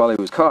can see, while he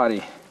was caught,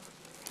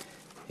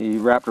 he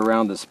wrapped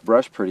around this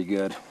brush pretty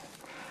good.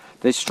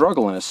 They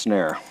struggle in a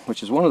snare,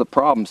 which is one of the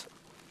problems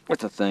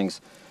with the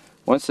things.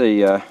 Once they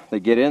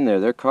get in there,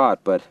 they're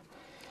caught, but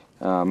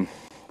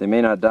they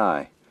may not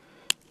die.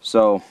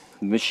 So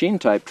machine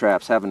type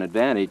traps have an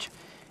advantage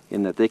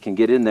in that they can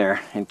get in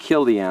there and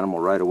kill the animal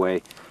right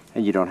away,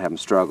 and you don't have them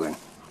struggling.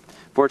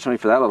 Fortunately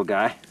for that little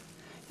guy,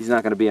 he's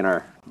not going to be in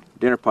our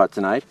dinner pot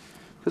tonight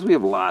because we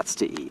have lots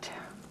to eat.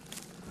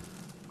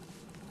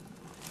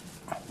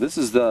 This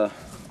is the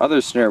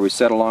other snare we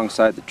set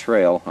alongside the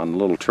trail, on the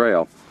little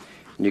trail,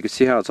 and you can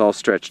see how it's all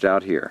stretched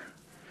out here.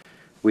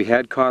 We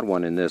had caught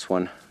one in this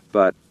one,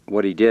 but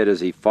what he did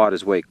is he fought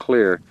his way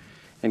clear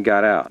and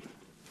got out.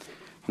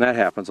 And that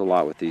happens a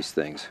lot with these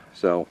things.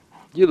 So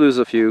you lose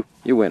a few,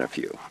 you win a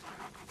few.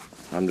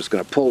 I'm just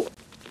going to pull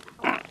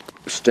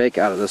a stake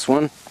out of this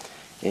one,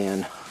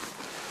 and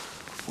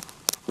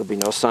there'll be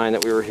no sign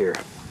that we were here.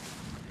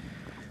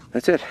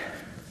 That's it.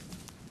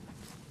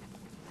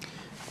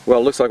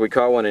 Well, it looks like we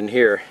caught one in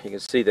here. You can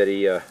see that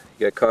he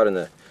got caught in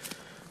the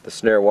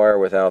snare wire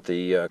without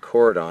the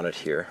cord on it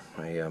here.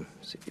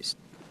 See if he's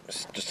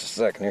just a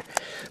second here.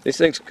 These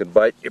things could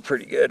bite you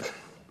pretty good.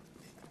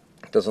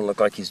 Doesn't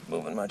look like he's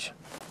moving much.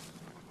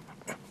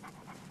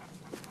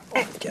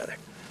 Get there.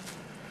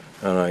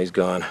 Oh no, he's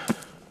gone.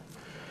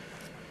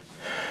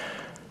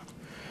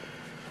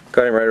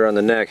 Cut him right around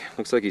the neck.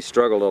 Looks like he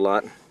struggled a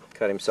lot.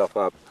 Cut himself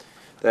up.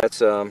 That's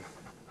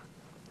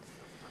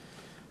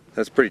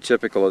pretty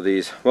typical of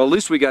these. Well, at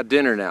least we got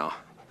dinner now.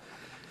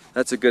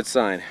 That's a good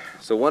sign.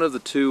 So one of the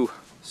two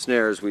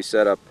snares we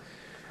set up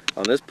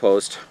on this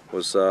post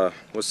was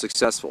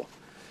successful.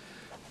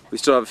 We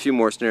still have a few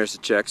more snares to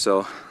check,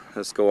 so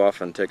let's go off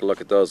and take a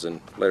look at those,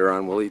 and later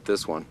on we'll eat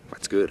this one.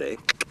 That's good, eh?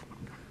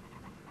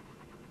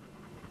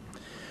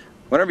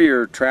 Whenever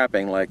you're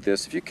trapping like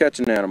this, if you catch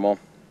an animal,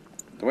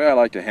 the way I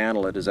like to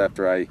handle it is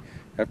after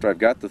I've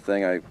got the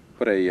thing, I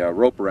put a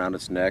rope around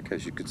its neck,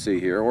 as you can see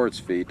here, or its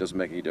feet, doesn't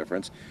make any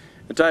difference,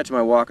 and tie it to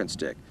my walking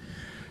stick.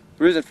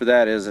 The reason for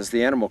that is, as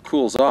the animal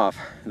cools off,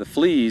 the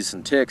fleas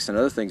and ticks and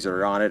other things that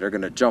are on it are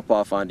going to jump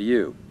off onto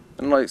you.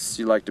 Unless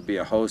you like to be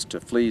a host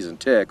to fleas and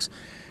ticks,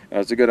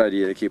 it's a good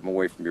idea to keep them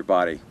away from your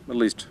body, at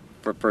least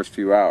for the first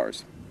few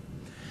hours.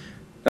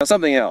 Now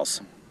something else.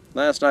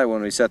 Last night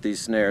when we set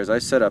these snares, I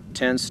set up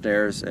 10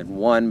 snares and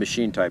one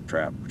machine type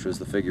trap, which was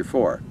the figure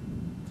 4.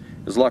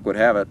 As luck would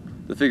have it,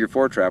 the figure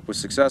 4 trap was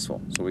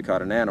successful, so we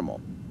caught an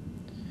animal.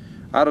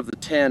 Out of the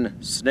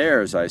 10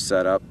 snares I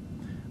set up,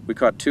 we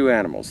caught 2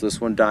 animals. This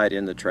one died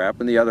in the trap,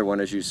 and the other one,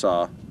 as you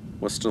saw,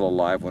 was still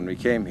alive when we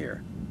came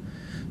here.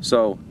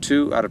 So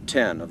 2 out of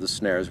 10 of the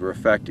snares were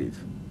effective.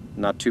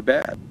 Not too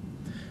bad.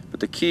 But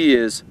the key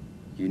is,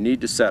 you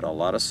need to set a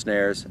lot of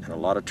snares and a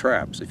lot of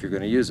traps if you're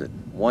going to use it.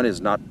 One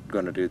is not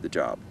going to do the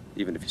job,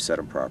 even if you set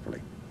them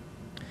properly.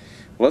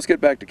 Well, let's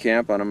get back to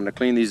camp, and I'm going to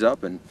clean these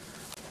up and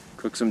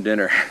cook some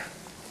dinner.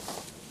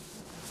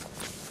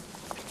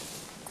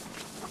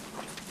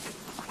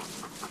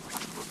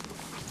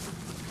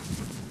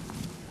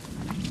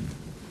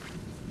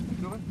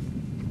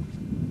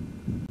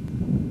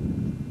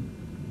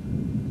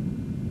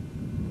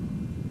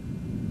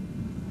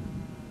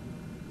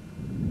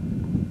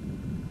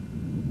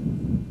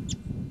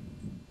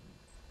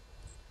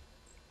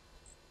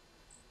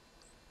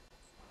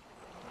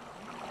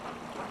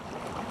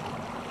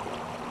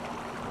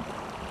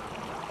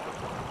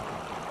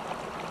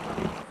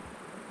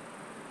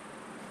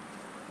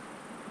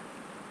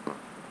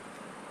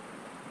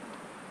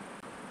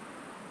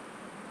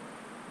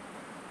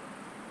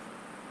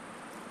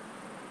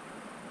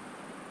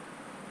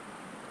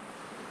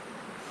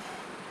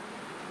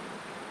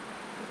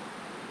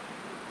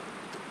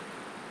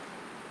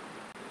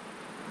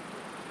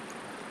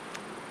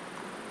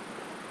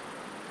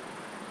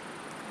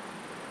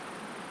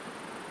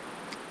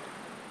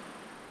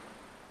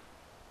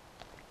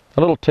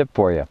 A little tip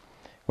for you.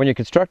 When you're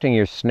constructing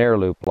your snare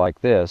loop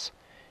like this,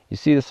 you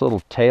see this little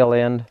tail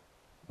end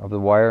of the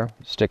wire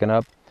sticking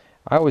up?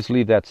 I always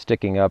leave that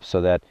sticking up so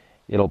that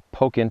it'll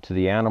poke into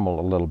the animal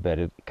a little bit.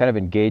 It kind of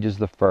engages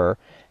the fur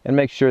and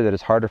makes sure that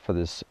it's harder for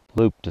this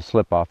loop to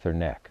slip off their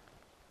neck.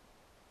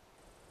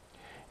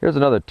 Here's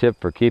another tip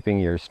for keeping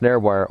your snare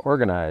wire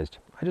organized.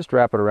 I just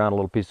wrap it around a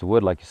little piece of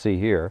wood like you see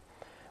here.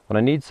 When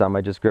I need some,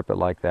 I just grip it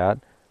like that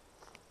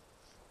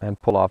and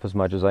pull off as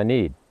much as I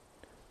need.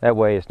 That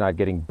way it's not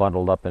getting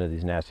bundled up into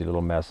these nasty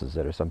little messes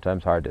that are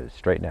sometimes hard to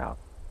straighten out.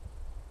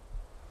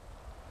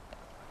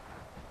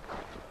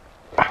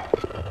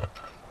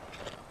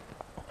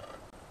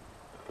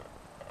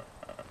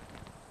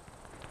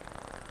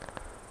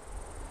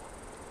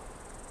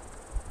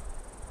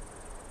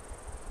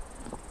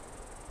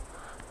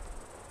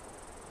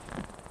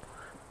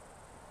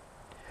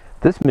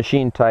 This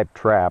machine type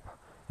trap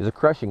is a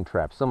crushing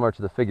trap similar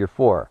to the figure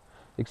 4,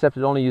 except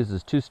it only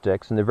uses 2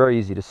 sticks and they're very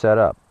easy to set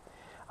up.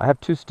 I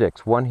have 2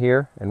 sticks, one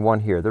here and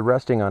one here. They're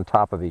resting on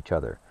top of each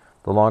other.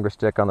 The longer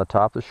stick on the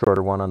top, the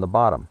shorter one on the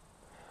bottom.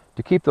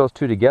 To keep those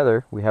two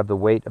together, we have the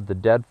weight of the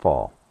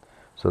deadfall.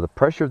 So the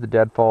pressure of the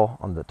deadfall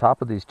on the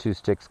top of these 2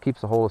 sticks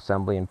keeps the whole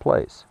assembly in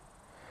place.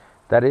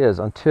 That is,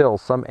 until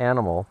some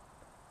animal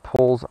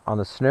pulls on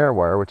the snare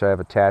wire, which I have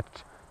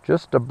attached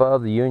just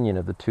above the union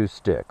of the 2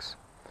 sticks.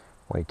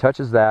 When he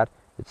touches that,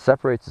 it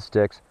separates the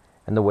sticks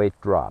and the weight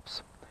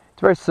drops.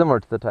 It's very similar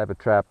to the type of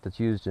trap that's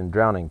used in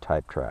drowning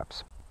type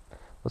traps.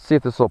 Let's see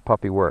if this little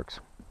puppy works.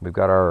 We've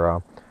got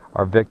our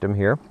victim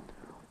here.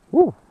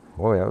 Woo!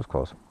 Oh yeah, that was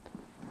close.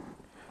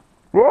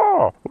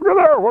 Whoa! Look at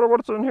there!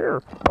 What's in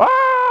here?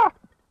 Ah!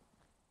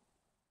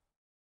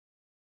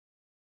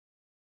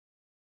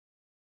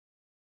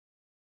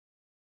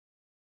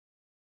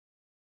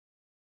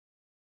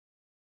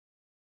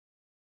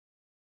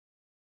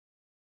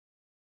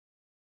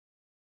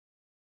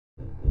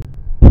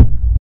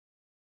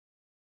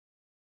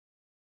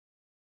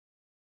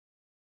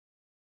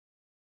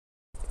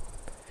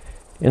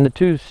 In the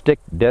 2-stick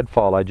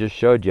deadfall I just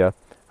showed you,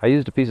 I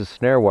used a piece of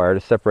snare wire to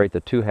separate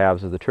the 2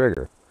 halves of the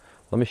trigger.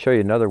 Let me show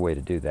you another way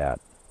to do that.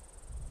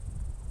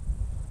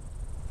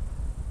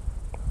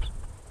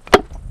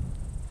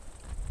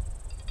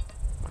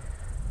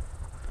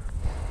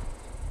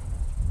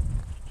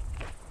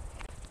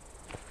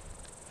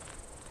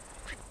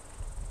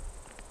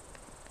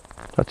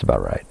 That's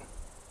about right.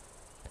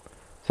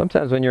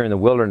 Sometimes when you're in the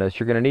wilderness,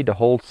 you're going to need to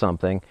hold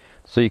something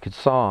so you can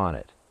saw on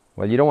it.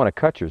 Well, you don't want to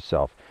cut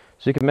yourself,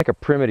 so you can make a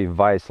primitive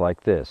vise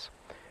like this.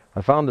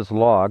 I found this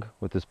log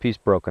with this piece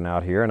broken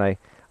out here, and I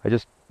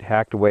just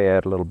hacked away at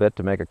it a little bit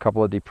to make a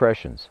couple of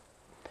depressions.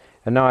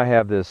 And now I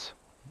have this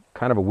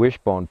kind of a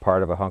wishbone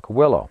part of a hunk of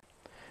willow.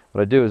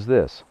 What I do is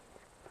this.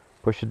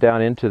 Push it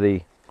down into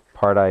the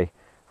part I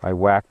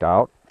whacked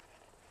out,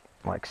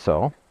 like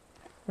so.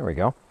 There we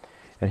go.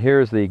 And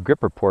here's the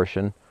gripper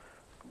portion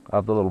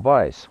of the little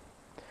vise.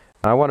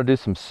 Now I want to do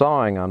some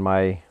sawing on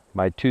my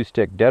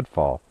 2-stick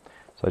deadfall.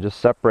 So I just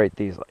separate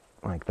these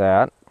like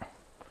that.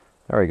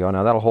 There we go.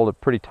 Now that'll hold it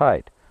pretty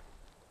tight.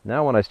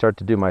 Now when I start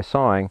to do my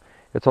sawing,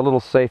 it's a little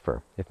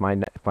safer. If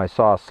my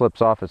saw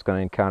slips off, it's going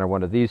to encounter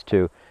one of these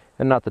 2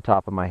 and not the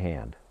top of my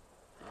hand.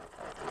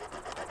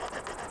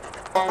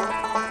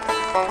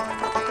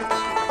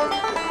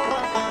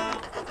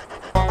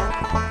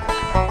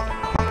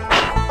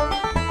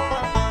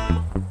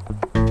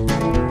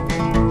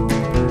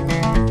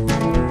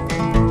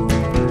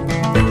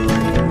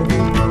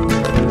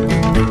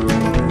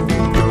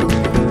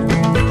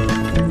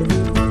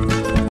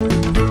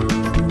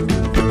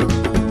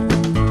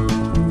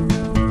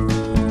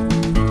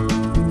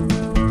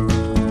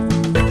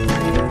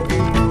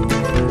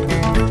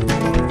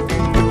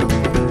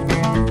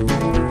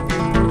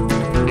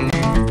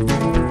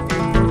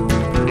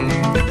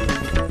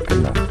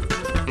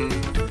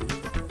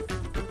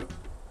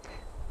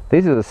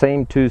 These are the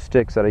same 2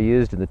 sticks that I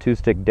used in the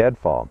 2-stick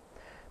deadfall.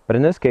 But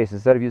in this case,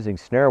 instead of using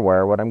snare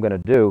wire, what I'm going to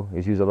do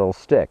is use a little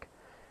stick.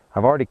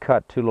 I've already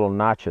cut 2 little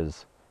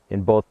notches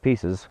in both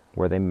pieces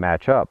where they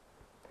match up.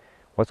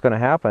 What's going to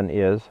happen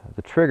is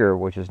the trigger,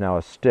 which is now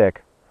a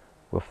stick,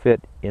 will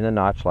fit in the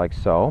notch like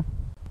so.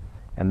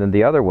 And then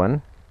the other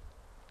one,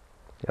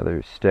 the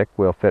other stick,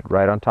 will fit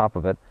right on top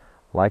of it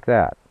like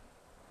that.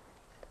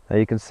 Now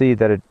you can see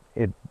that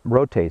it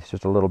rotates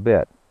just a little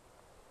bit.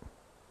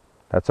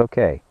 That's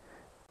okay.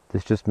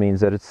 This just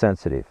means that it's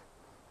sensitive.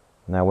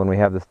 Now when we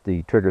have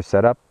the trigger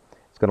set up,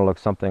 it's going to look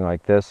something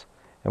like this.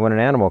 And when an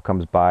animal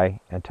comes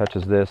by and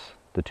touches this,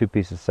 the 2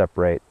 pieces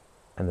separate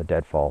and the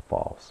deadfall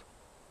falls.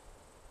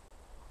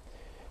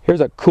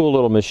 Here's a cool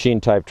little machine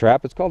type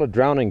trap. It's called a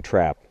drowning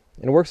trap.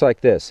 And it works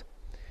like this.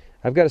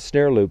 I've got a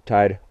snare loop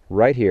tied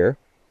right here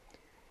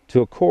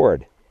to a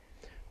cord.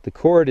 The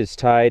cord is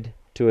tied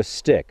to a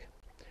stick.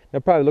 Now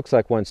it probably looks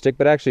like 1 stick,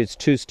 but actually it's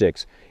 2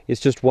 sticks.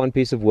 It's just 1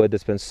 piece of wood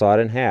that's been sawed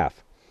in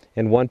half,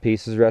 and 1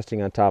 piece is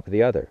resting on top of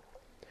the other.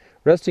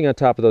 Resting on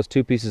top of those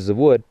 2 pieces of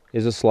wood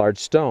is a large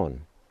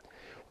stone.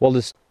 Well,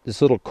 this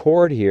little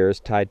cord here is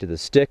tied to the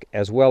stick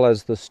as well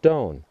as the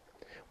stone.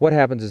 What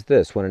happens is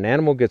this: when an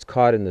animal gets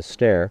caught in the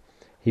snare,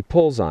 he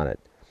pulls on it.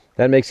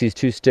 That makes these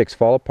 2 sticks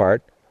fall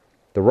apart.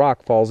 The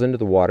rock falls into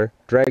the water,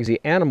 drags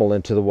the animal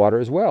into the water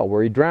as well,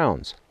 where he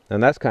drowns.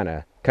 And that's kind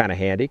of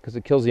handy, because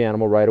it kills the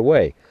animal right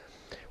away.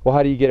 Well,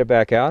 how do you get it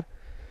back out?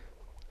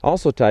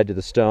 Also tied to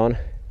the stone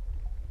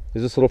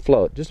is this little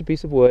float, just a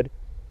piece of wood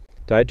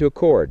tied to a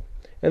cord.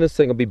 And this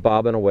thing will be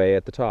bobbing away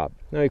at the top.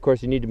 Now, of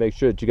course, you need to make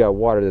sure that you got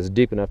water that's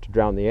deep enough to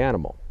drown the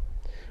animal.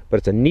 But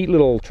it's a neat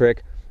little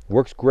trick.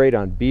 Works great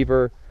on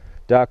beaver,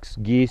 ducks,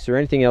 geese, or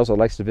anything else that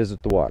likes to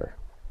visit the water.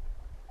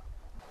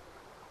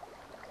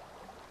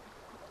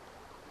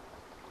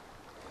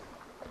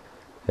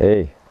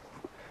 Hey,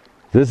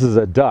 this is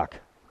a duck.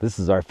 This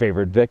is our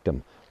favorite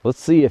victim. Let's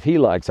see if he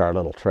likes our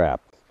little trap.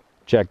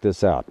 Check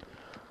this out.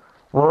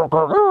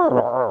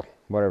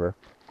 Whatever.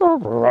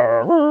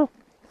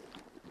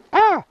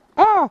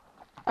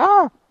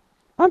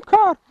 I'm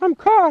caught! I'm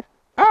caught!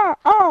 Ah!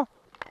 Ah!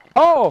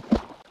 Oh!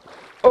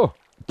 Oh!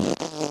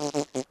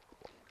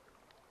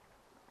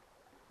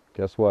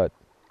 Guess what?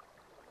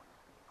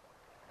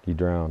 He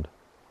drowned.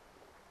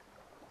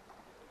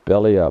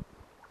 Belly up.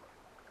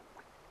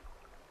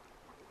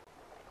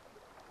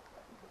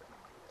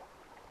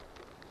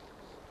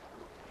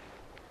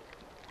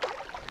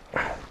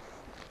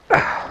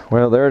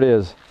 Well, there it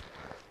is.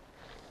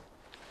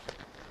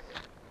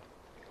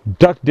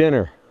 Duck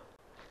dinner.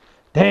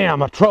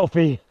 Damn, a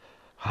trophy.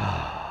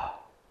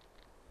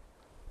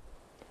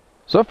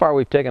 So far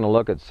we've taken a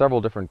look at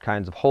several different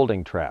kinds of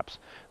holding traps.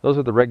 Those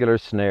are the regular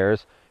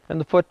snares and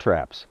the foot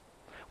traps.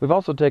 We've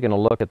also taken a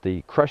look at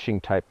the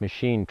crushing type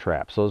machine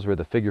traps. Those were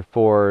the figure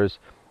fours,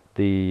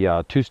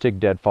 the two-stick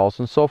deadfalls,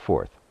 and so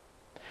forth.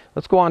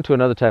 Let's go on to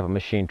another type of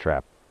machine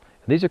trap.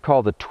 These are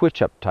called the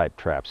twitch-up type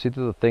traps. These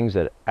are the things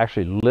that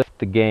actually lift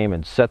the game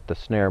and set the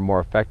snare more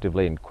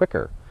effectively and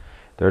quicker.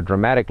 They're a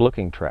dramatic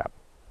looking trap.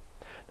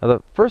 Now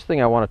the first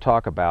thing I want to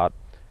talk about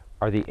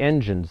are the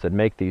engines that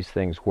make these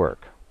things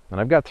work. And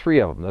I've got three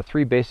of them. The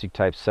three basic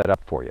types set up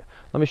for you.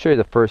 Let me show you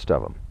the first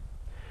of them.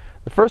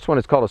 The first one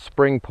is called a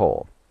spring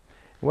pole.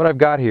 And what I've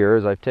got here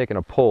is I've taken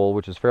a pole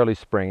which is fairly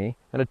springy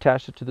and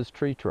attached it to this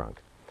tree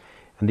trunk.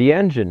 And the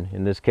engine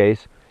in this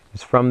case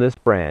is from this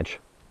branch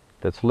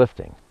that's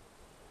lifting,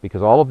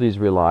 because all of these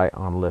rely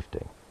on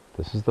lifting.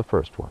 This is the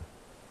first one.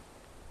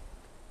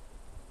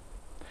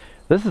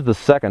 This is the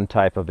second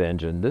type of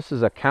engine. This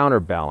is a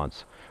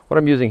counterbalance. What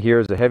I'm using here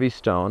is a heavy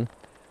stone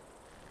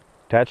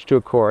attached to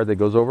a cord that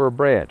goes over a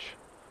branch.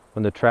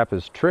 When the trap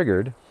is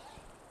triggered,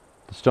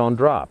 the stone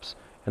drops,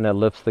 and that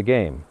lifts the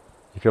game.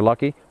 If you're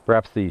lucky,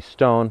 perhaps the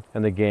stone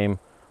and the game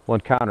will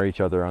encounter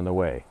each other on the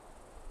way.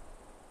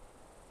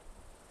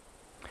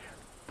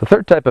 The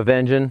third type of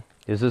engine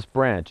is this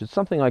branch. It's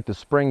something like the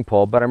spring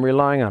pole, but I'm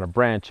relying on a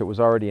branch that was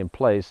already in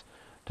place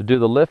to do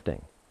the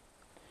lifting.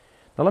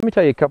 Now let me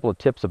tell you a couple of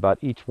tips about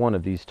each one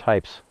of these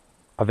types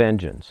of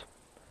engines.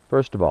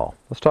 First of all,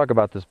 let's talk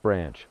about this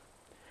branch.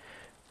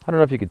 I don't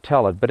know if you could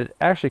tell it, but it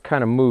actually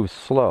kind of moves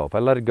slow. If I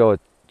let it go, it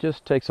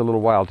just takes a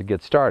little while to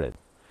get started.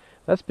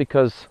 That's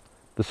because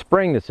the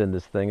spring that's in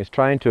this thing is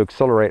trying to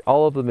accelerate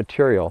all of the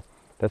material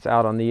that's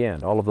out on the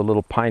end, all of the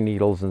little pine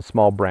needles and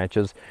small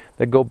branches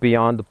that go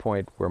beyond the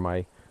point where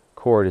my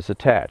cord is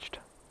attached.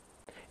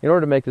 In order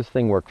to make this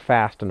thing work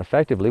fast and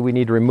effectively, we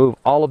need to remove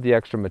all of the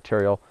extra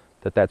material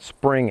that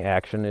spring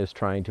action is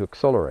trying to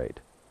accelerate.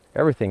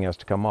 Everything has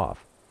to come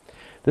off.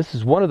 This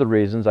is one of the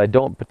reasons I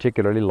don't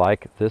particularly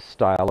like this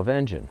style of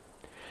engine.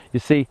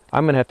 You see,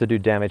 I'm going to have to do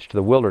damage to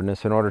the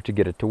wilderness in order to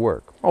get it to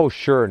work. Oh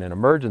sure, in an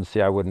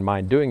emergency I wouldn't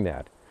mind doing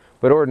that.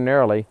 But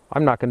ordinarily,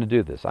 I'm not going to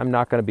do this. I'm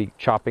not going to be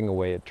chopping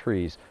away at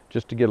trees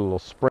just to get a little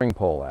spring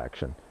pole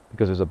action,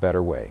 because there's a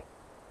better way.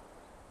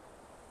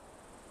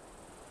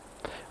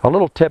 A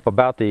little tip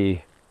about the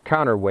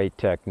counterweight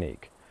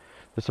technique.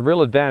 There's some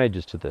real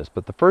advantages to this,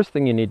 but the first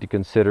thing you need to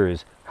consider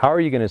is how are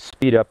you going to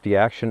speed up the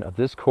action of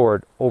this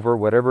cord over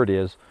whatever it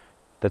is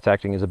that's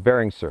acting as a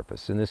bearing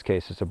surface. In this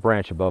case, it's a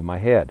branch above my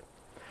head.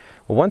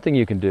 Well, one thing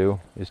you can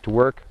do is to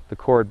work the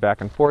cord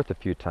back and forth a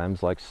few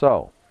times like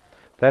so.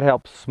 That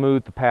helps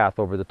smooth the path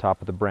over the top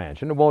of the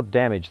branch, and it won't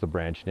damage the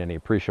branch in any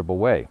appreciable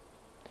way.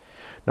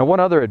 Now, one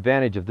other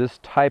advantage of this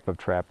type of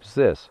trap is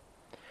this.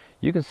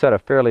 You can set a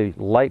fairly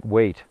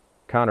lightweight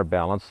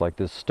counterbalance like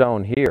this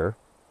stone here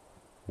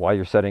while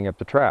you're setting up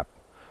the trap.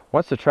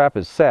 Once the trap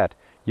is set,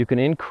 you can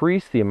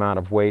increase the amount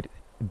of weight,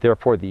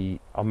 therefore the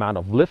amount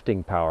of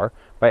lifting power,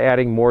 by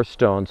adding more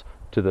stones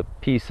to the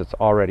piece that's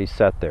already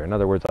set there. In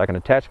other words, I can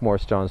attach more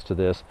stones to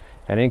this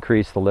and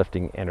increase the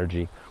lifting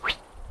energy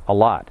a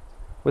lot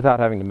without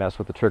having to mess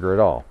with the trigger at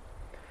all.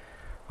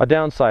 A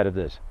downside of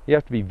this, you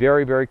have to be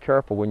very, very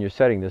careful when you're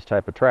setting this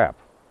type of trap.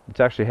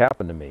 It's actually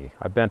happened to me.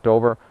 I bent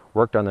over,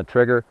 worked on the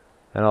trigger,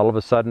 and all of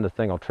a sudden the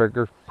thing will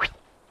trigger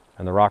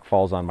and the rock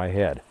falls on my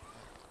head.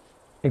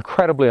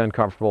 Incredibly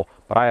uncomfortable,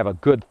 but I have a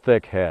good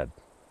thick head.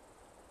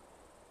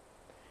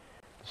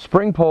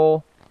 Spring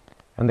pole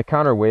and the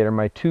counterweight are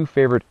my two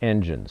favorite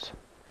engines.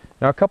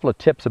 Now a couple of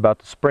tips about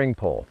the spring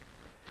pole.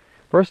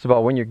 First of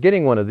all, when you're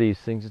getting one of these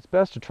things, it's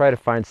best to try to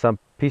find some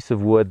piece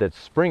of wood that's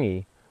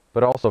springy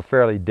but also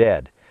fairly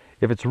dead.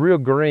 If it's real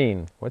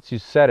green, once you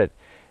set it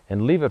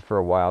and leave it for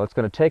a while, it's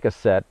going to take a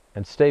set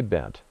and stay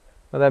bent.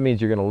 Now that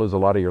means you're going to lose a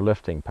lot of your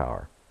lifting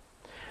power.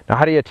 Now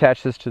how do you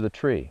attach this to the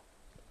tree?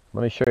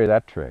 Let me show you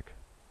that trick.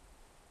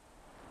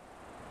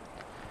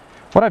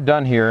 What I've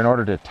done here in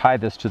order to tie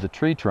this to the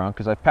tree trunk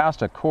is I've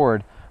passed a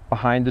cord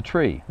behind the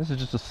tree. This is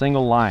just a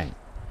single line.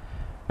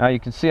 Now you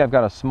can see I've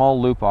got a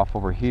small loop off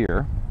over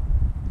here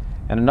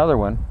and another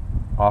one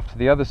off to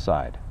the other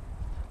side.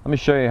 Let me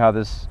show you how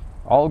this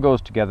all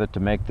goes together to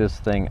make this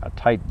thing a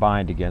tight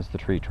bind against the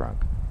tree trunk.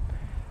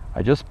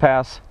 I just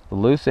pass the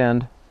loose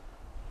end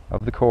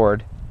of the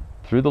cord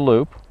through the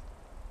loop,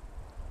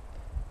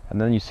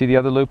 and then you see the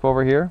other loop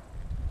over here?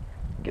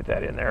 Get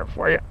that in there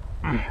for you.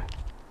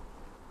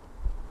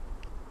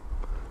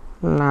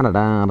 La da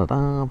da da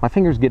da. My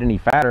fingers get any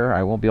fatter,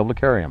 I won't be able to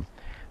carry them.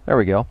 There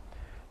we go.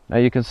 Now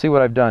you can see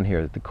what I've done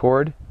here. The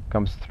cord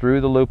comes through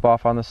the loop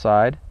off on the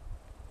side,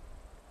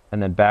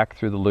 and then back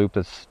through the loop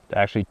that's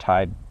actually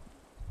tied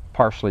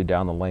partially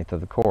down the length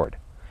of the cord.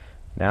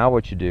 Now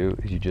what you do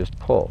is you just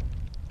pull.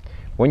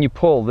 When you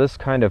pull, this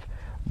kind of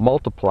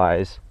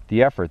multiplies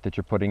the effort that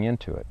you're putting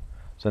into it.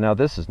 So now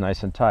this is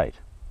nice and tight.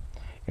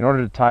 In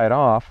order to tie it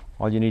off,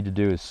 all you need to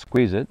do is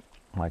squeeze it,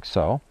 like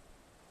so,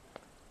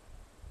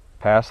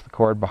 pass the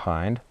cord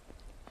behind,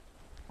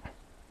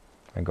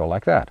 and go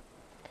like that.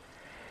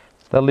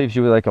 That leaves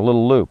you with like a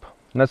little loop,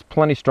 and that's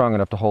plenty strong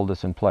enough to hold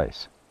this in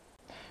place.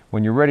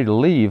 When you're ready to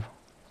leave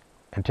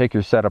and take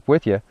your setup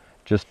with you,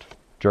 just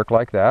jerk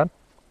like that,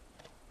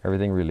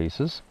 everything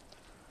releases,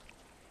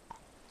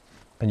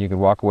 and you can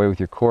walk away with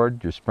your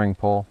cord, your spring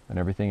pull, and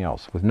everything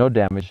else with no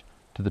damage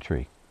to the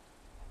tree.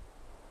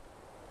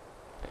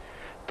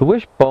 The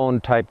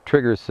wishbone type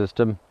trigger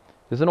system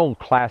is an old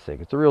classic.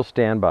 It's a real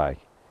standby.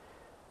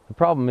 The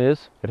problem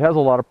is, it has a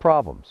lot of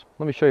problems.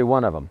 Let me show you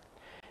one of them.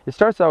 It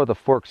starts out with a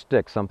forked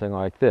stick, something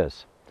like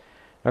this.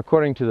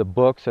 According to the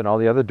books and all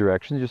the other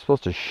directions, you're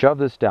supposed to shove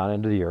this down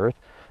into the earth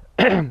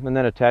and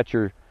then attach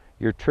your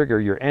trigger,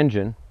 your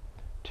engine,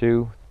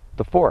 to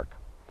the fork.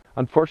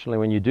 Unfortunately,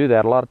 when you do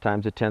that, a lot of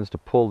times it tends to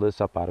pull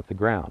this up out of the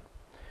ground.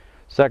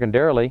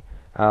 Secondarily,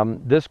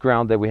 this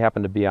ground that we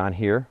happen to be on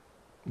here,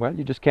 well,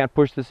 you just can't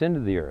push this into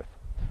the earth.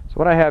 So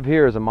what I have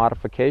here is a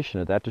modification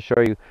of that to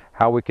show you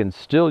how we can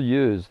still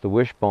use the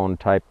wishbone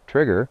type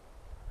trigger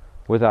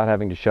without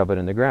having to shove it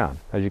in the ground.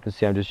 As you can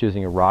see, I'm just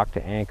using a rock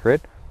to anchor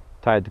it,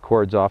 tied the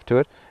cords off to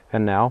it,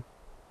 and now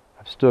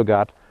I've still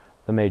got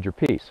the major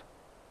piece.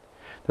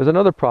 There's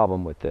another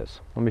problem with this.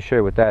 Let me show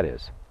you what that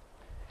is.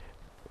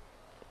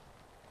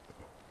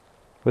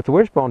 With the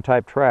wishbone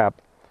type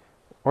trap,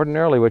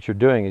 ordinarily what you're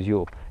doing is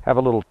you'll have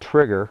a little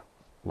trigger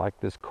like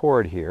this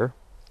cord here.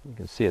 You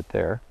can see it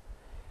there.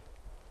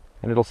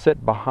 And it'll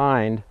sit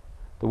behind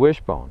the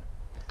wishbone.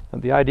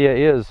 And the idea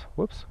is,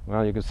 whoops,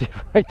 well, you can see it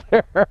right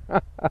there.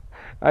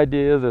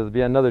 Idea is there'll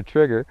be another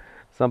trigger,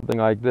 something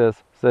like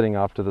this, sitting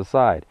off to the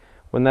side.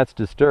 When that's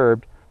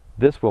disturbed,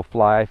 this will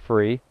fly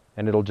free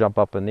and it'll jump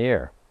up in the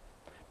air.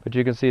 But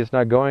you can see it's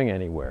not going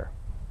anywhere.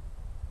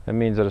 That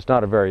means that it's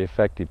not a very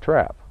effective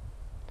trap.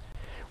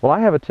 Well, I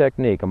have a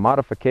technique, a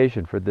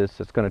modification for this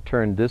that's going to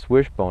turn this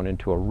wishbone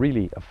into a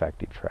really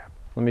effective trap.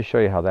 Let me show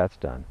you how that's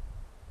done.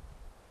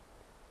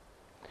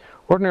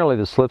 Ordinarily,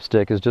 the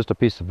slipstick is just a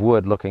piece of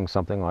wood looking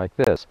something like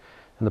this,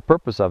 and the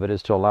purpose of it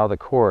is to allow the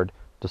cord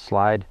to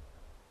slide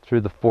through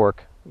the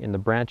fork in the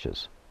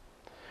branches.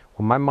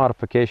 Well, my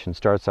modification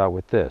starts out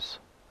with this.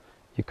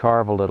 You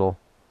carve a little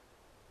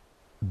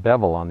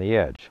bevel on the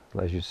edge,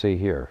 as you see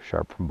here,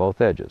 sharp from both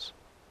edges.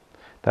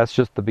 That's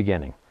just the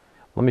beginning.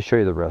 Let me show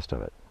you the rest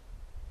of it.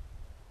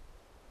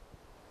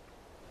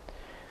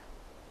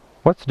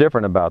 What's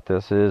different about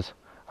this is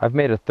I've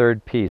made a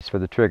third piece for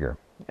the trigger,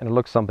 and it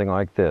looks something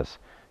like this.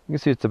 You can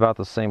see it's about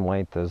the same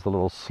length as the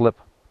little slip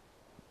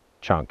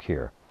chunk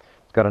here.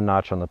 It's got a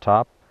notch on the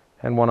top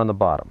and one on the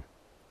bottom.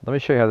 Let me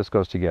show you how this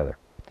goes together.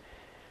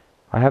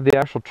 I have the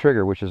actual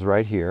trigger, which is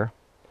right here,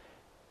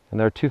 and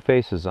there are two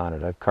faces on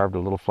it. I've carved a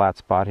little flat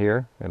spot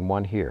here and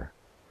one here.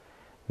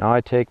 Now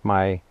I take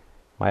my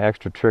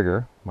extra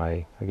trigger,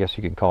 I guess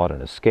you can call it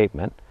an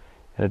escapement,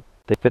 and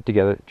they fit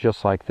together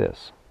just like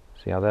this.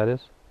 See how that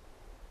is?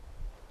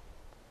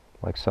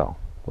 Like so,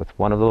 with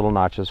one of the little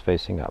notches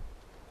facing up.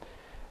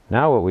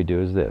 Now what we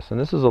do is this, and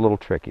this is a little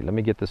tricky. Let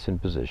me get this in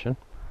position.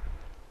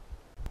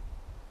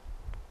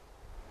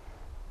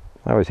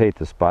 I always hate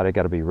this spot. I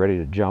got to be ready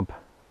to jump.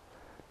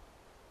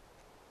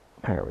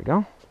 There we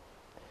go.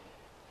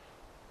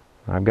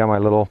 I've got my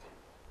little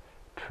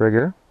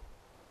trigger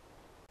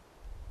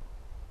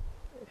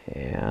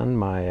and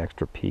my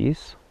extra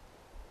piece,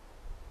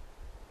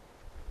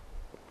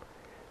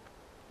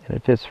 and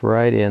it fits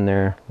right in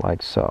there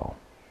like so.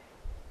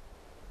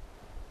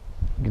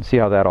 You can see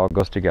how that all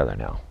goes together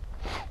now.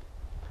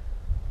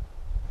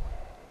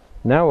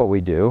 Now what we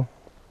do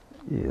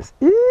is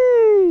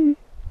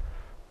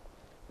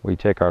we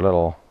take our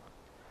little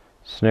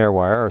snare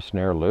wire or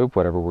snare loop,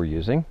 whatever we're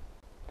using,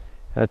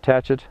 and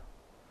attach it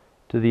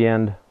to the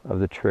end of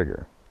the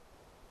trigger.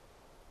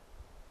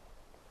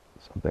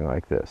 Something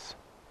like this.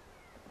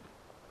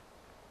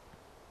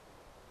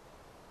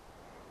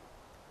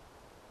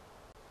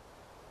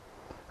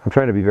 I'm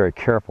trying to be very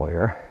careful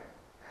here.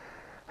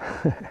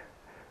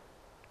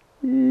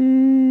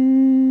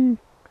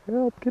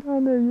 Help, get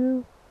on there,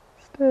 you.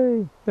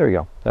 Stay. There we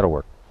go. That'll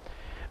work.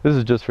 This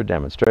is just for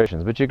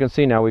demonstrations, but you can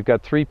see now we've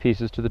got three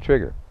pieces to the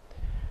trigger.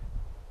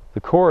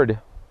 The cord,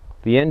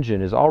 the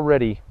engine, is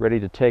already ready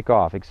to take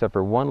off except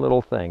for one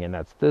little thing, and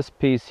that's this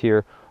piece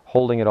here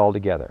holding it all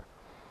together.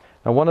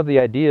 Now, one of the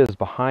ideas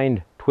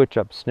behind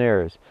twitch-up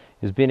snares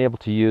is being able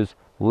to use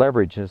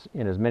leverage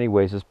in as many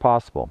ways as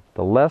possible.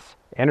 The less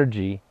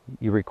energy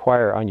you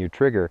require on your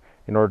trigger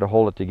in order to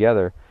hold it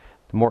together,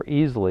 the more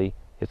easily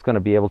it's going to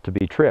be able to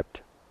be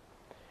tripped.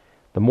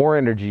 The more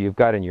energy you've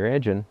got in your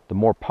engine, the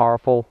more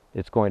powerful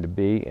it's going to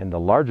be, and the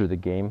larger the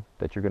game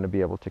that you're going to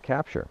be able to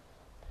capture.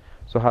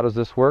 So how does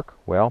this work?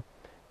 Well,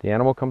 the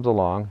animal comes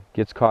along,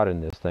 gets caught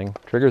in this thing,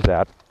 triggers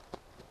that,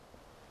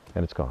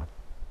 and it's gone.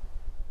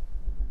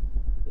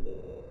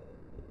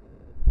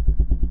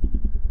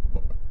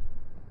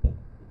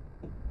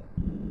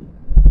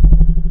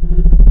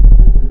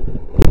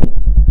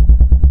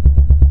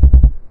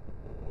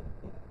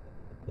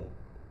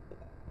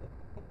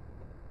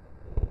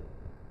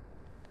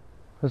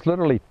 There's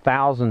literally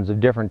thousands of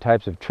different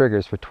types of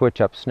triggers for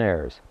twitch-up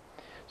snares.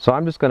 So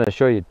I'm just going to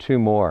show you two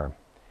more.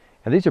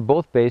 And these are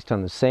both based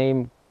on the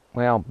same,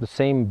 well, the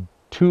same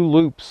two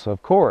loops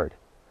of cord.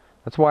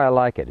 That's why I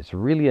like it. It's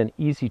really an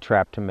easy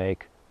trap to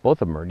make.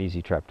 Both of them are an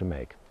easy trap to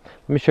make.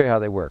 Let me show you how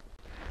they work.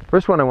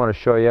 First one I want to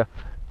show you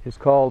is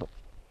called,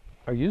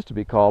 or used to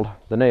be called,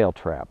 the nail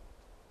trap.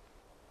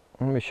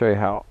 Let me show you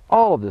how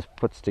all of this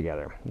puts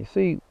together. You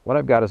see what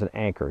I've got is an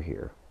anchor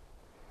here.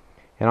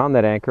 And on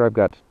that anchor I've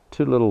got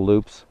two little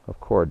loops of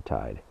cord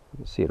tied. You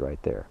can see it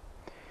right there.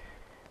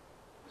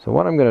 So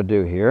what I'm going to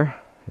do here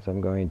is I'm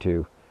going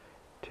to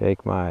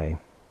take my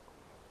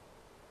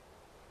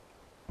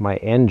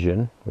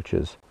engine, which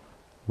is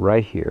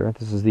right here.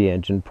 This is the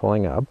engine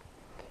pulling up.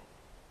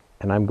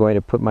 And I'm going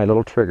to put my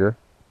little trigger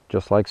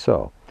just like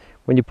so.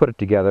 When you put it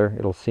together,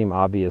 it'll seem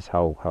obvious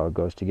how it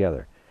goes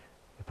together.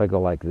 If I go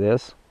like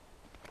this,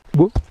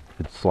 whoop,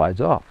 it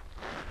slides off.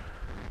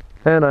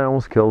 And I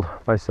almost killed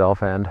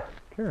myself and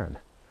Karen.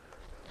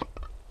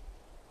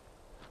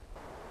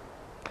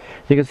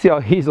 You can see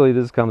how easily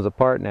this comes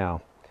apart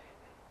now.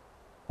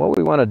 What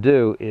we want to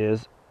do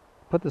is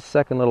put the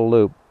second little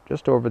loop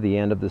just over the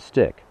end of the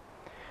stick.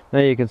 Now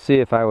you can see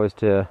if I was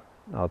to,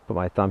 I'll put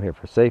my thumb here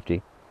for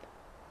safety,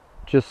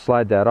 just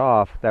slide that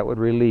off, that would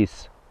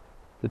release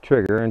the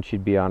trigger and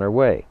she'd be on her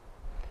way.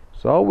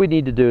 So all we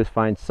need to do is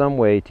find some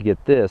way to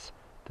get this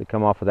to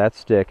come off of that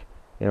stick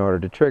in order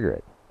to trigger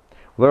it.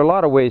 Well, there are a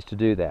lot of ways to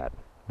do that.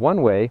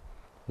 One way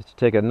is to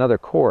take another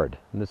cord,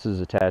 and this is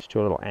attached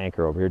to a little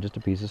anchor over here, just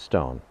a piece of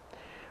stone.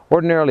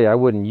 Ordinarily I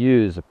wouldn't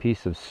use a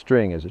piece of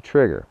string as a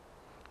trigger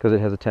because it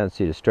has a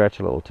tendency to stretch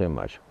a little too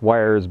much.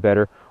 Wire is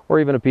better, or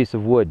even a piece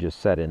of wood just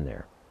set in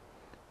there.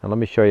 Now let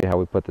me show you how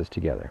we put this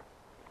together.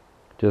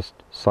 Just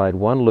slide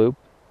one loop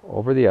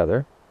over the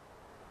other,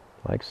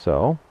 like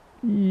so.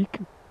 Eek.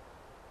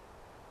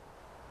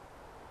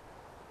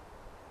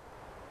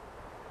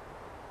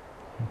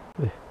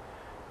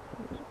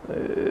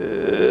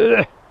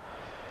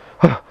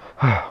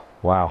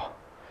 Wow.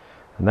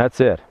 And that's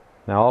it.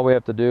 Now all we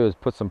have to do is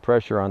put some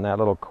pressure on that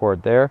little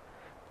cord there,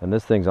 and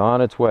this thing's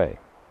on its way.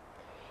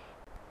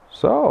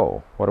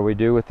 So, what do we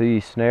do with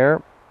the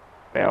snare?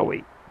 Well,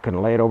 we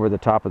can lay it over the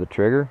top of the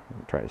trigger.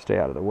 I'm trying to stay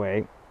out of the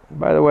way. And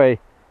by the way,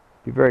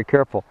 be very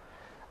careful.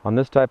 On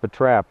this type of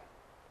trap,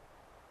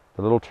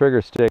 the little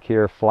trigger stick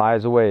here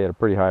flies away at a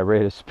pretty high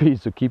rate of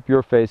speed, so keep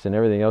your face and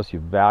everything else you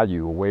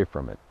value away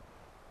from it.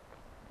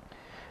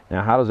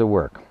 Now, how does it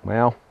work?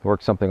 Well, it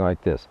works something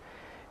like this.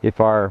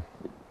 If our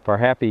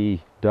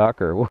happy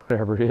duck or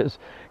whatever it is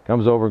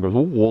comes over and goes,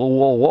 whoa,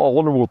 whoa, whoa, I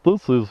wonder what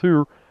this is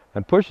here,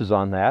 and pushes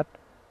on that,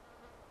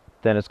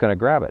 then it's going to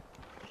grab it.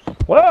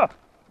 Whoa!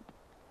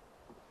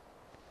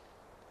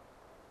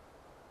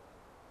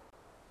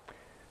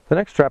 The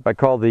next trap I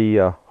call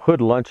the hood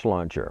lunch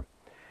launcher.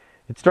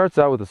 It starts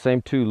out with the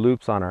same two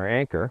loops on our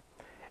anchor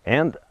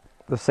and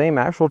the same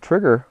actual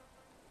trigger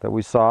that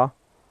we saw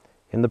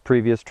in the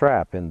previous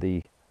trap, in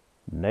the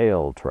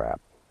nail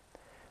trap.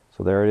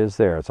 So there it is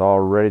there. It's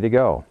all ready to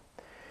go.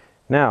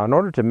 Now, in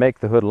order to make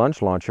the hood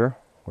lunch launcher,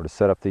 or to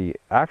set up the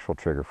actual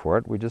trigger for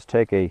it, we just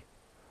take a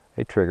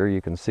trigger. You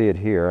can see it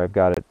here. I've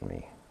got it. Let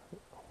me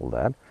hold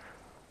that.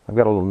 I've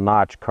got a little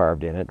notch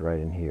carved in it right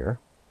in here.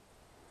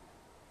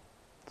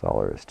 That's all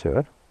there is to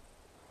it.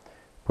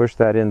 Push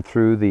that in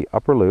through the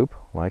upper loop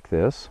like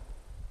this,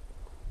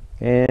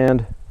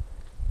 and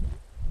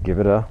give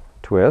it a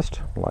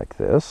twist like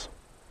this.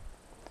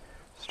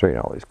 Straighten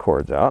all these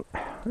cords out.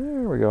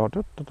 There we go.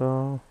 Da, da,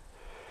 da.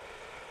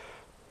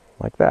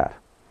 Like that.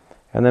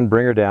 And then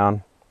bring her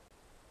down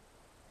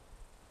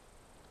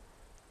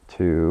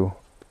to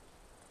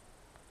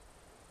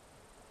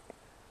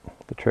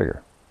the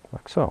trigger,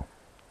 like so.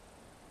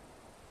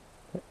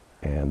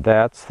 And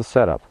that's the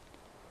setup.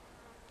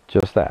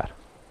 Just that.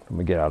 Let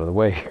me get out of the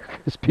way here,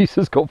 because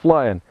pieces go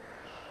flying.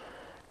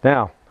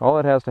 Now, all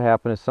that has to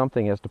happen is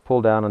something has to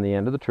pull down on the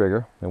end of the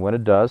trigger, and when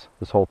it does,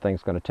 this whole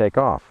thing's going to take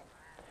off.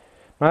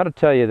 Now, I have to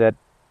tell you that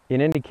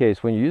in any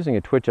case, when you're using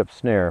a twitch-up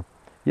snare,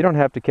 you don't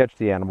have to catch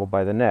the animal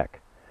by the neck.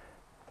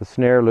 The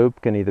snare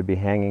loop can either be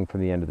hanging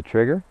from the end of the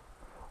trigger,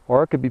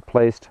 or it could be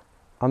placed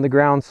on the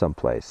ground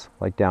someplace,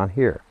 like down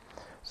here,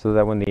 so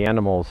that when the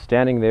animal's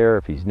standing there,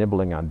 if he's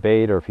nibbling on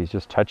bait, or if he's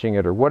just touching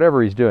it, or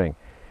whatever he's doing,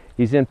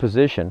 he's in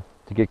position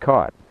to get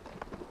caught.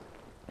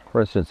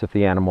 For instance, if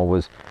the animal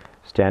was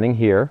standing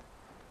here,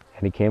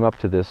 and he came up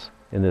to this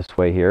in this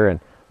way here, and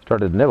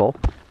started to nibble,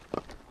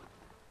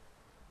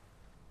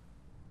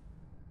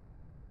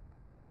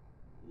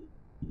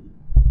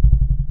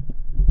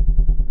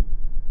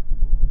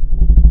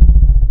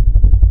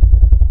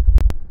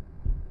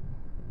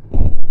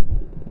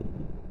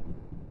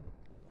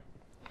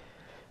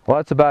 well,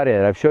 that's about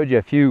it. I've showed you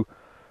a few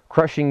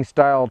crushing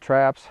style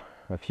traps,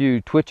 a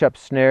few twitch-up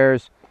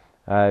snares,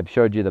 I've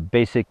showed you the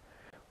basic,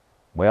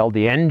 well,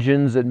 the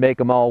engines that make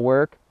them all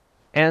work,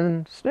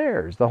 and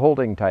snares, the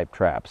holding type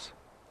traps.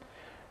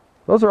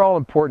 Those are all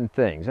important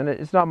things, and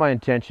it's not my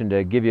intention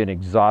to give you an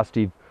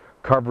exhaustive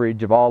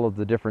coverage of all of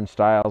the different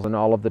styles and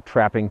all of the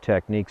trapping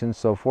techniques and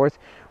so forth.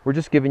 We're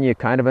just giving you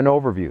kind of an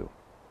overview.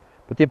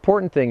 But the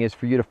important thing is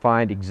for you to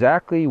find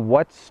exactly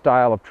what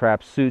style of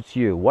trap suits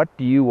you. What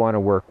do you want to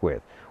work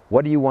with?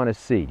 What do you want to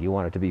see? Do you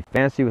want it to be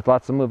fancy with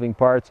lots of moving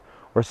parts,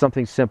 or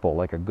something simple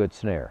like a good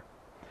snare?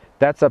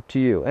 That's up to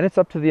you, and it's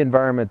up to the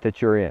environment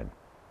that you're in.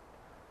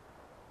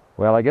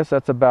 Well, I guess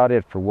that's about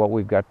it for what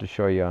we've got to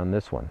show you on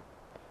this one.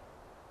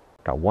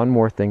 Got one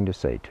more thing to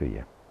say to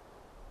you.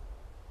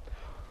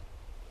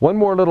 One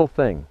more little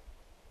thing.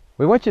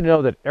 We want you to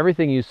know that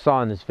everything you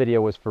saw in this video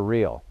was for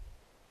real.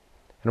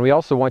 And we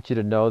also want you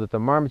to know that the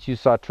marmots you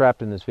saw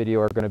trapped in this video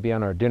are going to be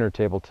on our dinner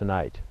table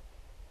tonight.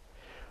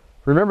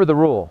 Remember the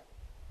rule.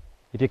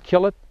 If you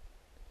kill it,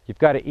 you've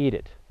got to eat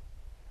it.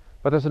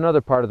 But there's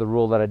another part of the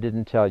rule that I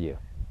didn't tell you.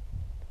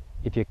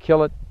 If you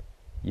kill it,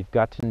 you've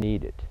got to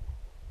need it.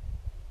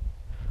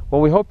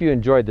 Well, we hope you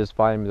enjoyed this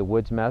volume of The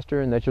Woods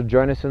Master and that you'll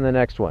join us in the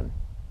next one.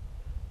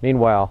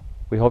 Meanwhile,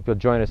 we hope you'll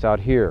join us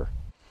out here